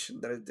didn't mention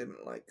that I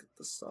didn't like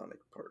the Sonic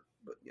part,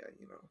 but yeah,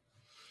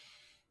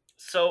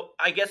 So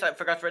I guess I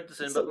forgot to write this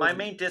in, but my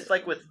main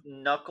dislike with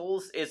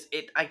Knuckles is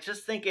I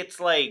just think it's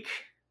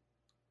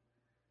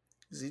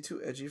Is he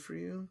too edgy for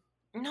you?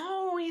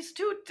 No, he's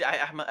too.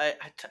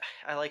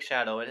 I like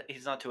Shadow.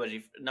 He's not too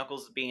edgy.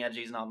 Knuckles being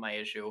edgy is not my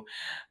issue.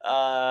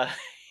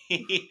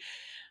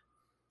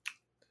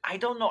 I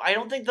don't know. I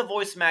don't think the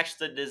voice matched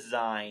the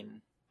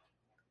design.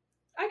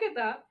 I get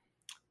that.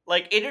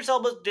 Idris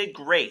Elba did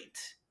great.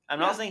 I'm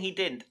not saying he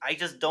didn't. I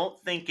just don't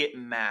think it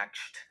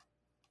matched.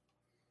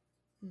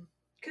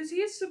 Because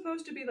he is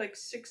supposed to be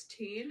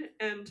 16,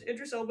 and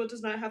Idris Elba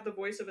does not have the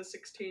voice of a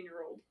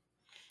 16-year-old.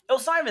 No,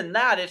 it's not even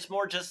that. It's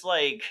more just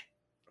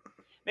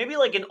maybe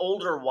an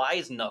older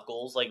wise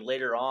Knuckles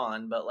later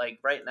on, but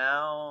right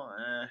now,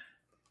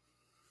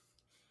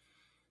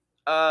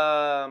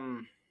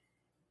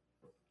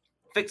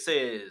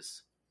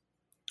 Fixes.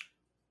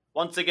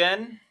 Once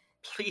again,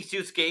 please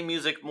use game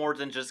music more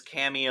than just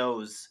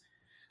cameos.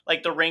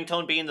 The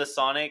ringtone being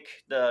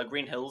the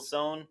Green Hills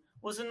zone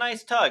was a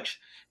nice touch.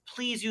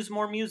 Please use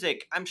more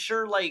music. I'm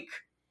sure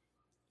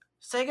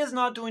Sega's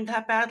not doing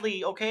that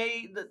badly,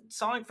 okay? The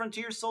Sonic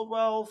Frontiers sold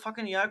well.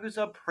 Fucking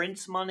Yakuza,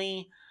 Prince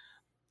money.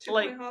 2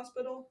 Point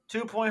Hospital.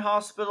 2 Point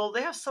Hospital.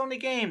 They have Sony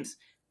games.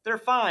 They're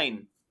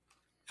fine.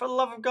 For the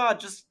love of God,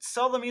 just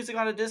sell the music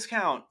on a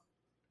discount.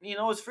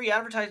 It's free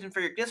advertising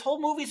for this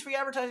whole movie's free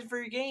advertising for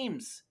your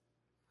games.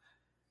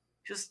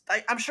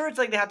 I'm sure it's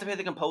they have to pay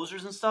the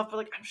composers and stuff, but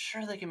I'm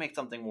sure they can make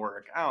something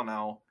work. I don't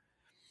know.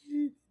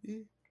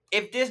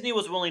 If Disney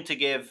was willing to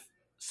give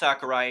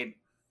Sakurai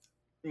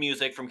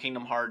music from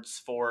Kingdom Hearts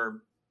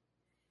for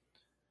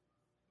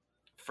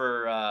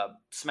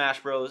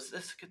Smash Bros.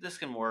 This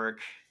can work.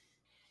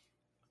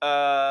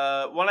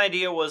 One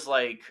idea was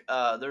like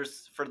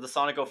there's for the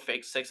Sonic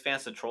 06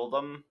 fans to troll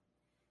them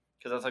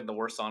because that's like the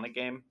worst Sonic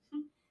game.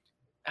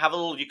 Have a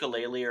little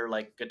ukulele or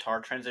like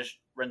guitar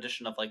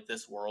rendition of like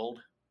this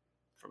world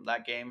from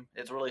that game.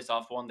 It's a really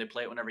soft one. They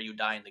play it whenever you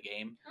die in the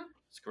game. Huh.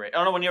 It's great.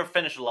 Oh no, when you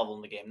finish a level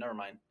in the game. Never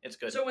mind. It's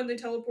good. So when they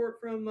teleport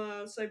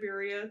from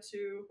Siberia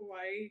to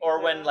Hawaii,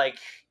 Or when like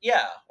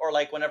or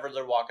like whenever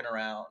they're walking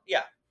around.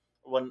 Yeah,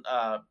 when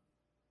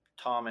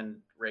Tom and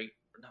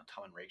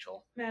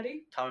Rachel.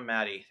 Maddie. Tom and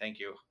Maddie. Thank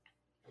you.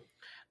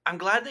 I'm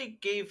glad they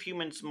gave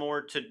humans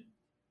more to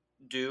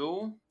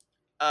do.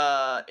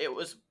 It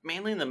was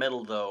mainly in the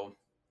middle though.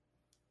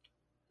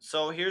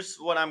 So here's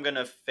what I'm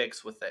gonna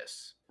fix with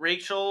this.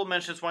 Rachel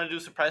mentions wanting to do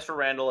a surprise for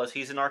Randall as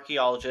he's an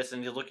archaeologist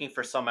and he's looking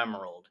for some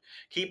emerald.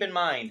 Keep in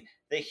mind,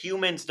 the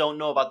humans don't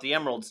know about the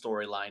emerald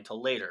storyline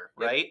till later,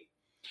 right?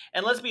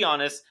 And let's be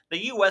honest,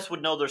 the US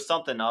would know there's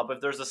something up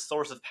if there's a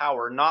source of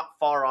power not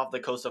far off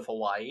the coast of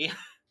Hawaii.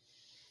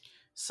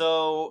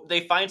 So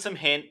they find some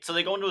hint. So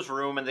they go into his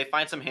room and they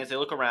find some hints. They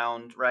look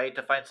around, right,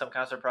 to find some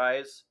kind of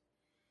surprise.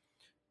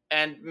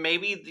 And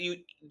maybe you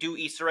do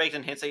Easter eggs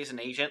and hints that he's an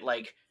agent,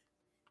 like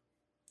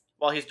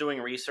while he's doing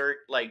research,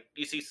 like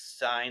you see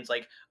signs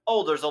like,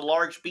 oh, there's a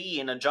large bee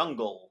in a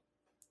jungle.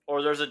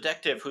 Or there's a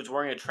detective who's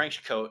wearing a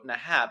trench coat and a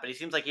hat, but he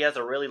seems like he has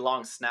a really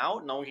long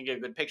snout. No one can get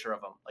a good picture of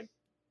him, like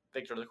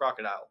Victor the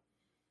Crocodile.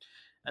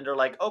 And they're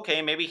like,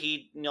 okay, maybe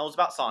he knows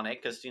about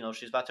Sonic, because,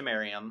 she's about to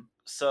marry him.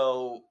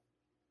 So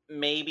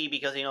maybe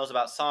because he knows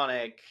about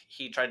Sonic,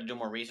 he tried to do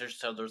more research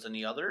so there's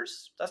any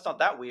others. That's not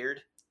that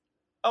weird.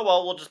 Oh,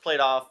 well, we'll just play it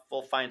off.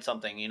 We'll find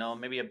something,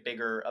 maybe a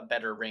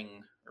better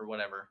ring or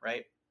whatever,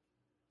 right?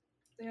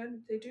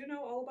 And they do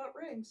know all about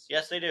rings.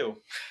 Yes, they do.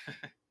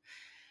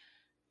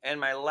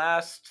 And my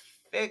last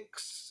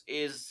fix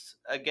is,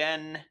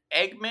 again,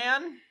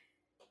 Eggman.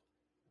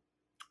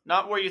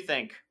 Not where you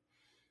think.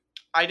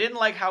 I didn't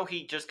like how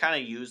he just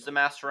kind of used the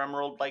Master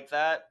Emerald like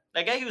that.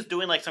 I guess he was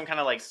doing like some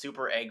kind of like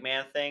super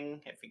Eggman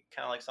thing, if he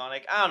kind of like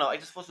Sonic. I don't know. I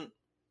just wasn't.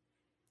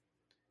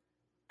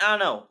 I don't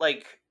know.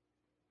 Like,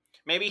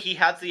 maybe he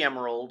has the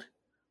Emerald.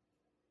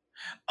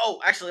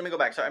 Oh, actually, let me go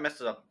back. Sorry, I messed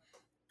it up.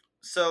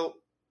 So,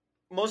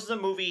 most of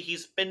the movie,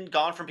 he's been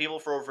gone from people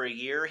for over a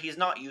year. He's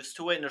not used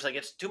to it, and there's like,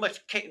 it's too much.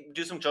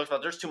 Do some jokes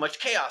about there's too much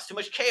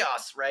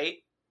chaos, right?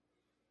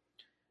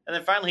 And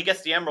then finally he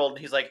gets the Emerald, and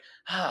he's like,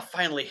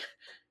 finally,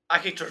 I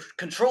can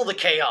control the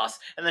chaos.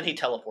 And then he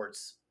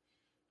teleports.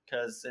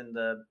 Because in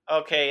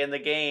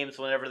the games,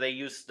 whenever they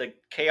use the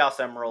Chaos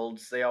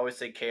Emeralds, they always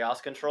say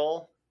Chaos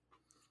Control.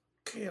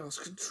 Chaos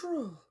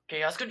Control.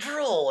 Chaos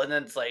Control! And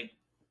then it's like,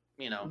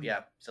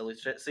 silly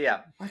shit. So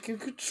yeah. I can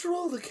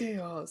control the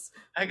chaos.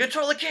 I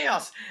control the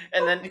chaos!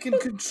 And then I can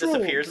control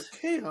disappears. the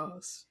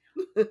chaos.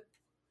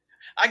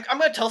 I'm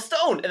gonna tell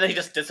Stone! And then he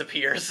just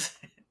disappears.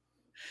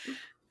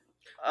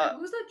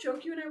 What was that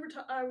joke you and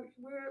I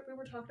we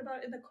were talking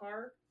about in the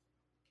car?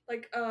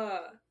 Like,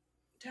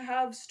 to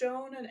have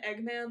Stone and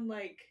Eggman,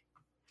 like...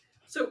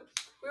 So,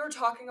 we were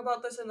talking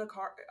about this in the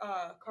car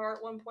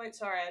at one point.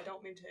 Sorry, I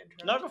don't mean to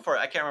interrupt. Not before.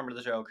 I can't remember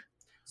the joke.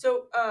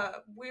 So,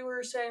 we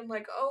were saying,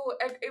 like, oh,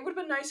 it would have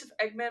been nice if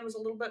Eggman was a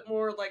little bit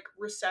more, like,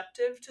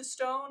 receptive to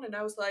Stone. And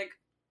I was like,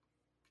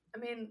 I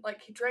mean,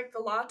 like, he drank the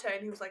latte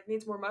and he was like,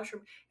 needs more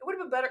mushroom. It would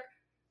have been better...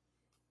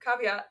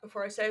 Caveat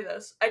before I say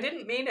this. I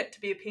didn't mean it to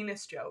be a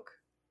penis joke.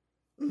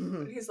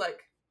 He's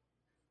like,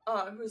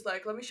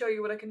 let me show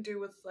you what I can do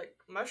with, like,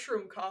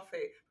 mushroom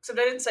coffee. Except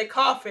I didn't say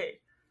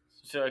coffee.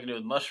 See what I can do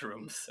with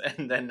mushrooms.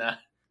 And then,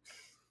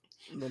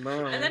 And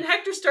then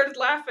Hector started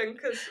laughing,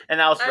 because... And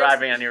I was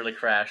driving, I nearly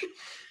crashed.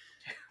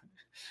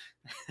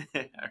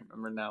 I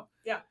remember now.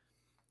 Yeah.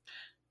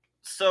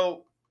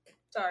 So...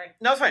 Sorry.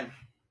 No, it's fine.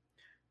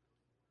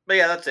 But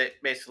yeah, that's it,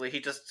 basically.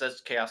 He just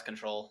says Chaos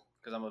Control.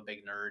 Because I'm a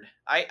big nerd.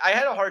 I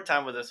had a hard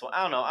time with this one.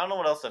 I don't know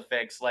what else to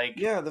fix. Like,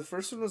 yeah, the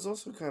first one was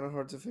also kind of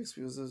hard to fix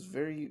because it was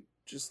very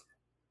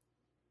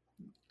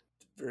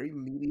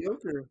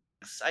mediocre.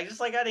 I just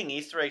like adding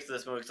Easter eggs to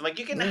this movie. Cause I'm like,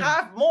 you can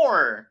have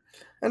more.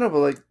 I know, but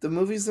like the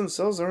movies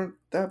themselves aren't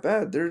that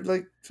bad. They're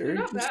like very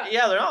They're not bad.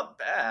 Yeah, they're not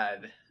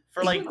bad.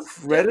 For like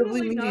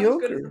incredibly mediocre. Not as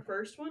good as the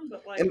first one,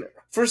 but like, and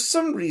for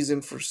some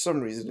reason,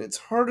 it's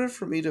harder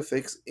for me to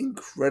fix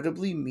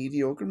incredibly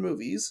mediocre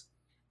movies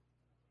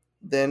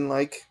than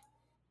like.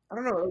 I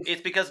don't know.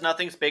 It's because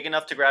nothing's big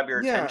enough to grab your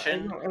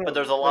attention, I know. But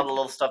there's a lot of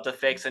little stuff to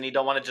fix, and you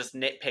don't want to just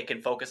nitpick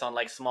and focus on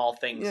like small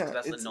things. Yeah,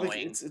 that's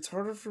annoying. Like, it's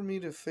harder for me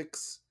to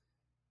fix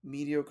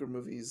mediocre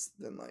movies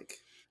than like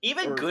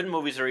even good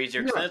movies are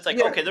easier because it's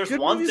like okay, there's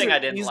one thing I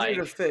didn't like.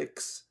 Easier to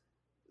fix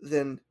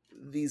than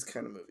these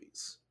kind of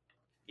movies.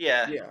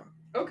 Yeah. Yeah.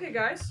 Okay,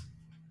 guys,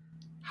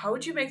 how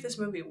would you make this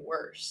movie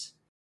worse?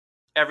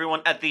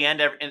 Everyone at the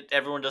end,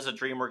 everyone does a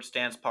DreamWorks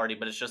dance party,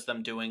 but it's just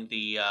them doing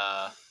the.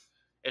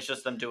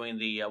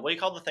 What do you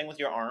call the thing with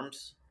your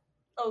arms?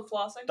 Oh,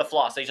 flossing? The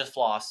floss. They just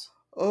floss.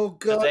 Oh,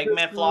 God. Because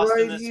Eggman flossed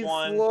in this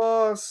one.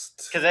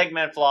 Flossed. Because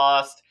Eggman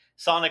flossed.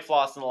 Sonic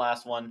flossed in the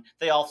last one.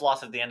 They all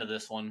floss at the end of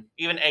this one.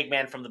 Even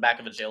Eggman from the back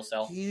of a jail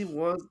cell.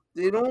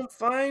 They don't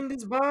find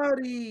his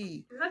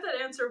body. You had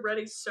that answer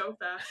ready so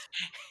fast.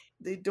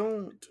 They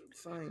don't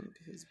find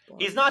his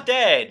body. He's not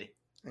dead.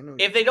 I know.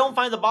 If they don't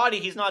find the body,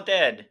 he's not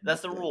dead.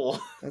 That's the rule.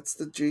 That's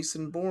the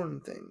Jason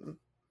Bourne thing.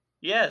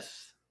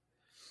 Yes.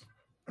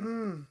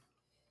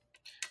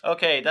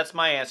 Okay, that's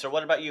my answer.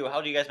 What about you?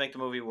 How do you guys make the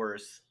movie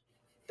worse?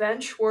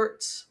 Ben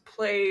Schwartz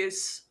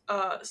plays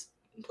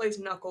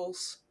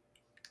Knuckles.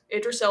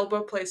 Idris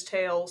Elba plays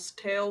Tails.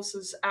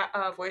 Tails'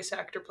 voice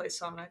actor plays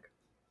Sonic.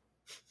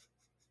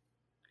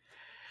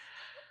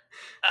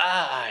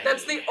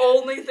 That's the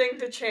only thing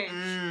to change.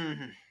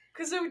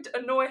 Because it would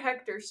annoy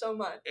Hector so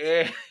much.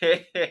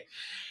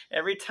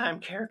 Every time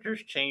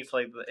characters change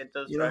like that, it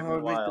does. You know how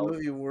it make the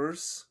movie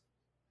worse?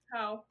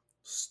 How?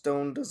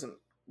 Stone doesn't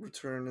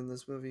return in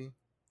this movie.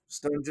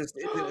 Stone just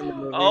isn't in the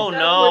movie. Oh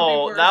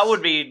no, that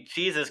would be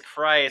Jesus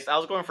Christ. I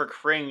was going for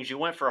cringe. You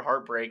went for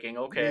heartbreaking.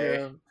 Okay.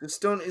 Yeah, the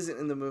Stone isn't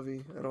in the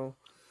movie at all.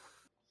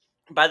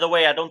 By the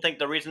way,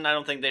 the reason I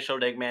don't think they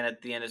showed Eggman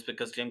at the end is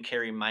because Jim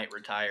Carrey might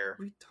retire.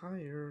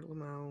 Retire,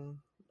 Lamau,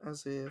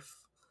 as if.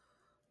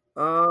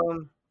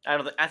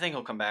 I think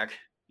he'll come back.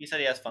 He said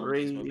he has fun with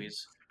these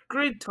movies.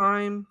 Great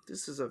time.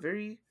 This is a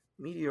very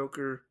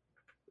mediocre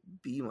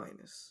B-.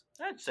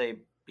 I'd say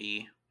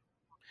B.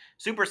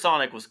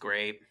 Supersonic was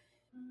great.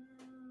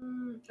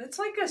 It's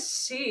like a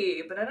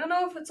C, but I don't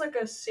know if it's like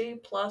a C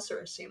plus or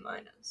a C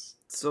minus.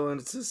 So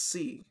it's a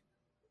C.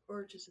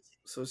 Or just a C.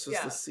 So it's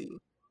just a C.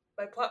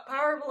 By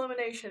power of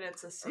elimination,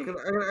 it's a C. I'm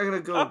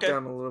gonna go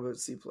down a little bit.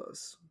 C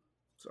plus.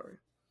 Sorry.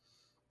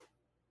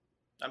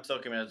 I'm still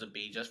giving it as a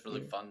B just for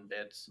the fun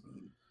bits.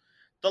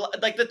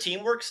 The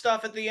teamwork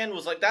stuff at the end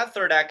was like that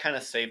third act kind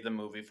of saved the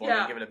movie for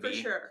me. Give it a B. For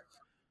sure.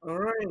 All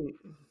right.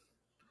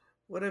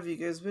 What have you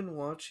guys been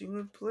watching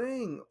or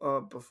playing?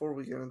 Before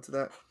we get into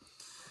that,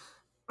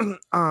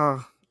 I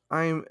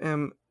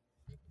am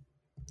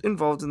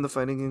involved in the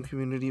fighting game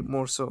community,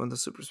 more so in the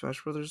Super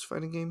Smash Brothers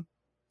fighting game.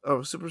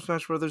 Oh, Super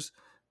Smash Brothers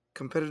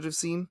competitive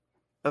scene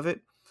of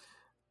it.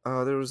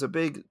 There was a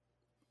big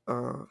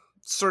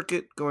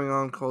circuit going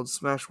on called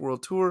Smash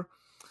World Tour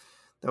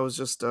that was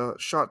just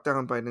shot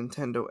down by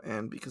Nintendo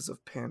and because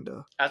of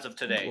Panda. As of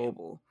today.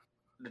 Global.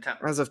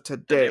 As of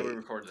today. The day we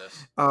recorded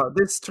this.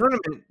 This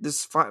tournament,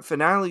 this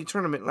finale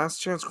tournament, last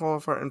chance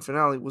qualifier and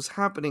finale was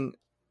happening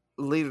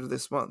later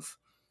this month.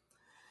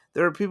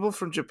 There are people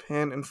from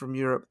Japan and from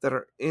Europe that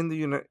are in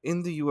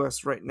the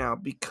US right now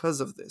because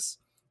of this,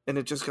 and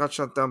it just got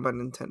shut down by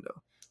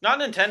Nintendo. Not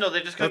Nintendo. They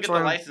just couldn't get the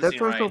licensing rights.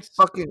 That's why I'm so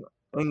fucking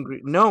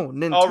angry. No,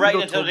 Nintendo. Oh right,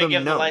 Nintendo didn't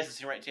give the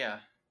licensing rights. Yeah.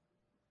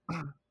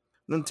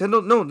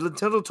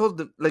 Nintendo told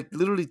them,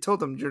 literally told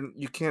them,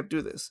 you can't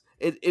do this.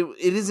 It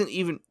isn't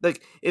even,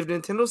 if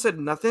Nintendo said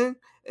nothing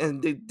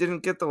and they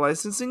didn't get the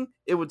licensing,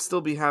 it would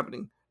still be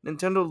happening.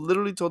 Nintendo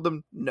literally told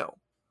them no.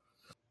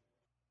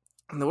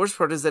 And the worst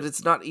part is that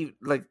it's not even,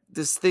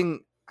 this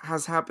thing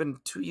has happened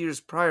 2 years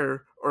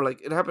prior, or,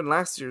 it happened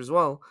last year as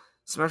well,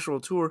 Smash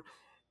World Tour.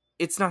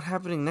 It's not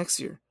happening next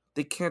year.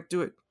 They can't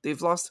do it.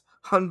 They've lost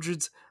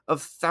hundreds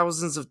of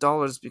thousands of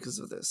dollars because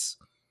of this.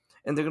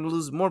 And they're going to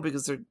lose more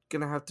because they're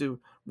going to have to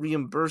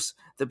reimburse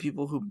the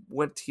people who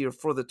went here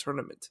for the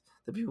tournament,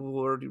 the people who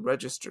already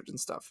registered and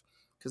stuff,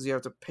 because you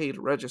have to pay to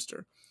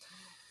register.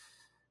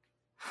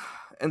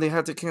 And they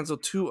had to cancel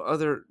 2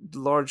 other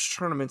large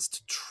tournaments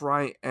to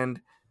try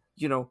and,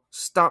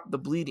 stop the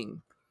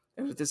bleeding.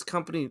 And if this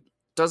company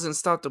doesn't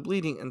stop the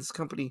bleeding and this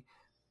company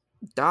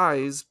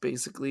dies,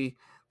 basically,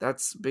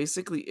 that's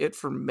basically it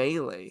for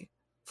Melee.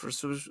 For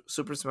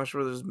Super Smash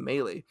Bros.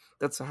 Melee.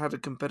 That's had a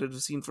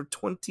competitive scene for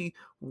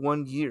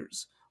 21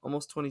 years.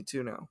 Almost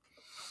 22 now.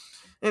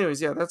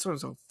 Anyways, yeah, that's why I'm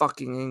so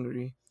fucking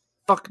angry.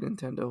 Fuck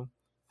Nintendo.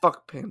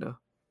 Fuck Panda.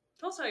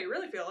 Tell us how you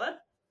really feel, Ed.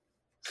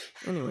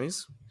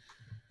 Anyways,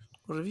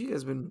 what have you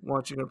guys been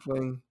watching or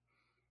playing?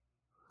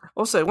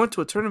 Also, I went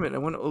to a tournament. I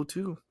won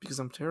 0-2 because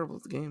I'm terrible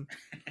at the game.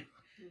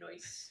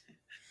 Nice.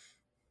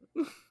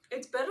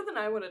 It's better than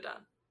I would have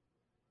done.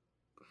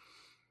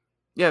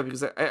 Yeah,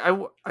 because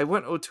I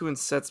went 0-2 in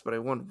sets, but I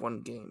won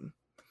 1 game.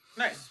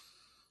 Nice.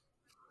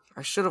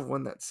 I should have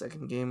won that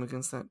second game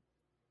against that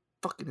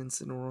fucking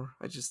Incineroar.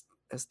 I just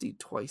SD'd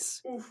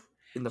twice. Oof.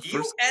 In the you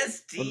first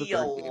SD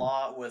a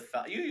lot with...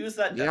 You use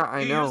that... Yeah,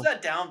 I know. You use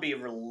that down B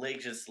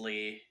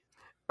religiously.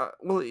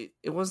 Well,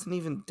 it wasn't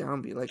even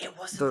down B. It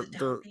wasn't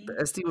the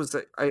SD was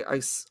that I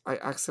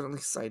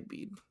accidentally side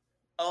B'd.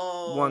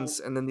 Oh. Once,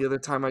 and then the other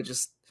time I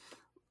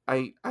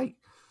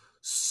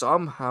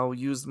somehow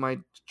used my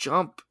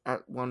jump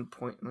at one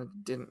point and I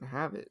didn't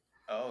have it.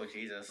 Oh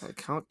Jesus! I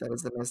count that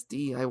as an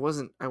SD. I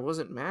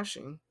wasn't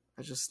mashing.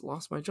 I just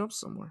lost my jump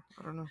somewhere.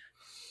 I don't know.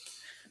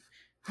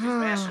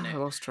 Mashing it. I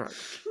lost track.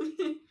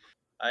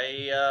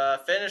 I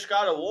finished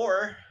God of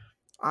War.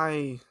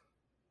 Nice.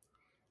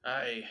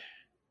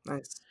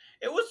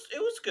 It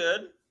was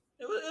good.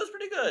 It was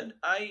pretty good.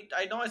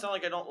 I know I sound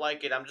like I don't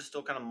like it. I'm just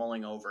still kind of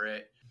mulling over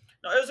it.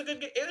 No, it was a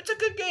good game. It's a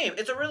good game.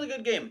 It's a really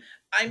good game.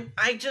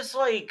 I just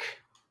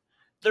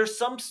there's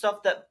some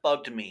stuff that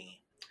bugged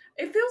me.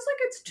 It feels like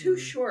it's too Mm.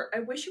 short. I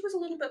wish it was a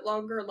little bit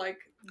longer, like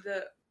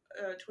the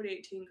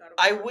 2018 God of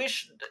I War.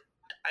 wish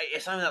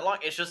it's not even that long.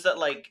 It's just that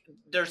like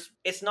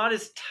it's not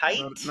as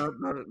tight,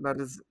 Not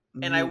as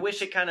and I neat.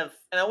 wish it and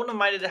I wouldn't have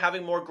minded it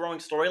having more growing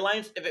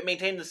storylines if it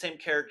maintained the same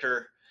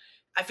character.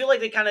 I feel like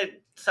they kind of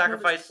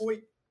sacrificed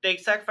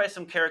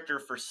some character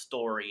for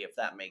story, if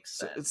that makes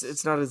So sense.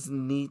 it's not as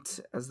neat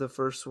as the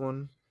first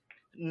one.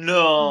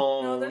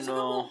 No, There's a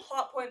couple of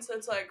plot points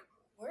that's like,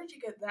 where did you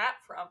get that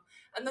from?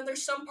 And then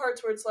there's some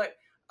parts where it's like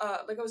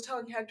I was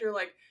telling Hector,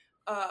 like,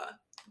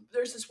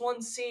 there's this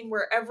one scene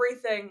where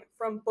everything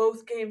from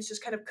both games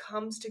just kind of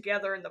comes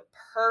together in the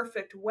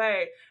perfect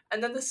way,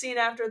 and then the scene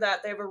after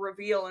that they have a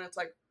reveal, and it's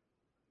like,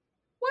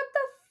 what the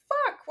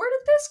fuck? Where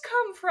did this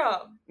come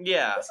from?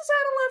 Yeah, This is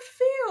out of left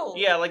field.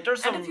 yeah, like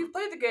there's some. And if you've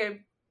played the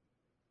game,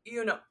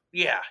 you know.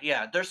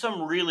 Yeah, there's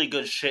some really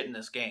good shit in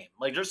this game.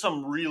 Like, there's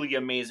some really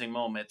amazing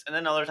moments, and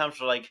then other times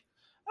we're like,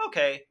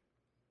 okay.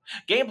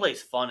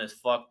 Gameplay's fun as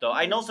fuck, though.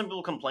 I know some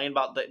people complain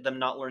about them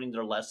not learning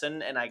their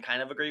lesson, and I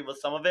kind of agree with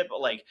some of it, but,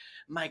 like,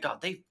 my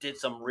god, they did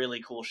some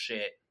really cool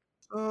shit.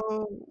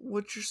 Oh,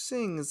 what you're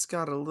saying, it's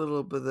got a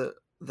little bit of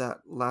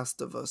that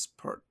Last of Us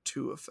Part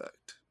 2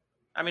 effect.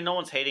 I mean, no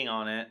one's hating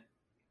on it.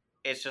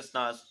 It's just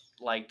not as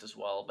liked as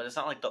well, but it's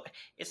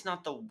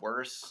not the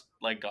worst,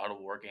 like, God of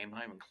War game.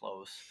 Not even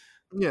close.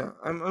 Yeah,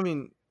 I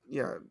mean,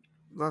 yeah,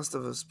 Last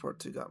of Us Part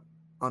 2 got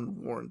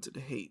unwarranted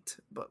hate,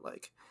 but,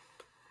 like,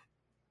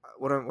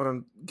 what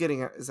I'm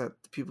getting at is that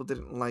people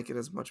didn't like it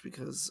as much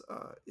because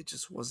it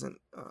just wasn't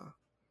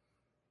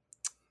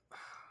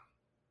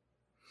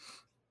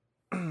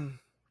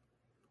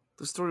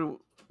the story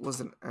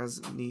wasn't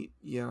as neat,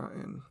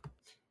 and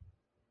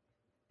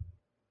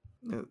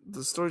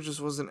the story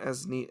just wasn't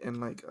as neat, and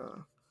like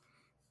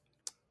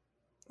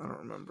I don't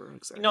remember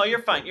exactly. No,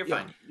 you're fine. but You're yeah,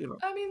 fine. You know,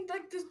 I mean,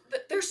 like,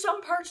 there's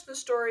some parts of the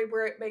story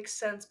where it makes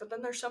sense, but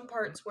then there's some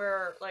parts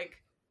where,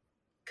 like,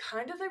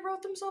 kind of they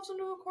wrote themselves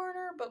into a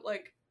corner, but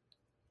like,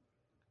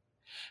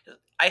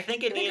 I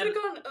think they could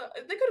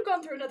have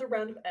gone through another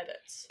round of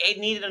edits. it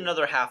needed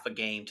another half a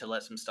game to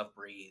let some stuff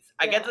breathe.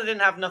 I get Yeah. they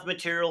didn't have enough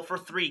material for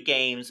 3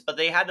 games, but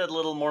they had a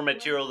little more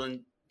material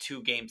than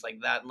 2 games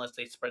like that, unless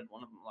they spread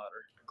one of them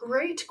louder.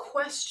 Great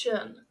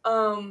question.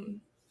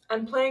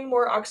 I'm playing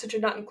more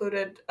Oxygen Not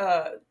Included.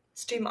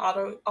 Steam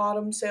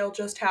Autumn sale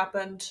just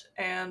happened,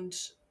 and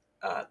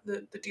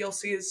the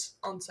DLC is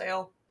on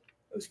sale.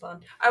 It was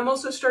fun. I'm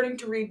also starting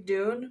to read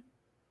Dune.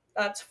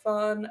 That's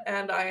fun,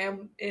 and I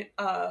am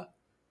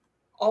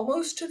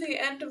almost to the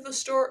end of the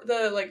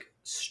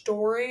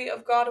story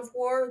of God of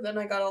War. Then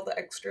I got all the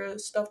extra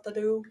stuff to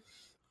do.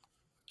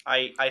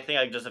 I think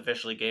I just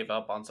officially gave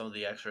up on some of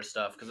the extra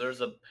stuff because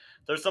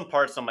there's some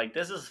parts I'm like,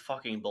 this is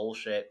fucking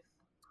bullshit.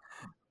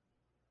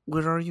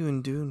 where are you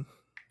in Dune?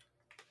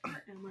 Am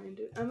I in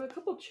Dune? I'm a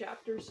couple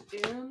chapters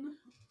in.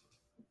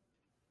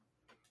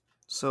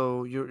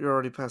 So you're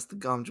already past the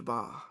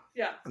Gamjaba.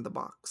 Yeah. And the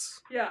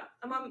box. Yeah,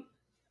 I'm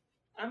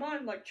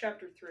on like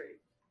chapter 3.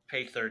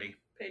 Page 30.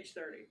 Page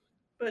 30.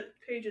 But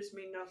pages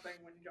mean nothing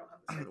when you don't have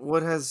the same.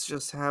 What has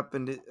just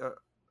happened?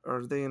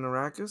 Are they in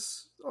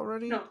Arrakis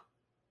already? No.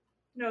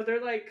 No,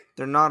 they're like...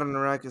 They're not in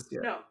Arrakis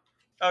yet. No.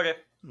 Okay.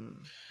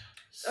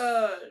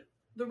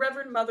 The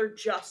Reverend Mother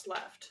just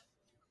left.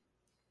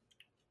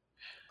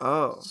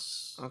 Oh,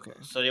 okay.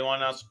 So do you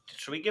want us?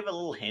 Should we give a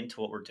little hint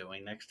to what we're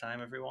doing next time,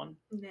 everyone?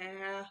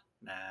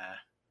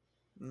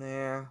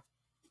 Nah.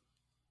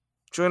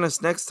 Join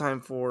us next time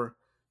for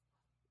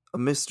a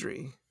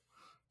mystery.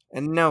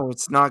 And no,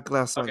 it's not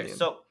Glass Onion. Okay,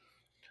 so...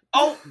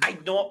 Oh, I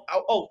know...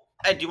 Oh,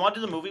 Ed, do you want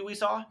to do the movie we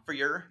saw for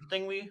your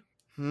thing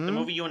The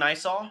movie you and I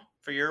saw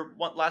for your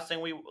last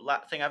thing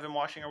I've been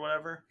watching or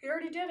whatever? He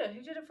already did it.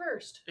 He did it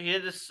first. He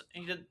did this...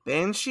 He did...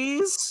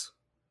 Banshees?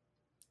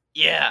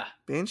 Yeah.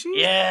 Banshees?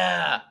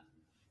 Yeah.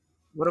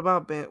 What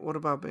about Banshees?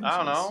 I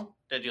don't know.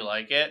 Did you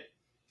like it?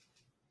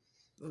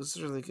 It was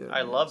really good.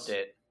 I loved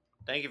it.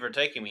 Thank you for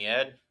taking me,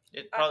 Ed.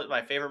 It's probably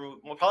my favorite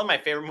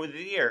movie of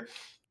the year.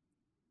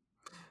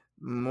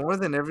 More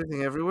than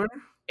Everything Everywhere?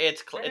 I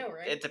know,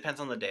 right? It depends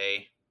on the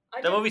day.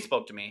 I The did- movie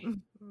spoke to me.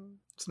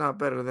 It's not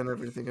better than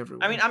Everything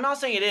Everywhere. I mean, I'm not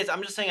saying it is.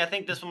 I'm just saying I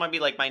think this one might be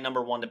like my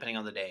number 1 depending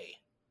on the day.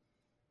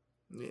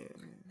 Yeah.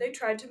 They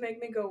tried to make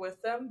me go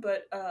with them,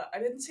 but I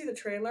didn't see the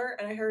trailer,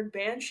 and I heard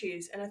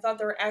banshees, and I thought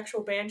there were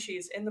actual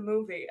banshees in the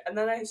movie. And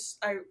then I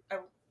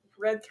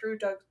read through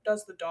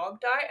Does the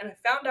Dog Die? And I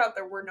found out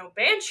there were no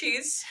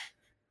banshees.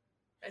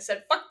 I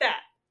said, fuck that.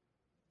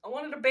 I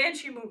wanted a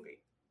banshee movie.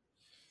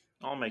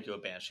 I'll make you a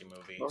Banshee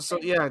movie. Also,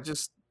 yeah,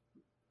 just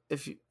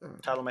if you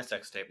Title of my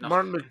sex tape. No.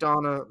 Martin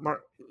McDonough,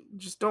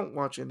 just don't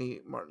watch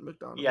any Martin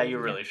McDonough. Yeah, you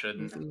movie. really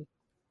shouldn't.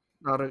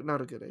 Not a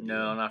good idea.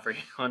 No, not for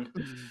you.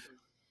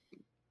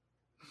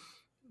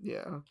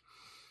 Yeah.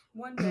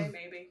 One day,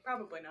 maybe.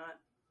 Probably not.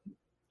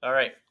 All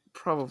right.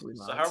 Probably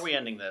not. So how are we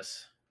ending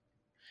this?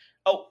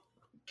 Oh,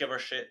 give her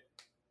shit.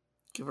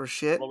 Give her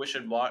shit. What we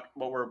should watch?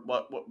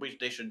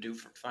 They should do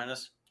for find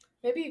us?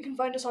 Maybe you can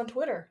find us on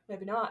Twitter.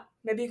 Maybe not.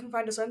 Maybe you can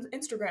find us on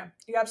Instagram.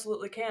 You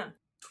absolutely can.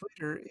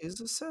 Twitter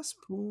is a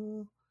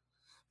cesspool.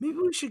 Maybe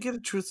we should get a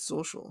Truth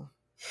Social.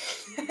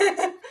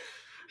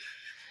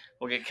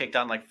 We'll get kicked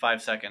out in like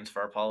 5 seconds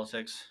for our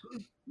politics.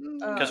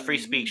 Because free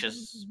speech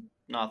is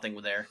nothing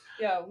there.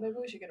 Yeah, maybe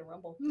we should get a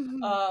Rumble.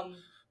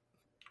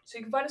 So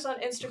you can find us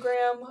on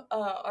Instagram.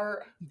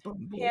 Our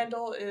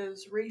handle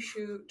is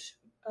reshoot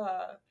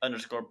 _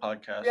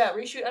 podcast. Yeah,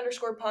 reshoot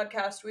 _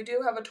 podcast. We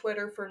do have a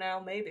Twitter for now,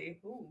 maybe.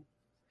 Ooh.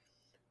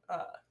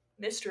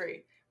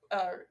 Mystery.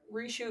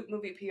 Reshoot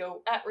movie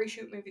PO at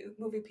reshoot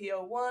movie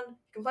PO1. You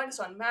can find us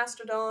on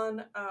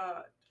Mastodon.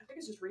 I think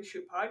it's just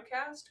reshoot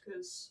podcast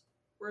because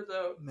we're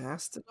the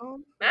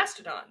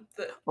Mastodon.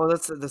 Oh,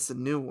 that's the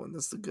new one.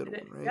 That's the good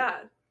one, right? Yeah,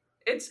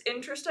 it's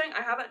interesting.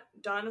 I haven't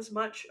done as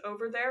much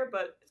over there,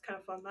 but it's kind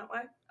of fun that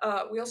way.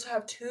 We also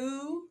have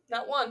two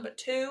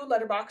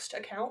Letterboxd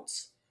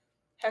accounts.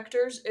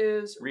 Hector's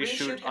is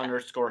reshoot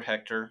 _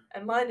 Hector.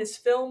 And mine is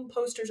film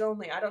posters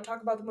only. I don't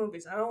talk about the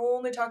movies. I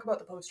only talk about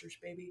the posters,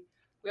 baby.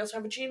 We also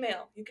have a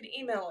Gmail. You can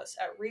email us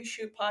at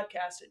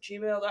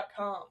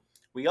reshootpodcast@gmail.com.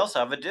 We also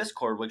have a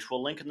Discord, which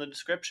we'll link in the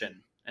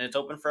description. And it's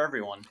open for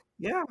everyone.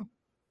 Yeah.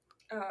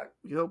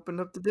 We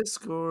opened up the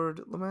Discord.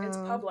 It's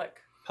public.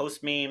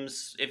 Post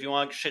memes. If you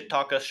want to shit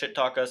talk us.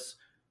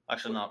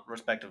 Actually, not,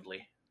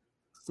 respectively.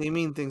 Say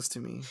mean things to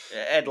me.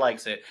 Ed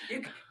likes it.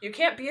 You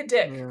can't be a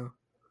dick. Yeah.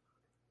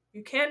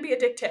 You can be a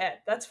dick to Ed.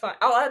 That's fine.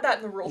 I'll add that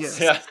in the rules.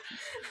 Yeah.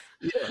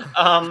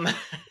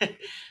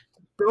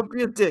 Don't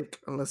be a dick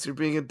unless you're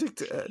being a dick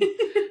to Ed.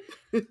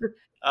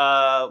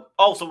 So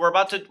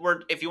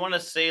if you want to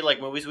say like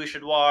movies we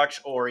should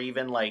watch, or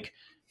even like,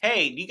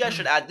 hey, you guys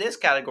should add this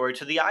category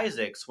to the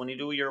Isaacs when you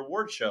do your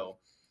award show.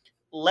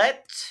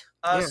 Let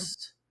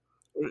us.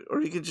 Yeah.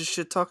 Or you could just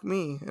shit talk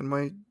me and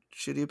my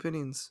shitty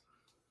opinions.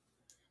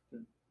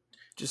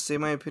 Just say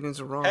my opinions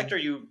are wrong. Hector,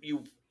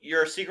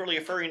 you're secretly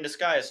a furry in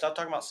disguise. Stop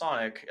talking about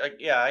Sonic. Like,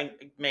 yeah,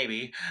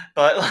 maybe,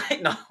 but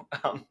like, no.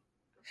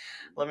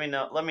 Let me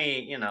know. Let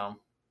me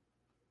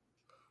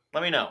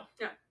know.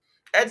 Yeah.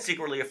 Ed's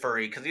secretly a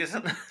furry because he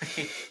isn't. I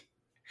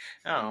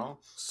don't know.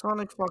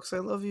 Sonic Fox, I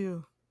love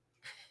you.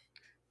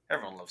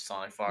 Everyone loves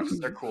Sonic Fox.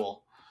 They're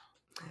cool.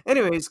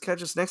 Anyways,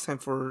 catch us next time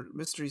for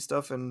mystery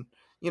stuff, and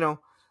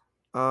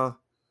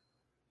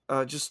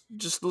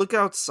just look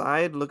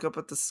outside, look up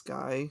at the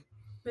sky.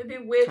 Maybe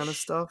wish kind of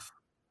stuff.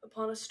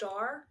 Upon a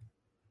star.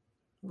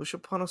 Wish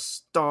upon a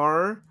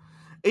star.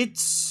 It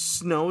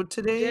snowed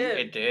today.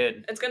 It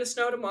did. It's gonna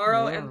snow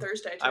tomorrow and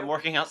Thursday too. I'm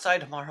working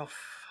outside tomorrow.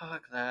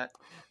 Fuck that.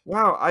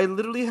 Wow, I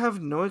literally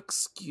have no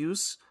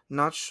excuse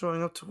not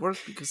showing up to work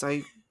because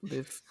I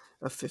live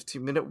a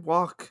 15-minute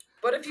walk.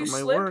 But if you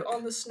slip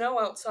on the snow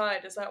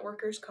outside, is that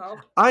workers'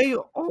 comp? I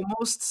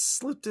almost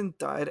slipped and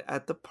died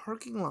at the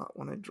parking lot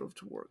when I drove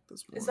to work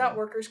this morning. Is that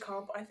workers'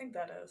 comp? I think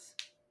that is.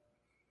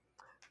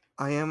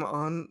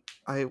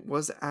 I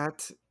was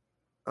at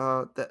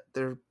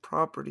their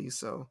property,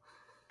 so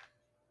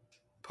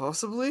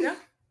possibly. Yeah.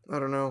 I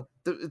don't know.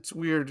 It's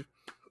weird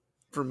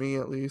for me,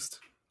 at least,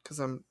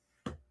 because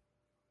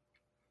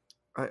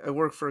I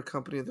work for a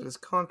company that is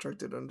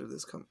contracted under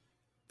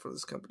for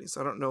this company,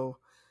 so I don't know.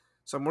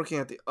 So I'm working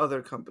at the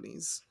other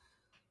company's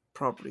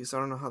property, so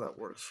I don't know how that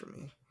works for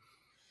me.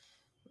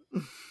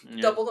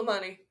 Yeah. Double the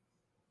money.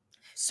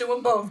 Sue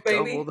them both,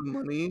 baby. Double the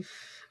money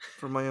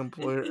for my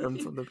employer and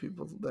for the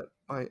people that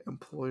my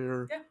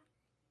employer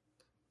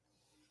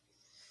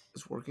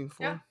is working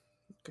for. Yeah.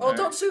 Well,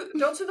 don't sue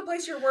the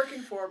place you're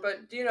working for,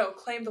 but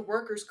claim the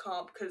workers'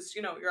 comp because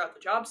you're at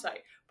the job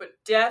site. But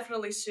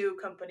definitely sue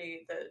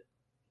company that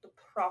the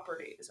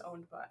property is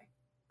owned by,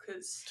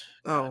 because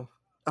I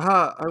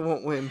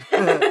won't win.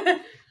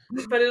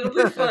 But it'll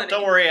be funny.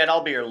 Don't worry, Ed.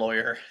 I'll be your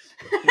lawyer.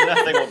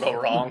 Nothing will go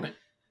wrong.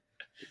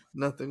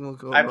 Nothing will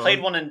go wrong. I wrong.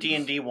 played one in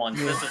D&D once.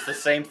 This is the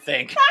same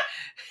thing.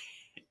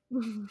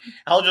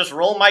 I'll just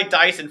roll my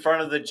dice in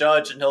front of the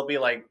judge, and he'll be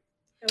like,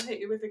 he'll hit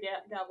you with a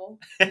gavel.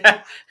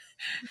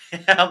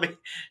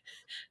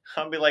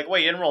 I'll be like,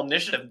 wait, you didn't roll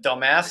initiative,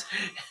 dumbass,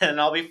 and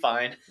I'll be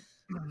fine.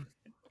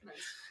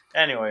 Nice.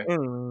 Anyway,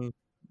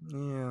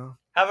 yeah.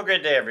 Have a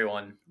great day,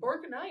 everyone. Or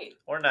good night.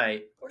 Or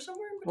night. Or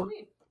somewhere in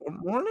between. Or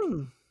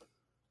morning.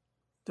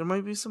 There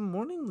might be some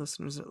morning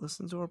listeners that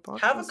listen to our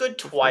podcast. Have a good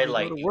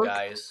twilight, you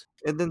guys.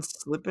 And then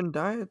slip and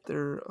die at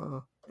their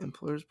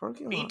employer's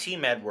parking lot. Be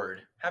Team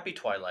Edward. Happy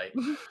Twilight.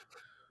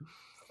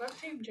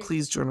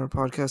 Please join our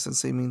podcast and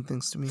say mean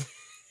things to me.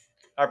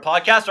 Our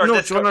podcast or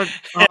Discord?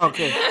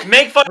 Okay.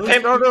 Make fun of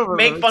him.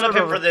 Make fun of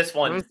him for this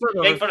one.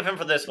 Make fun of him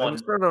for this one.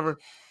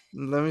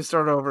 Let me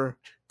start over.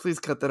 Please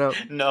cut that out.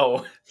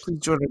 No. Please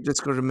join our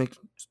Discord and make.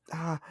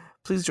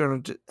 Please join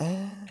our.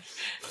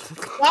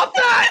 Stop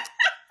that!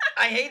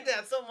 I hate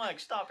that so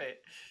much. Stop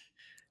it.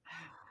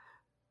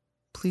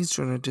 Please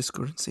join our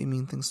Discord and say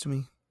mean things to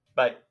me.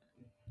 Bye.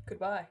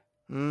 Goodbye.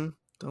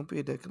 Don't be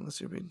a dick unless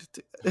you're being.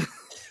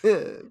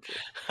 Okay.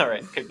 All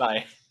right.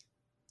 Goodbye.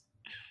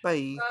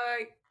 Bye.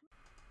 Bye.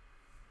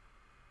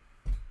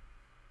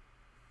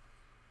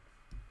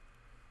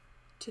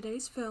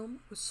 Today's film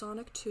was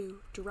Sonic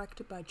 2,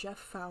 directed by Jeff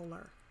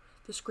Fowler.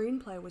 The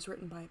screenplay was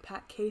written by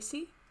Pat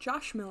Casey,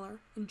 Josh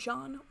Miller, and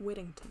John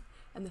Whittington,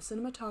 and the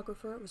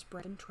cinematographer was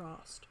Brendan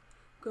Trost.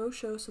 Go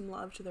show some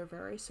love to their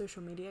various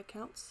social media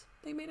accounts.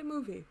 They made a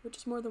movie, which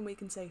is more than we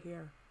can say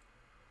here.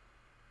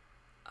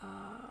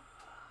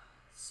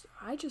 So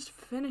I just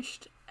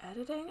finished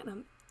editing,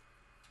 and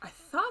I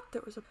thought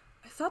there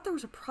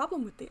was a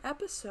problem with the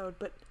episode,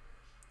 but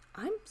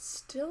I'm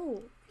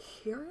still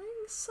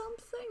hearing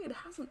something. It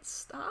hasn't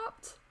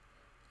stopped.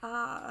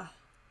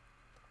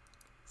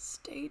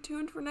 Stay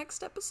tuned for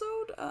next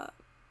episode.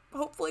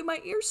 Hopefully my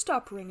ears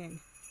stop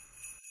ringing.